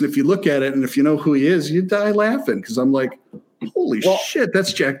those guys. And if you look at it and if you know who he is, you die laughing because I'm like, holy shit,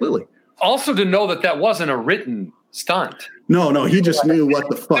 that's Jack Lilly. Also to know that wasn't a written stunt. No, he just knew what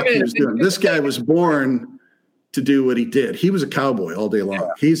the fuck he was doing. This guy was born to do what he did. He was a cowboy all day long. Yeah.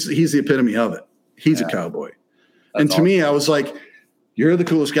 He's the epitome of it. He's a cowboy. That's and to me, I was like, you're the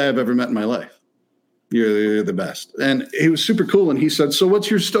coolest guy I've ever met in my life. You're the best. And he was super cool. And he said, "So what's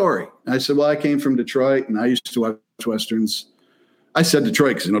your story?" I said, "Well, I came from Detroit and I used to watch Westerns." I said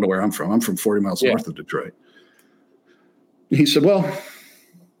Detroit because you don't know where I'm from. I'm from 40 miles north of Detroit. And he said, "Well,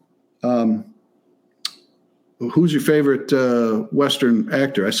 who's your favorite Western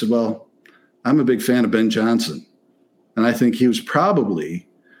actor?" I said, "Well, I'm a big fan of Ben Johnson. And I think he was probably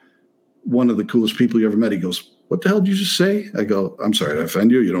one of the coolest people you ever met." He goes, "What the hell did you just say?" I go, "I'm sorry to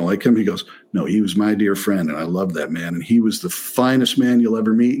offend you. You don't like him?" He goes, "No, he was my dear friend. And I love that man. And he was the finest man you'll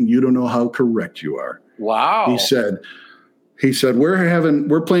ever meet. And you don't know how correct you are." Wow. He said,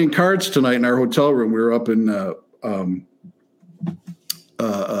 we're playing cards tonight in our hotel room. We were up in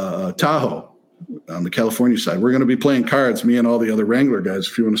Tahoe on the California side. We're going to be playing cards, me and all the other Wrangler guys,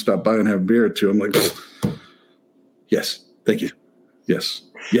 if you want to stop by and have a beer or two. I'm like, yes, thank you. Yes.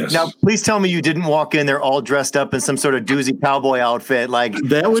 Now, please tell me you didn't walk in there all dressed up in some sort of doozy cowboy outfit. Like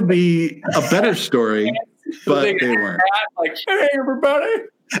that would be a better story, but they weren't. Like, hey, everybody.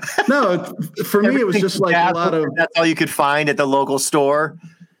 No, for me, it was just like a lot of. That's all you could find at the local store.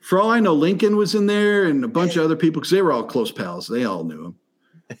 For all I know, Lincoln was in there and a bunch of other people because they were all close pals. They all knew him.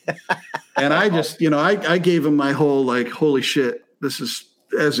 And I just, I gave him my whole like, holy shit, this is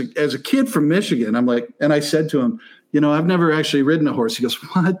as a kid from Michigan. I'm like, and I said to him, I've never actually ridden a horse. He goes,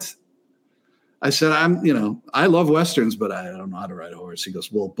 "What?" I said, I love Westerns, but I don't know how to ride a horse. He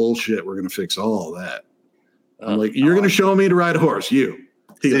goes, "Well, bullshit. We're going to fix all that." I'm like, "You're going to show me to ride a horse, you."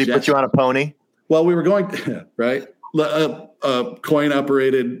 Did he put you on a pony? Well, we were going, right? Coin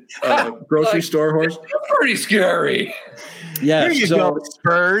operated grocery store horse. Pretty scary. Yeah. There you go,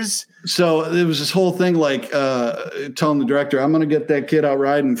 Spurs. So it was this whole thing like telling the director, "I'm going to get that kid out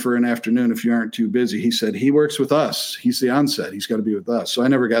riding for an afternoon if you aren't too busy." He said, "He works with us. He's the onset. He's got to be with us." So I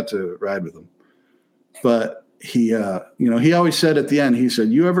never got to ride with him. But he, he always said at the end, he said,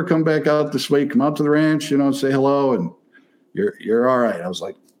 "You ever come back out this way, come out to the ranch, say hello, and you're all right." I was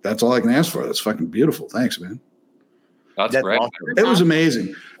like, that's all I can ask for. That's fucking beautiful. Thanks, man. That's great. Awesome. It was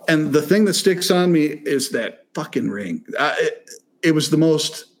amazing. And the thing that sticks on me is that fucking ring. It was the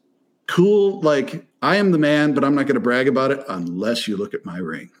most cool, like, I am the man, but I'm not going to brag about it unless you look at my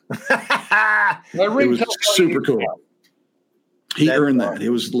ring. It was super cool. He earned that. It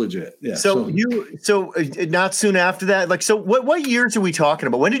was legit. Yeah. So not soon after that, like, so what years are we talking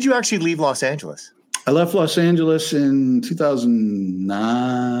about? When did you actually leave Los Angeles? I left Los Angeles in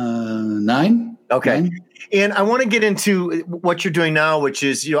 2009. Okay. 9? And I want to get into what you're doing now, which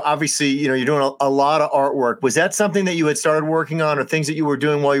is, obviously, you're doing a lot of artwork. Was that something that you had started working on or things that you were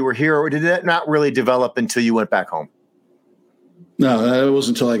doing while you were here, or did that not really develop until you went back home? No, it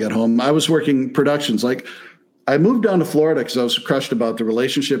wasn't until I got home. I was working productions. Like, I moved down to Florida because I was crushed about the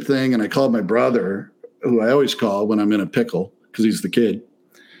relationship thing. And I called my brother, who I always call when I'm in a pickle because he's the kid.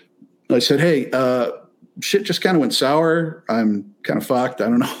 I said, "Hey, shit just kind of went sour. I'm kind of fucked. I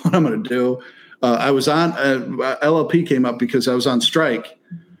don't know what I'm going to do." I was on LLP came up because I was on strike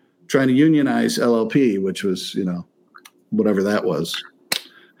trying to unionize LLP, which was, whatever that was.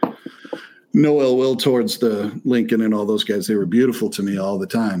 No ill will towards the Lincoln and all those guys. They were beautiful to me all the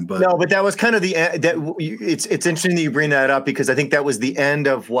time. But no, but that was kind of it's interesting that you bring that up because I think that was the end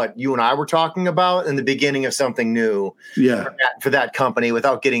of what you and I were talking about and the beginning of something new. Yeah. For that company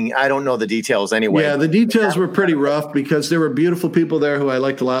without getting, I don't know the details anyway. Yeah. The details were pretty rough because there were beautiful people there who I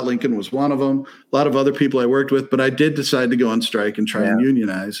liked a lot. Lincoln was one of them, a lot of other people I worked with, but I did decide to go on strike and try and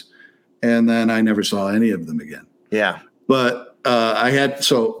unionize. And then I never saw any of them again. Yeah. But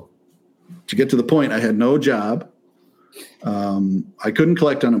to get to the point, I had no job. I couldn't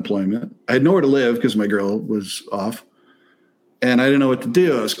collect unemployment. I had nowhere to live because my girl was off. And I didn't know what to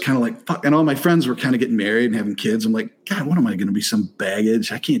do. I was kind of like, fuck. And all my friends were kind of getting married and having kids. I'm like, God, what am I going to be? Some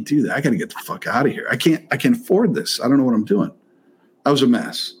baggage? I can't do that. I got to get the fuck out of here. I can't afford this. I don't know what I'm doing. I was a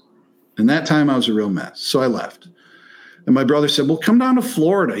mess. And that time I was a real mess. So I left. And my brother said, "Well, come down to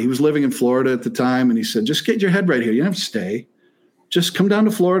Florida." He was living in Florida at the time. And he said, "Just get your head right here. You don't have to stay. Just come down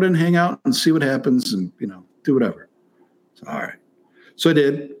to Florida and hang out and see what happens and, do whatever." So, all right. So I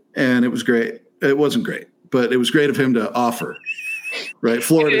did. and it was great. It wasn't great, but it was great of him to offer. Right,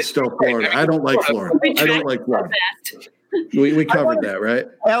 Florida is still Florida. I don't like Florida. I don't like Florida. We covered that, right?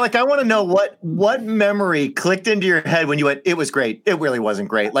 Alec, I want to know what memory clicked into your head when you went, it was great. It really wasn't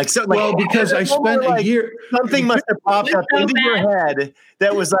great. Well, because I spent a year. Something must have popped up into your head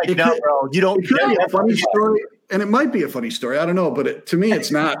that was like, no, bro, you don't. It could be a funny story, and it might be a funny story. I don't know, but to me,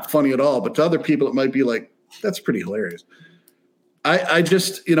 it's not funny at all. But to other people, it might be like, that's pretty hilarious. I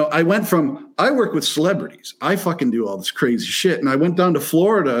just, I went from, I work with celebrities. I fucking do all this crazy shit. And I went down to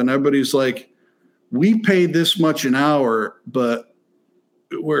Florida and everybody's like, we pay this much an hour, but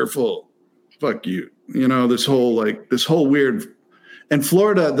we're full. Fuck you. This whole weird, and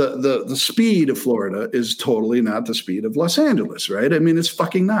Florida, the speed of Florida is totally not the speed of Los Angeles, right? I mean, it's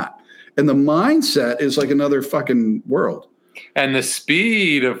fucking not. And the mindset is like another fucking world. And the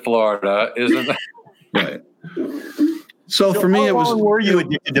speed of Florida isn't right. So for me, it was. How long were you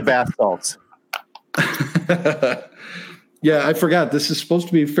addicted to bath salts? Yeah, I forgot. This is supposed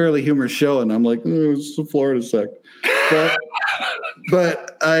to be a fairly humorous show, and I'm like, it's a Florida sec.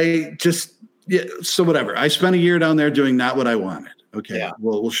 But I just, so whatever. I spent a year down there doing not what I wanted. Okay, yeah.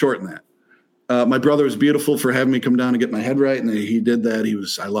 Well, we'll shorten that. My brother was beautiful for having me come down and get my head right, and he did that.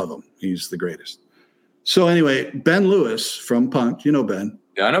 I love him. He's the greatest. So anyway, Ben Lewis from Punk, Ben.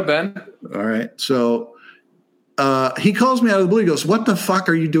 Yeah, I know Ben. All right, so he calls me out of the blue. He goes, "What the fuck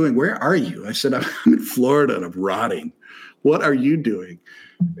are you doing? Where are you?" I said, "I'm in Florida and I'm rotting. What are you doing?"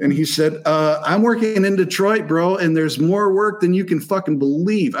 And he said, "I'm working in Detroit, bro, and there's more work than you can fucking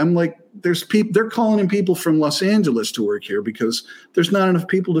believe." I'm like, "There's people. They're calling in people from Los Angeles to work here because there's not enough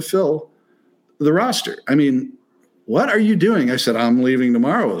people to fill the roster. I mean, what are you doing?" I said, "I'm leaving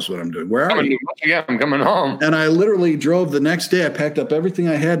tomorrow is what I'm doing. Where are you?" Yeah, I'm coming home. And I literally drove the next day. I packed up everything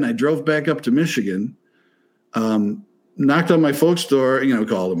I had and I drove back up to Michigan. Knocked on my folks' door,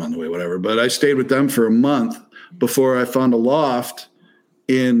 called them on the way, whatever. But I stayed with them for a month before I found a loft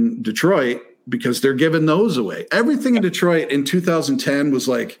in Detroit because they're giving those away. Everything in Detroit in 2010 was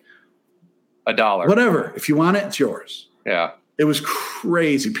like $1. Whatever. If you want it, it's yours. Yeah. It was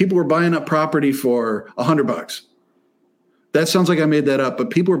crazy. People were buying up property for $100. That sounds like I made that up, but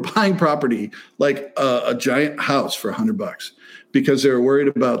people were buying property like a giant house for $100 because they were worried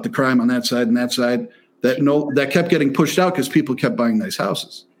about the crime on that side and that side. That kept getting pushed out because people kept buying nice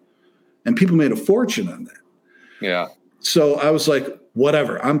houses, and people made a fortune on that. Yeah. So I was like,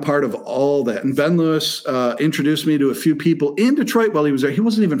 whatever. I'm part of all that. And Ben Lewis introduced me to a few people in Detroit while he was there. He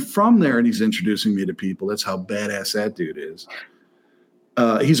wasn't even from there, and he's introducing me to people. That's how badass that dude is.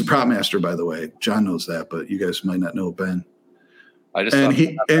 He's a prop master, by the way. John knows that, but you guys might not know Ben.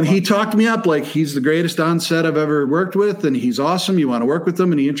 He talked me up like he's the greatest on set I've ever worked with, and he's awesome. You want to work with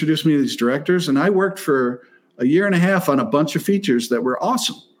him, and he introduced me to these directors, and I worked for a year and a half on a bunch of features that were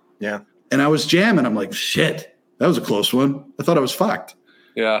awesome. Yeah, and I was jamming. I'm like, shit, that was a close one. I thought I was fucked.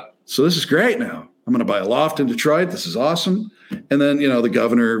 Yeah. So this is great. Now I'm going to buy a loft in Detroit. This is awesome. And then the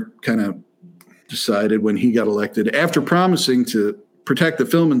governor kind of decided when he got elected, after promising to protect the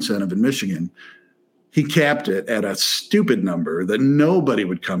film incentive in Michigan, he capped it at a stupid number that nobody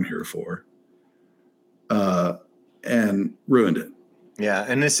would come here for, and ruined it. Yeah,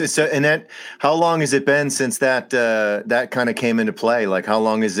 and how long has it been since that kind of came into play? Like, how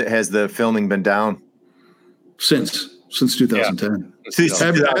long has the filming been down? Since 2010.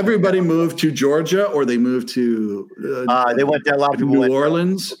 Yeah. Everybody moved to Georgia, or they moved to. They went. A lot of people New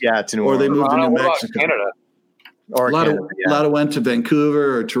Orleans. Yeah, to New Orleans. Or they moved to New Mexico. Canada. Or a lot of went to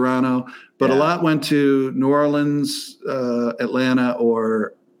Vancouver or Toronto, but a lot went to New Orleans, Atlanta,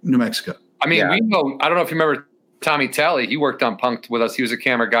 or New Mexico. I mean, we know. I don't know if you remember Tommy Talley. He worked on Punk'd with us. He was a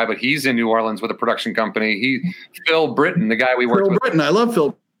camera guy, but he's in New Orleans with a production company. Phil Britton, the guy we worked with. Phil Britton, I love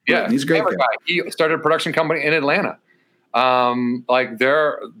Phil. Yeah, he's a great guy. He started a production company in Atlanta. I've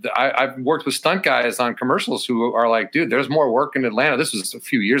worked with stunt guys on commercials who are like, dude, there's more work in Atlanta. This was a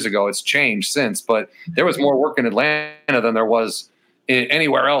few years ago. It's changed since, but there was more work in Atlanta than there was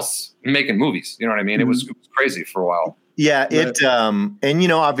anywhere else making movies. You know what I mean? Mm-hmm. It was crazy for a while. Yeah.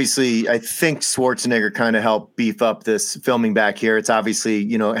 And obviously I think Schwarzenegger kind of helped beef up this filming back here. It's obviously,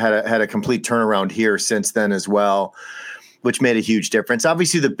 had a complete turnaround here since then as well, which made a huge difference.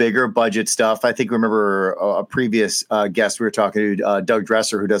 Obviously, the bigger budget stuff. I think remember a previous guest we were talking to, Doug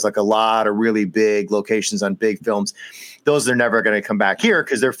Dresser, who does like a lot of really big locations on big films. those are never going to come back here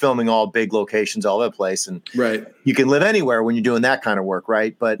because they're filming all big locations all over the place, and Right. you can live anywhere when you're doing that kind of work,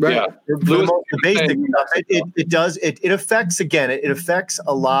 right? But Yeah. for the basic stuff, it affects, again, it affects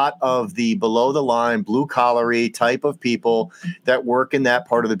a lot of the below the line, blue collar type of people that work in that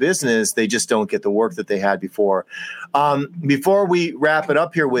part of the business. They just don't get the work that they had before. Before we wrap it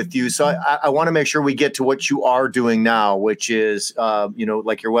up here with you, so I want to make sure we get to what you are doing now, which is,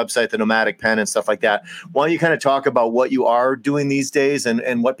 like your website, the Nomadic Pen and stuff like that. Why don't you kind of talk about what you are doing these days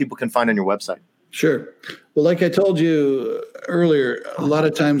and what people can find on your website? Sure. Well, like I told you earlier, a lot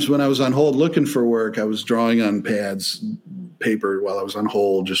of times when I was on hold looking for work, I was drawing on paper while I was on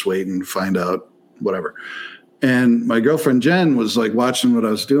hold, just waiting to find out whatever. And my girlfriend Jen was like watching what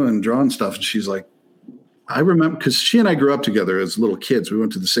I was doing, drawing stuff. And she's like, I remember, because she and I grew up together as little kids. We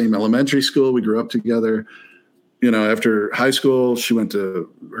went to the same elementary school. We grew up together. After high school, she went to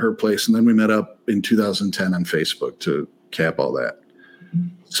her place. And then we met up in 2010 on Facebook to cap all that.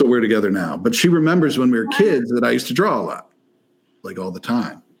 So we're together now. But she remembers when we were kids that I used to draw a lot, like all the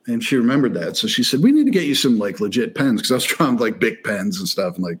time. And she remembered that. So she said, we need to get you some like legit pens, because I was drawing like big pens and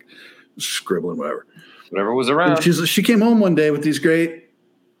stuff and like scribbling, whatever was around. And she came home one day with these great,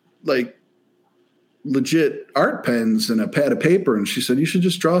 like, legit art pens and a pad of paper. And she said, you should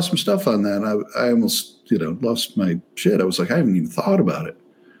just draw some stuff on that. I almost, lost my shit. I was like, I haven't even thought about it.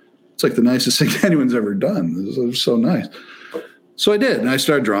 It's like the nicest thing anyone's ever done. It was so nice. So I did, and I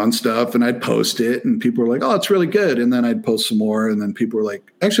started drawing stuff, and I'd post it, and people were like, oh, it's really good. And then I'd post some more, and then people were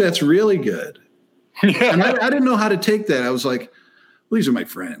like, actually, that's really good. And I didn't know how to take that. I was like, well, these are my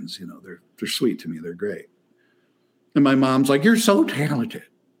friends. They're sweet to me. They're great. And my mom's like, you're so talented.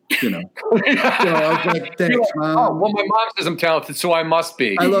 So I was like, thanks, Mom. Oh, well, my mom says I'm talented, so I must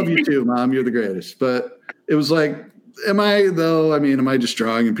be. I love you too, Mom. You're the greatest. But it was like, am I just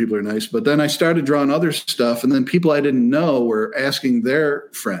drawing and people are nice? But then I started drawing other stuff, and then people I didn't know were asking their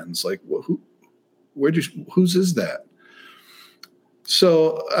friends, like, well, whose is that?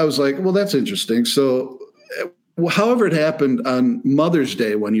 So I was like, well, that's interesting. So however it happened, on Mother's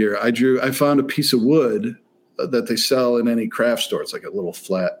Day one year, I found a piece of wood that they sell in any craft store. It's like a little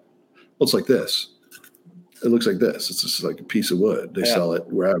flat. Well, it's like this. It looks like this. It's just like a piece of wood. They sell it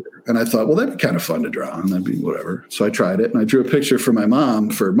wherever. And I thought, well, that'd be kind of fun to draw, and that'd be whatever. So I tried it, and I drew a picture for my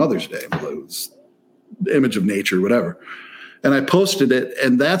mom for Mother's Day. It was the image of nature, whatever. And I posted it,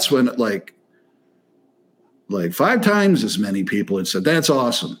 and that's when like 5 times as many people had said, that's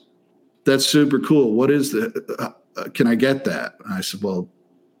awesome. That's super cool. What is the, can I get that? And I said, well,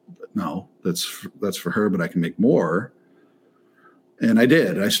 no, that's for her, but I can make more. And I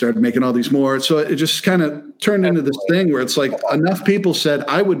did. I started making all these more. So it just kind of turned into this thing where it's like enough people said,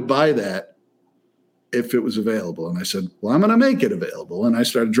 I would buy that if it was available. And I said, well, I'm going to make it available. And I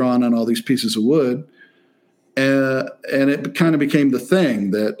started drawing on all these pieces of wood. And it kind of became the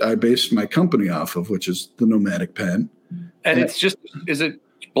thing that I based my company off of, which is the Nomadic Pen. And it's just, is it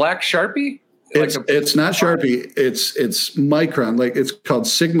black Sharpie? It's not Sharpie. It's Micron. Like, it's called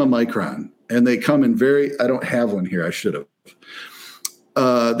Sigma Micron. And they come in I don't have one here. I should have.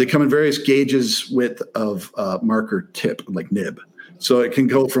 They come in various gauges width of marker tip, like nib. So it can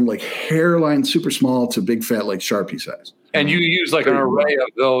go from like hairline super small to big fat, like Sharpie size. And you use like an array of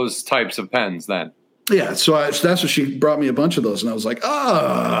those types of pens then? Yeah. So that's what she brought me a bunch of those. And I was like,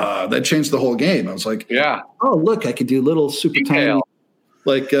 that changed the whole game. I was like, yeah. Oh, look, I could do little super tiny,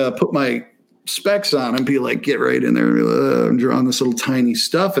 like put my specs on and be like, get right in there and drawing this little tiny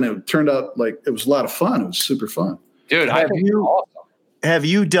stuff. And it turned out like it was a lot of fun. It was super fun. Dude, Have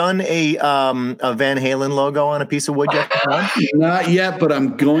you done a Van Halen logo on a piece of wood yet? Not yet, but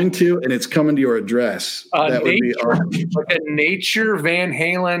I'm going to, and it's coming to your address. That would be awesome. Like a nature Van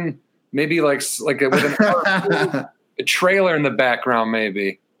Halen, maybe like with a trailer in the background,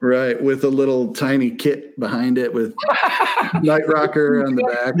 maybe. Right, with a little tiny kit behind it with Night Rocker on the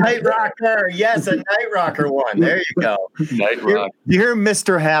back. Night Rocker, yes, a Night Rocker one. There you go. Night Rocker. You hear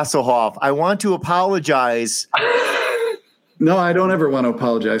Mr. Hasselhoff. I want to apologize. No, I don't ever want to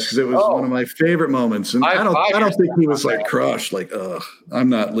apologize because it was one of my favorite moments. And I don't think he was like crushed, like, I'm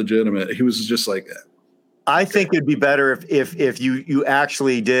not legitimate. He was just like, I think it'd be better if you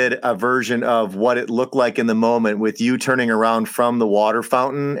actually did a version of what it looked like in the moment with you turning around from the water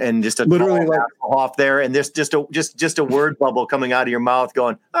fountain and just literally like off there, and there's just a word bubble coming out of your mouth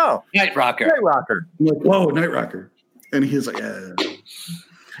going, oh, Night Rocker. Night Rocker. I'm like, whoa, Night Rocker. And he's like,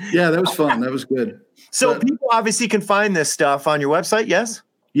 yeah, that was fun. That was good. So people obviously can find this stuff on your website, yes?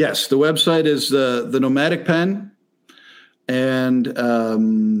 Yes, the website is the Nomadic Pen, and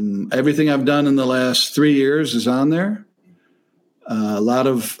everything I've done in the last 3 years is on there. A lot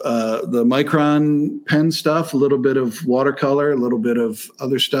of the Micron pen stuff, a little bit of watercolor, a little bit of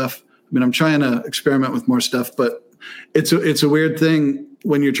other stuff. I mean, I'm trying to experiment with more stuff, but it's a weird thing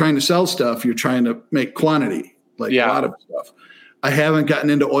when you're trying to sell stuff. You're trying to make quantity, like a lot of stuff. I haven't gotten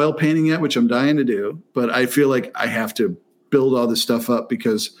into oil painting yet, which I'm dying to do, but I feel like I have to build all this stuff up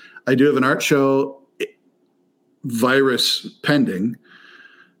because I do have an art show, Virus, pending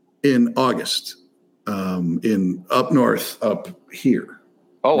in August, in up north, up here.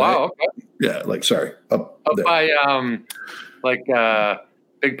 Oh, wow. Okay. Yeah, up there. By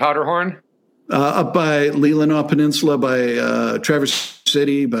Big Powderhorn? Up by Leelanau Peninsula, by Traverse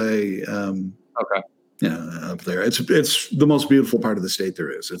City, by okay. Yeah, up there. It's the most beautiful part of the state there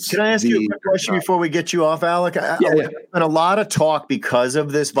is. Can I ask you a quick question before we get you off, Alec? There's been a lot of talk because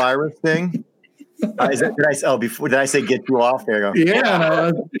of this virus thing. Did I say get you off? There you go.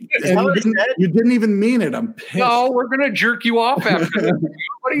 Yeah. You didn't even mean it. I'm pissed. No, we're going to jerk you off after this.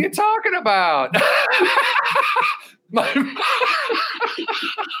 What are you talking about?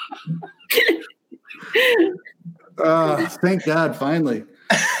 Thank God, finally.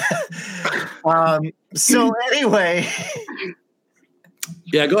 So anyway.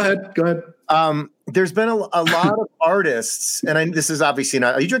 Yeah, go ahead. There's been a lot of artists, and this is obviously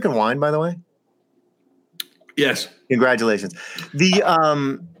not. Are you drinking wine, by the way? Yes. Congratulations.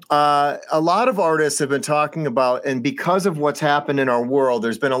 A lot of artists have been talking about, and because of what's happened in our world,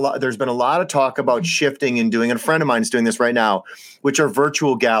 there's been a lot of talk about shifting and doing, and a friend of mine is doing this right now, which are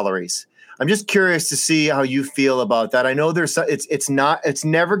virtual galleries. I'm just curious to see how you feel about that. I know it's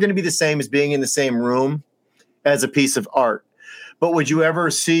never going to be the same as being in the same room as a piece of art. But would you ever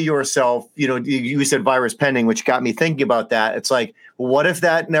see yourself, you said virus pending, which got me thinking about that. It's like, what if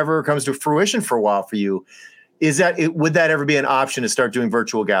that never comes to fruition for a while for you? Would that ever be an option to start doing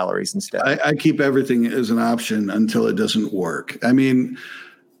virtual galleries instead? I keep everything as an option until it doesn't work. I mean,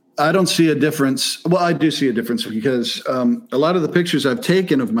 I don't see a difference. Well, I do see a difference because a lot of the pictures I've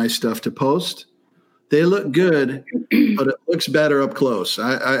taken of my stuff to post, they look good, but it looks better up close.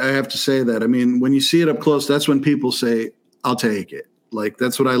 I have to say that. I mean, when you see it up close, that's when people say, I'll take it. Like,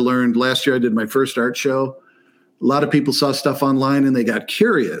 that's what I learned last year. I did my first art show. A lot of people saw stuff online and they got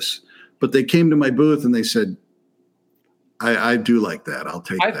curious, but they came to my booth and they said, I do like that. I'll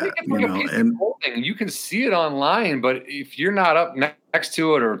take that. I think it's like a piece of clothing. You can see it online, but if you're not up next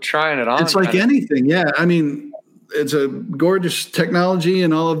to it or trying it on, it's like anything. Yeah. I mean, it's a gorgeous technology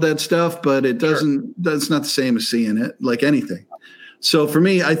and all of that stuff, but that's not the same as seeing it, like anything. So for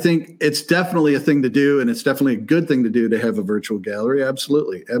me, I think it's definitely a thing to do, and it's definitely a good thing to do to have a virtual gallery.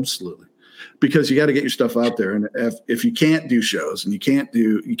 Absolutely. Absolutely. Because you got to get your stuff out there. And if you can't do shows and you can't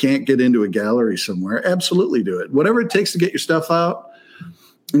get into a gallery somewhere, absolutely do it. Whatever it takes to get your stuff out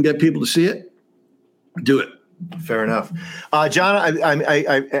and get people to see it, do it. Fair enough. John,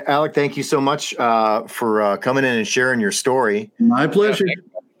 Alec, thank you so much for coming in and sharing your story. My pleasure.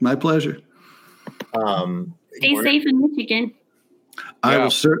 My pleasure. Stay safe in Michigan. I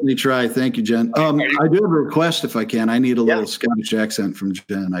will certainly try. Thank you, Jen. I do have a request if I can. I need a little Scottish accent from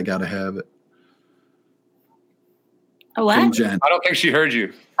Jen. I got to have it. A what? From Jen. I don't think she heard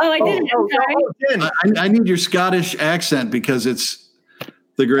you. Oh, I didn't. I need your Scottish accent because it's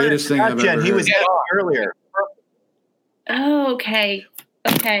the greatest thing I've ever heard. He was earlier. Oh, okay.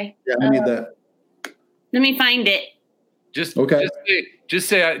 Okay. Yeah, I need that. Let me find it. Just you gotta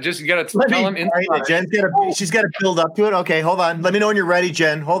tell him. She's got to build up to it. Okay, hold on. Let me know when you're ready,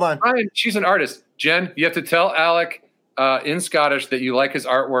 Jen. Hold on. Ryan, she's an artist. Jen, you have to tell Alec in Scottish that you like his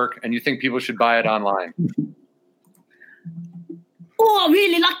artwork and you think people should buy it online. Oh, I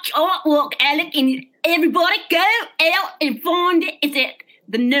really like your artwork, Alec, and everybody go out and find it. It's at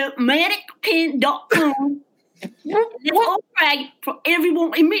thenomadicpen.com. Let's all pray for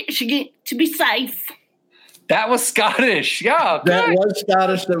everyone in Michigan to be safe. That was Scottish. Yeah. That was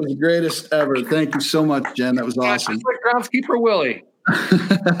Scottish. That was the greatest ever. Thank you so much, Jen. That was awesome. Just like groundskeeper Willie.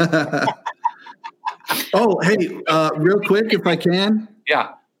 Oh, hey, real quick, if I can.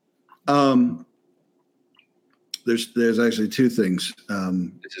 Yeah. There's actually two things.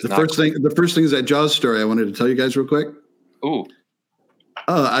 The first thing is that Jaws story I wanted to tell you guys real quick. Ooh.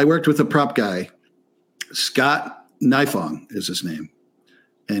 I worked with a prop guy. Scott Nifong is his name.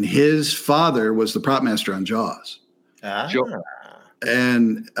 And his father was the prop master on Jaws.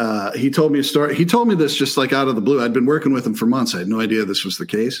 And he told me a story. He told me this just like out of the blue. I'd been working with him for months. I had no idea this was the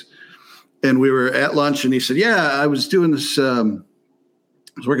case. And we were at lunch and he said, yeah, I was doing this. I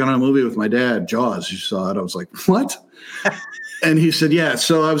was working on a movie with my dad, Jaws. You saw it. I was like, what? And he said, yeah.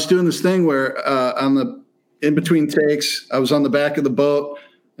 So I was doing this thing where in between takes, I was on the back of the boat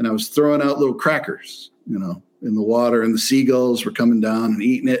and I was throwing out little crackers, in the water, and the seagulls were coming down and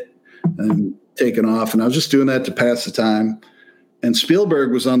eating it and taking off. And I was just doing that to pass the time. And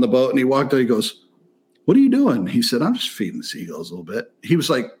Spielberg was on the boat, and he walked out. He goes, "What are you doing?" He said, "I'm just feeding the seagulls a little bit." He was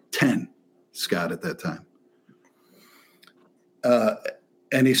like 10, Scott, at that time.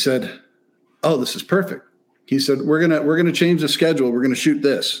 And he said, "Oh, this is perfect." He said, we're gonna change the schedule. We're gonna shoot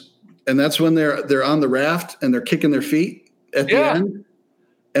this." And that's when they're on the raft and they're kicking their feet at the end.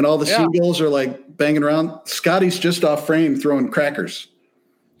 And all the seagulls are like banging around. Scotty's just off frame throwing crackers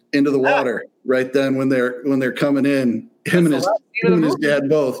into the water right then when they're coming in. Him and his dad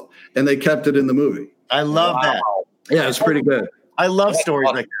both. And they kept it in the movie. I love that. Yeah, it's pretty good. I love stories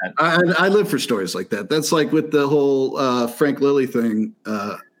like that. I live for stories like that. That's like with the whole Frank Lilly thing.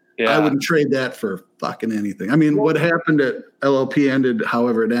 I wouldn't trade that for fucking anything. I mean, what happened at LLP ended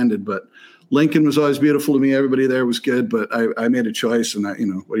however it ended, but Lincoln was always beautiful to me. Everybody there was good, but I made a choice, and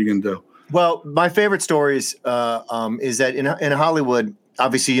what are you going to do? Well, my favorite stories is that in Hollywood,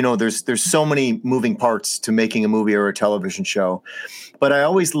 obviously, there's so many moving parts to making a movie or a television show. But I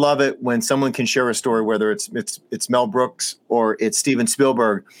always love it when someone can share a story, whether it's Mel Brooks or it's Steven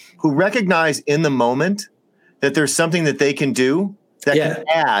Spielberg, who recognize in the moment that there's something that they can do that can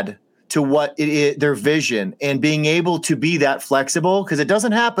add to what it is, their vision, and being able to be that flexible, because it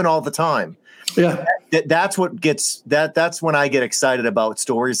doesn't happen all the time. Yeah, that's what gets that's when I get excited about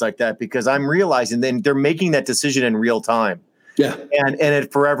stories like that, because I'm realizing then they're making that decision in real time. Yeah, and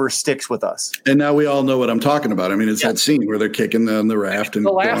it forever sticks with us. And now we all know what I'm talking about. I mean, it's that scene where they're kicking on the raft and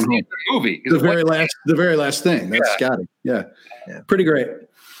the last scene of the movie. The very last thing. That's Scotty. Yeah, pretty great.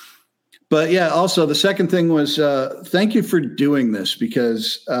 But yeah, also the second thing was thank you for doing this,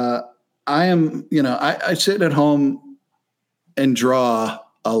 because I am, I sit at home and draw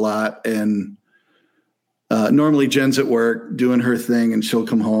a lot, and normally Jen's at work doing her thing, and she'll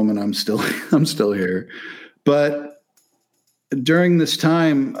come home, and I'm still here. But during this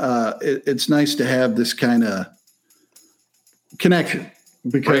time, it's nice to have this kind of connection,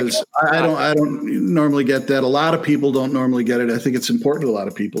 because I don't normally get that. A lot of people don't normally get it. I think it's important to a lot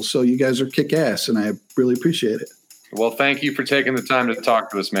of people. So you guys are kick ass, and I really appreciate it. Well, thank you for taking the time to talk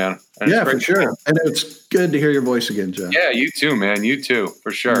to us, man. And yeah, for sure. And it's good to hear your voice again, John. Yeah, you too, man. You too,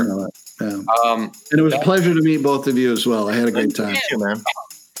 for sure. And it was a pleasure to meet both of you as well. I had a great time. Thank you, man.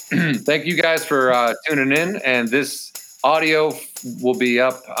 Thank you guys for tuning in. And this audio will be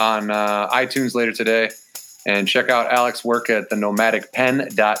up on iTunes later today. And check out Alex's work at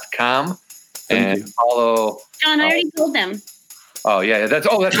thenomadicpen.com. And follow. John, I already told them. Oh, yeah. That's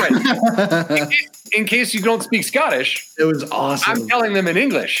right. In case you don't speak Scottish. It was awesome. I'm telling them in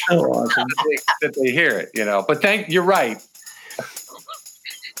English. So awesome. that they hear it, But you're right.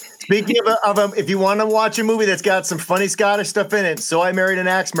 Speaking of if you want to watch a movie that's got some funny Scottish stuff in it, So I Married an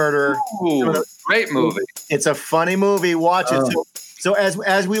Axe Murderer. Ooh, great movie. It's a funny movie. Watch it. So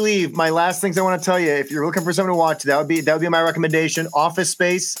as we leave, my last things I want to tell you, if you're looking for something to watch, that would be my recommendation. Office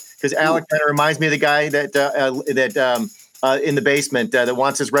Space, because Alec kind of reminds me of the guy that in the basement that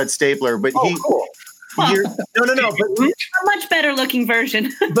wants his red stapler, but cool. No. But a much better looking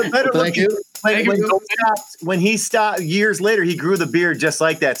version. But better Thank looking. you. When he stopped years later, he grew the beard just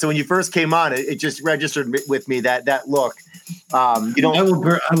like that. So when you first came on, it just registered with me that look. I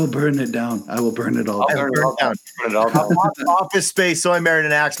will burn it down. I will burn it all down. Office Space, So I Married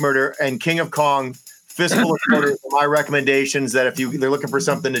an Axe Murderer, and King of Kong, Fistful of Quarters are my recommendations that if they're looking for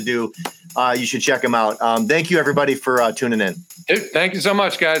something to do, you should check them out. Thank you, everybody, for tuning in. Dude, thank you so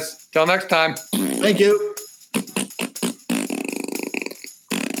much, guys. Till next time. Thank you.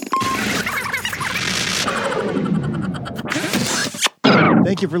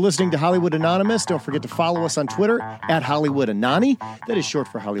 Thank you for listening to Hollywood Anonymous. Don't forget to follow us on Twitter at Hollywood Anani. That is short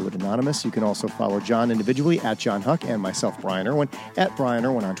for Hollywood Anonymous. You can also follow John individually at John Huck, and myself, Brian Irwin, at Brian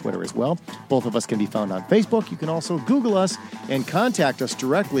Irwin on Twitter as well. Both of us can be found on Facebook. You can also Google us and contact us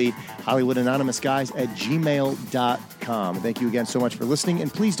directly, HollywoodAnonymousGuys@gmail.com. Thank you again so much for listening,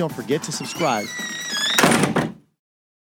 and please don't forget to subscribe